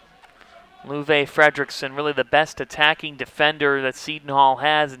 Luve Fredrickson, really the best attacking defender that Seton Hall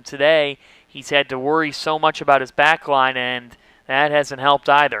has, and today he's had to worry so much about his back line, and that hasn't helped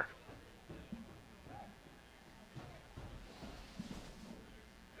either.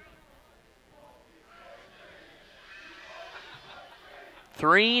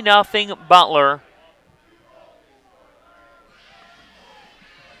 $3-0 Butler.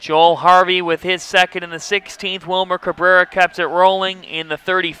 Joel Harvey with his second in the 16th. Wilmer Cabrera kept it rolling in the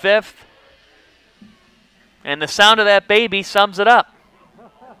 35th. And the sound of that baby sums it up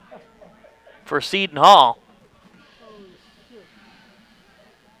for Seton Hall.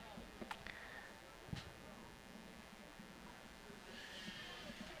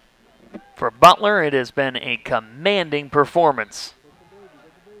 For Butler, it has been a commanding performance.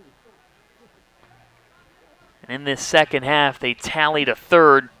 And in this second half, they tallied a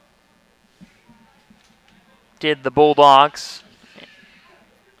third. Did the Bulldogs.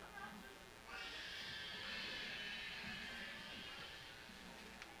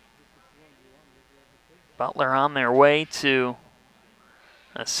 Butler on their way to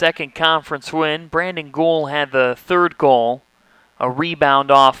a second conference win. Brandon Gould had the third goal, a rebound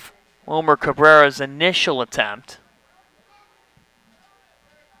off Wilmer Cabrera's initial attempt.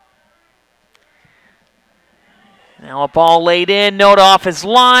 Now a ball laid in, Noda off his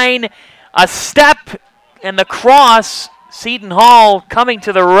line, a step and the cross. Seton Hall coming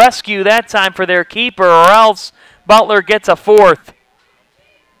to the rescue that time for their keeper, or else Butler gets a fourth.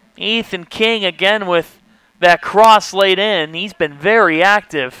 Ethan King again with that cross laid in. He's been very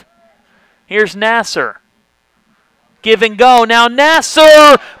active. Here's Nasser. Give and go. Now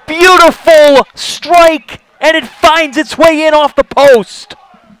Nasser, beautiful strike, and it finds its way in off the post.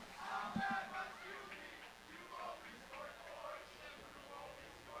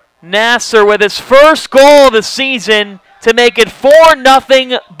 Nasser with his first goal of the season to make it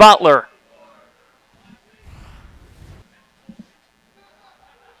 4-0 Butler.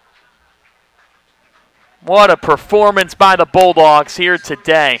 What a performance by the Bulldogs here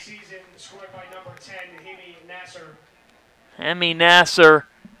today. Hemi Nasser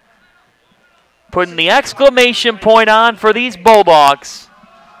putting the exclamation point on for these Bulldogs.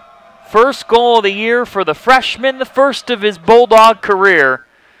 First goal of the year for the freshman, the first of his Bulldog career.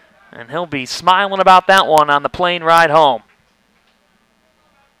 And he'll be smiling about that one on the plane ride home.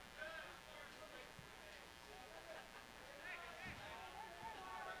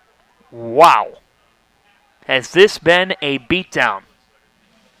 Wow. Has this been a beatdown?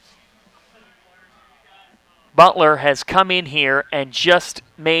 Butler has come in here and just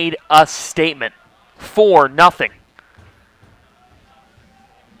made a statement. 4-0.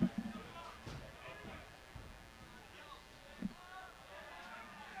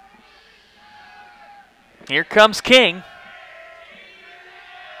 Here comes King.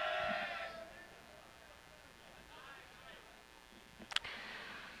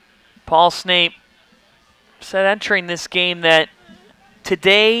 Paul Snape said entering this game that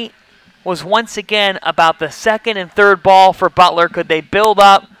today was once again about the second and third ball for Butler. Could they build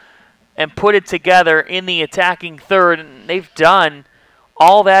up and put it together in the attacking third? And they've done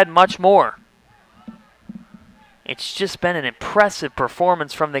all that and much more. It's just been an impressive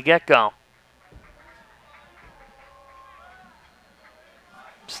performance from the get-go.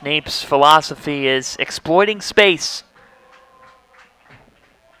 Snape's philosophy is exploiting space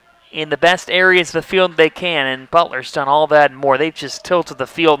in the best areas of the field they can, and Butler's done all that and more. They've just tilted the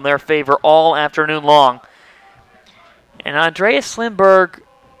field in their favor all afternoon long. And Andreas Lindberg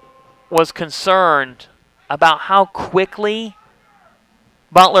was concerned about how quickly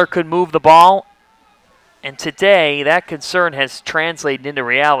Butler could move the ball, and today that concern has translated into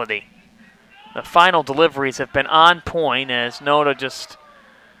reality. The final deliveries have been on point as Noda just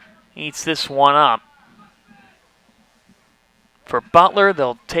eats this one up. For Butler,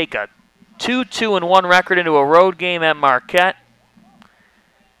 they'll take a 2-2-1 record into a road game at Marquette.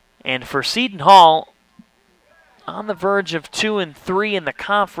 And for Seton Hall, on the verge of 2-3 in the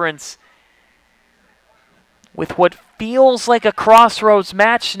conference, with what feels like a crossroads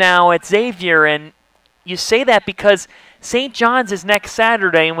match now at Xavier. And you say that because St. John's is next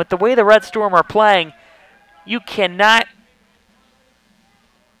Saturday, and with the way the Red Storm are playing, you cannot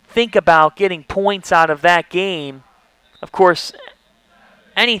think about getting points out of that game. Of course,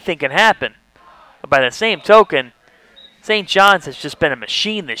 anything can happen. But by the same token, St. John's has just been a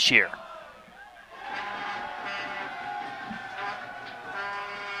machine this year.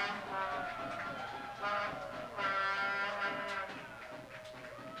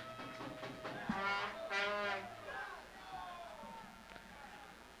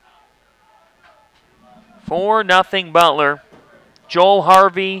 For 4-0 Butler. Joel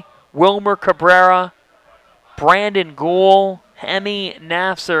Harvey, Wilmer Cabrera, Brandon Gould, Hemi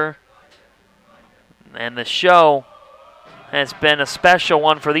Nasser. And the show has been a special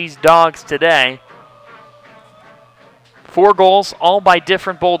one for these Dogs today. 4 goals, all by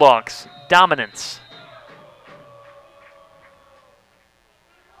different Bulldogs. Dominance.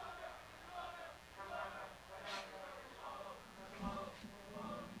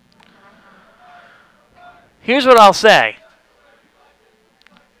 Here's what I'll say.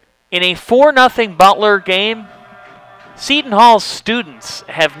 In a 4-0 Butler game, Seton Hall's students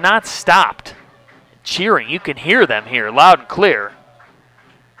have not stopped cheering. You can hear them here loud and clear.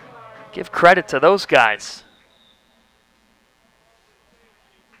 Give credit to those guys.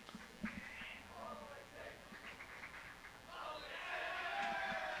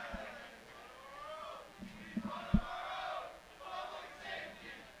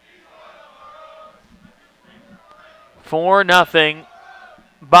 Four nothing.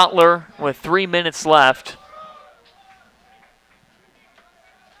 Butler with 3 minutes left.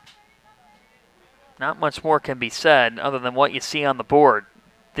 Not much more can be said other than what you see on the board.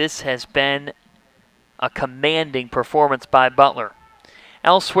 This has been a commanding performance by Butler.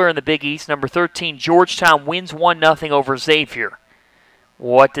 Elsewhere in the Big East, number 13, Georgetown wins 1-0 over Xavier.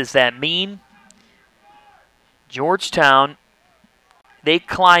 What does that mean? Georgetown, they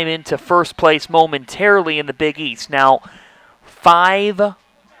climb into first place momentarily in the Big East. Now,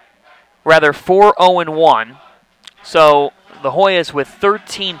 4-0-1. So the Hoyas with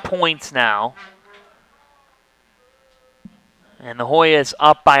 13 points now. And the Hoyas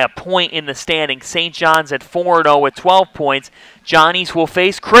up by a point in the standing. St. John's at 4-0 with 12 points. Johnnies will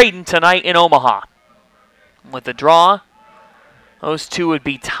face Creighton tonight in Omaha. With the draw, those two would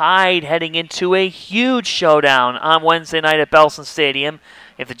be tied heading into a huge showdown on Wednesday night at Belson Stadium.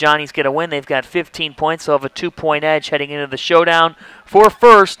 If the Johnnies get a win, they've got 15 points. They'll have a 2-point edge heading into the showdown for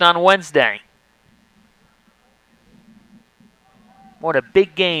first on Wednesday. What a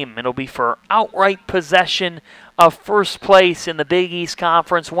big game. It'll be for outright possession of first place in the Big East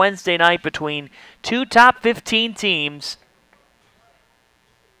Conference Wednesday night between two top 15 teams.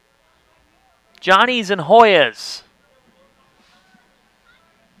 Johnnies and Hoyas.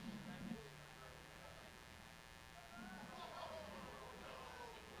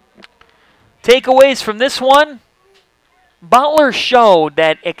 Takeaways from this one. Butler showed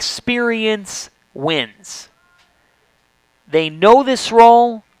that experience wins. They know this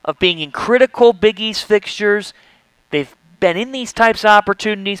role of being in critical Big East fixtures. They've been in these types of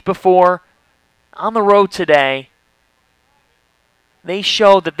opportunities before. On the road today, they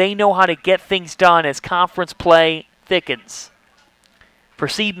showed that they know how to get things done as conference play thickens. For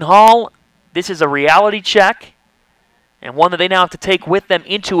Seton Hall, this is a reality check, and one that they now have to take with them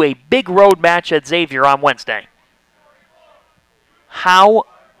into a big road match at Xavier on Wednesday. How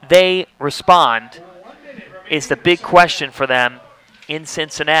they respond is the big question for them in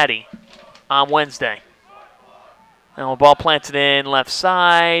Cincinnati on Wednesday. Now a ball planted in left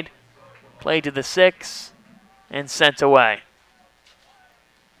side, played to the 6, and sent away.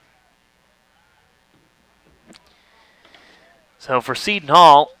 So for Seton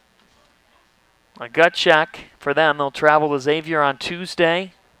Hall, a gut check for them. They'll travel to Xavier on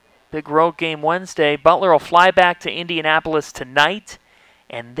Tuesday. Big road game Wednesday. Butler will fly back to Indianapolis tonight,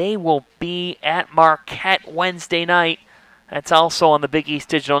 and they will be at Marquette Wednesday night. That's also on the Big East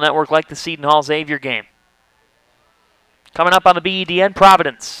Digital Network, like the Seton Hall Xavier game. Coming up on the BEDN,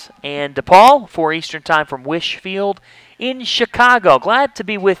 Providence and DePaul, 4 Eastern time from Wishfield in Chicago. Glad to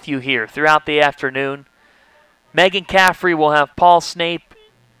be with you here throughout the afternoon. Megan Caffrey will have Paul Snape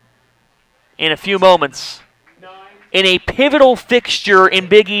in a few moments. In a pivotal fixture in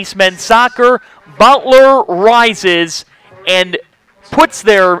Big East men's soccer, Butler rises and puts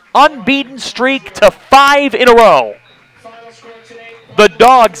their unbeaten streak to 5 in a row. The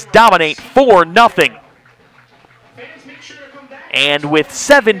Dogs dominate 4-0. And with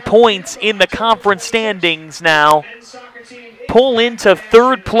 7 points in the conference standings now, pull into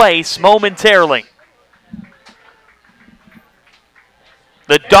third place momentarily.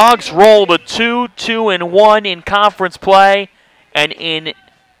 The Dogs roll to 2-2-1 in conference play, and in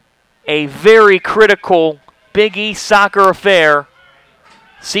a very critical Big East soccer affair,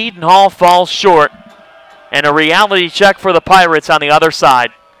 Seton Hall falls short, and a reality check for the Pirates on the other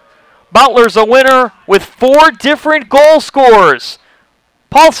side. Butler's a winner with 4 different goal scorers.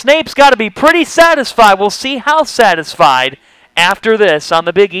 Paul Snape's got to be pretty satisfied. We'll see how satisfied after this on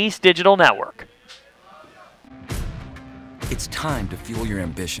the Big East Digital Network. It's time to fuel your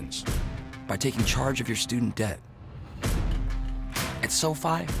ambitions by taking charge of your student debt. At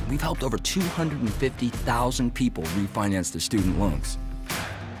SoFi, we've helped over 250,000 people refinance their student loans,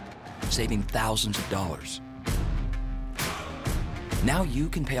 saving thousands of dollars. Now you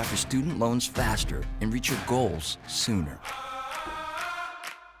can pay off your student loans faster and reach your goals sooner.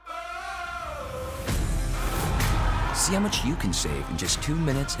 See how much you can save in just 2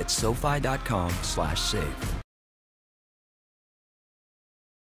 minutes at SoFi.com/save.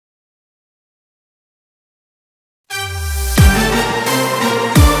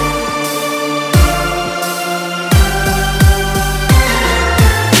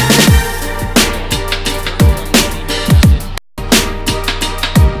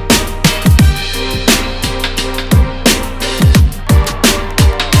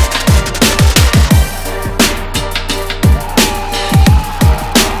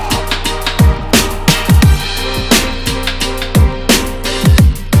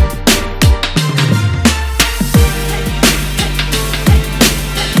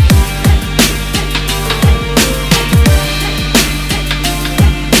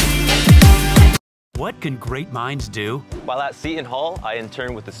 What can great minds do? While at Seton Hall, I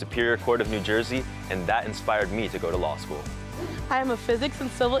interned with the Superior Court of New Jersey, and that inspired me to go to law school. I am a physics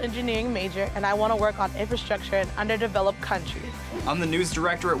and civil engineering major, and I want to work on infrastructure in underdeveloped countries. I'm the news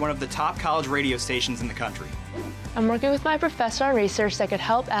director at one of the top college radio stations in the country. I'm working with my professor on research that could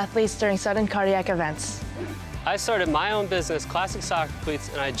help athletes during sudden cardiac events. I started my own business, Classic Soccer Cleats,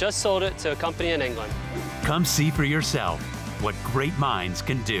 and I just sold it to a company in England. Come see for yourself what great minds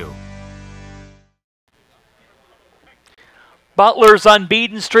can do. Butler's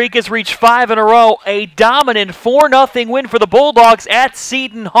unbeaten streak has reached 5 in a row. A dominant 4-0 win for the Bulldogs at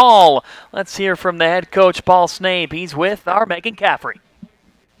Seton Hall. Let's hear from the head coach, Paul Snape. He's with our Megan Caffrey.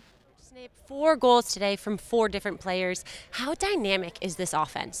 Snape, 4 goals today from 4 different players. How dynamic is this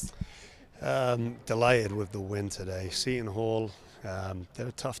offense? Delighted with the win today. Seton Hall, they're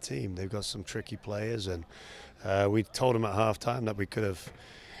a tough team. They've got some tricky players, and we told them at halftime that we could have,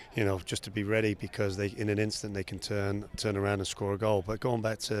 just to be ready, because in an instant they can turn around and score a goal. But going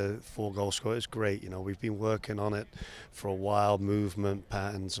back to 4 goal score is great. We've been working on it for a while, movement,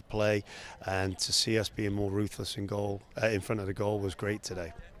 patterns of play, and to see us being more ruthless in front of the goal was great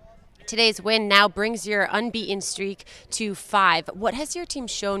today. Today's win now brings your unbeaten streak to 5. What has your team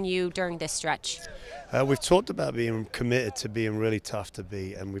shown you during this stretch? We've talked about being committed to being really tough to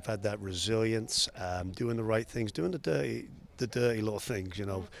beat, and we've had that resilience, doing the right things, doing the dirty little things,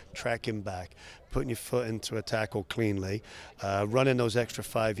 tracking back, putting your foot into a tackle cleanly, running those extra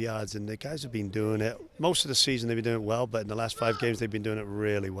 5 yards, and the guys have been doing it. Most of the season they've been doing it well, but in the last 5 games they've been doing it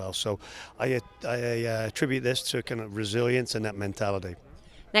really well. So I attribute this to kind of resilience and that mentality.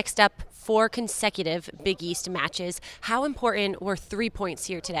 Next up, 4 consecutive Big East matches. How important were 3 points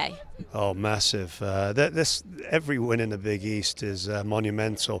here today? Oh, massive. Every win in the Big East is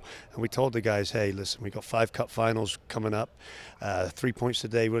monumental. And we told the guys, hey, listen, we've got 5 cup finals coming up. 3 points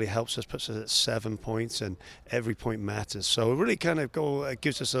today really helps us, puts us at 7 points, and every point matters. So it really kind of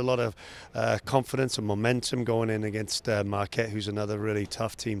gives us a lot of confidence and momentum going in against Marquette, who's another really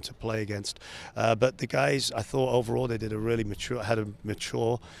tough team to play against. But the guys, I thought overall they did had a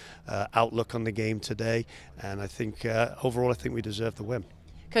mature outlook on the game today, and I think overall I think we deserve the win.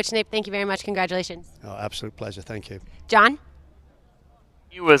 Coach Snape, thank you very much. Congratulations. Oh, absolute pleasure. Thank you. John?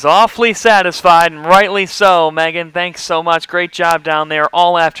 He was awfully satisfied, and rightly so. Megan, thanks so much. Great job down there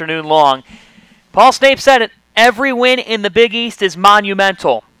all afternoon long. Paul Snape said it. Every win in the Big East is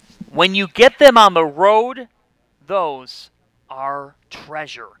monumental. When you get them on the road, those are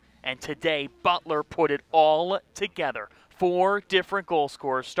treasure. And today, Butler put it all together. 4 different goal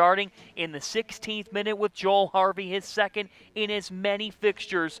scorers, starting in the 16th minute with Joel Harvey, his second in as many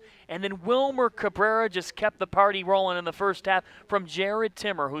fixtures. And then Wilmer Cabrera just kept the party rolling in the first half from Jared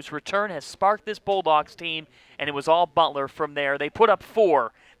Timmer, whose return has sparked this Bulldogs team, and it was all Butler from there. They put up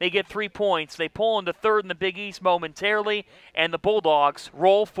 4. They get 3 points. They pull into 3rd in the Big East momentarily, and the Bulldogs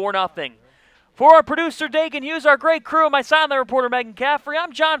roll 4-0. For our producer, Dagan Hughes, our great crew, and my sideline reporter, Megan Caffrey,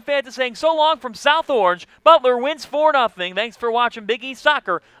 I'm John Fanta saying so long from South Orange. Butler wins 4-0. Thanks for watching Big East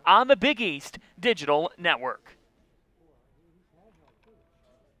Soccer on the Big East Digital Network.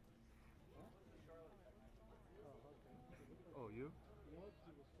 Oh, you? Well,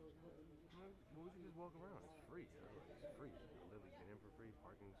 we can just walk around. It's free. It's free. You literally get in for free.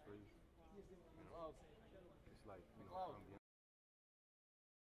 Parking's free. It's like,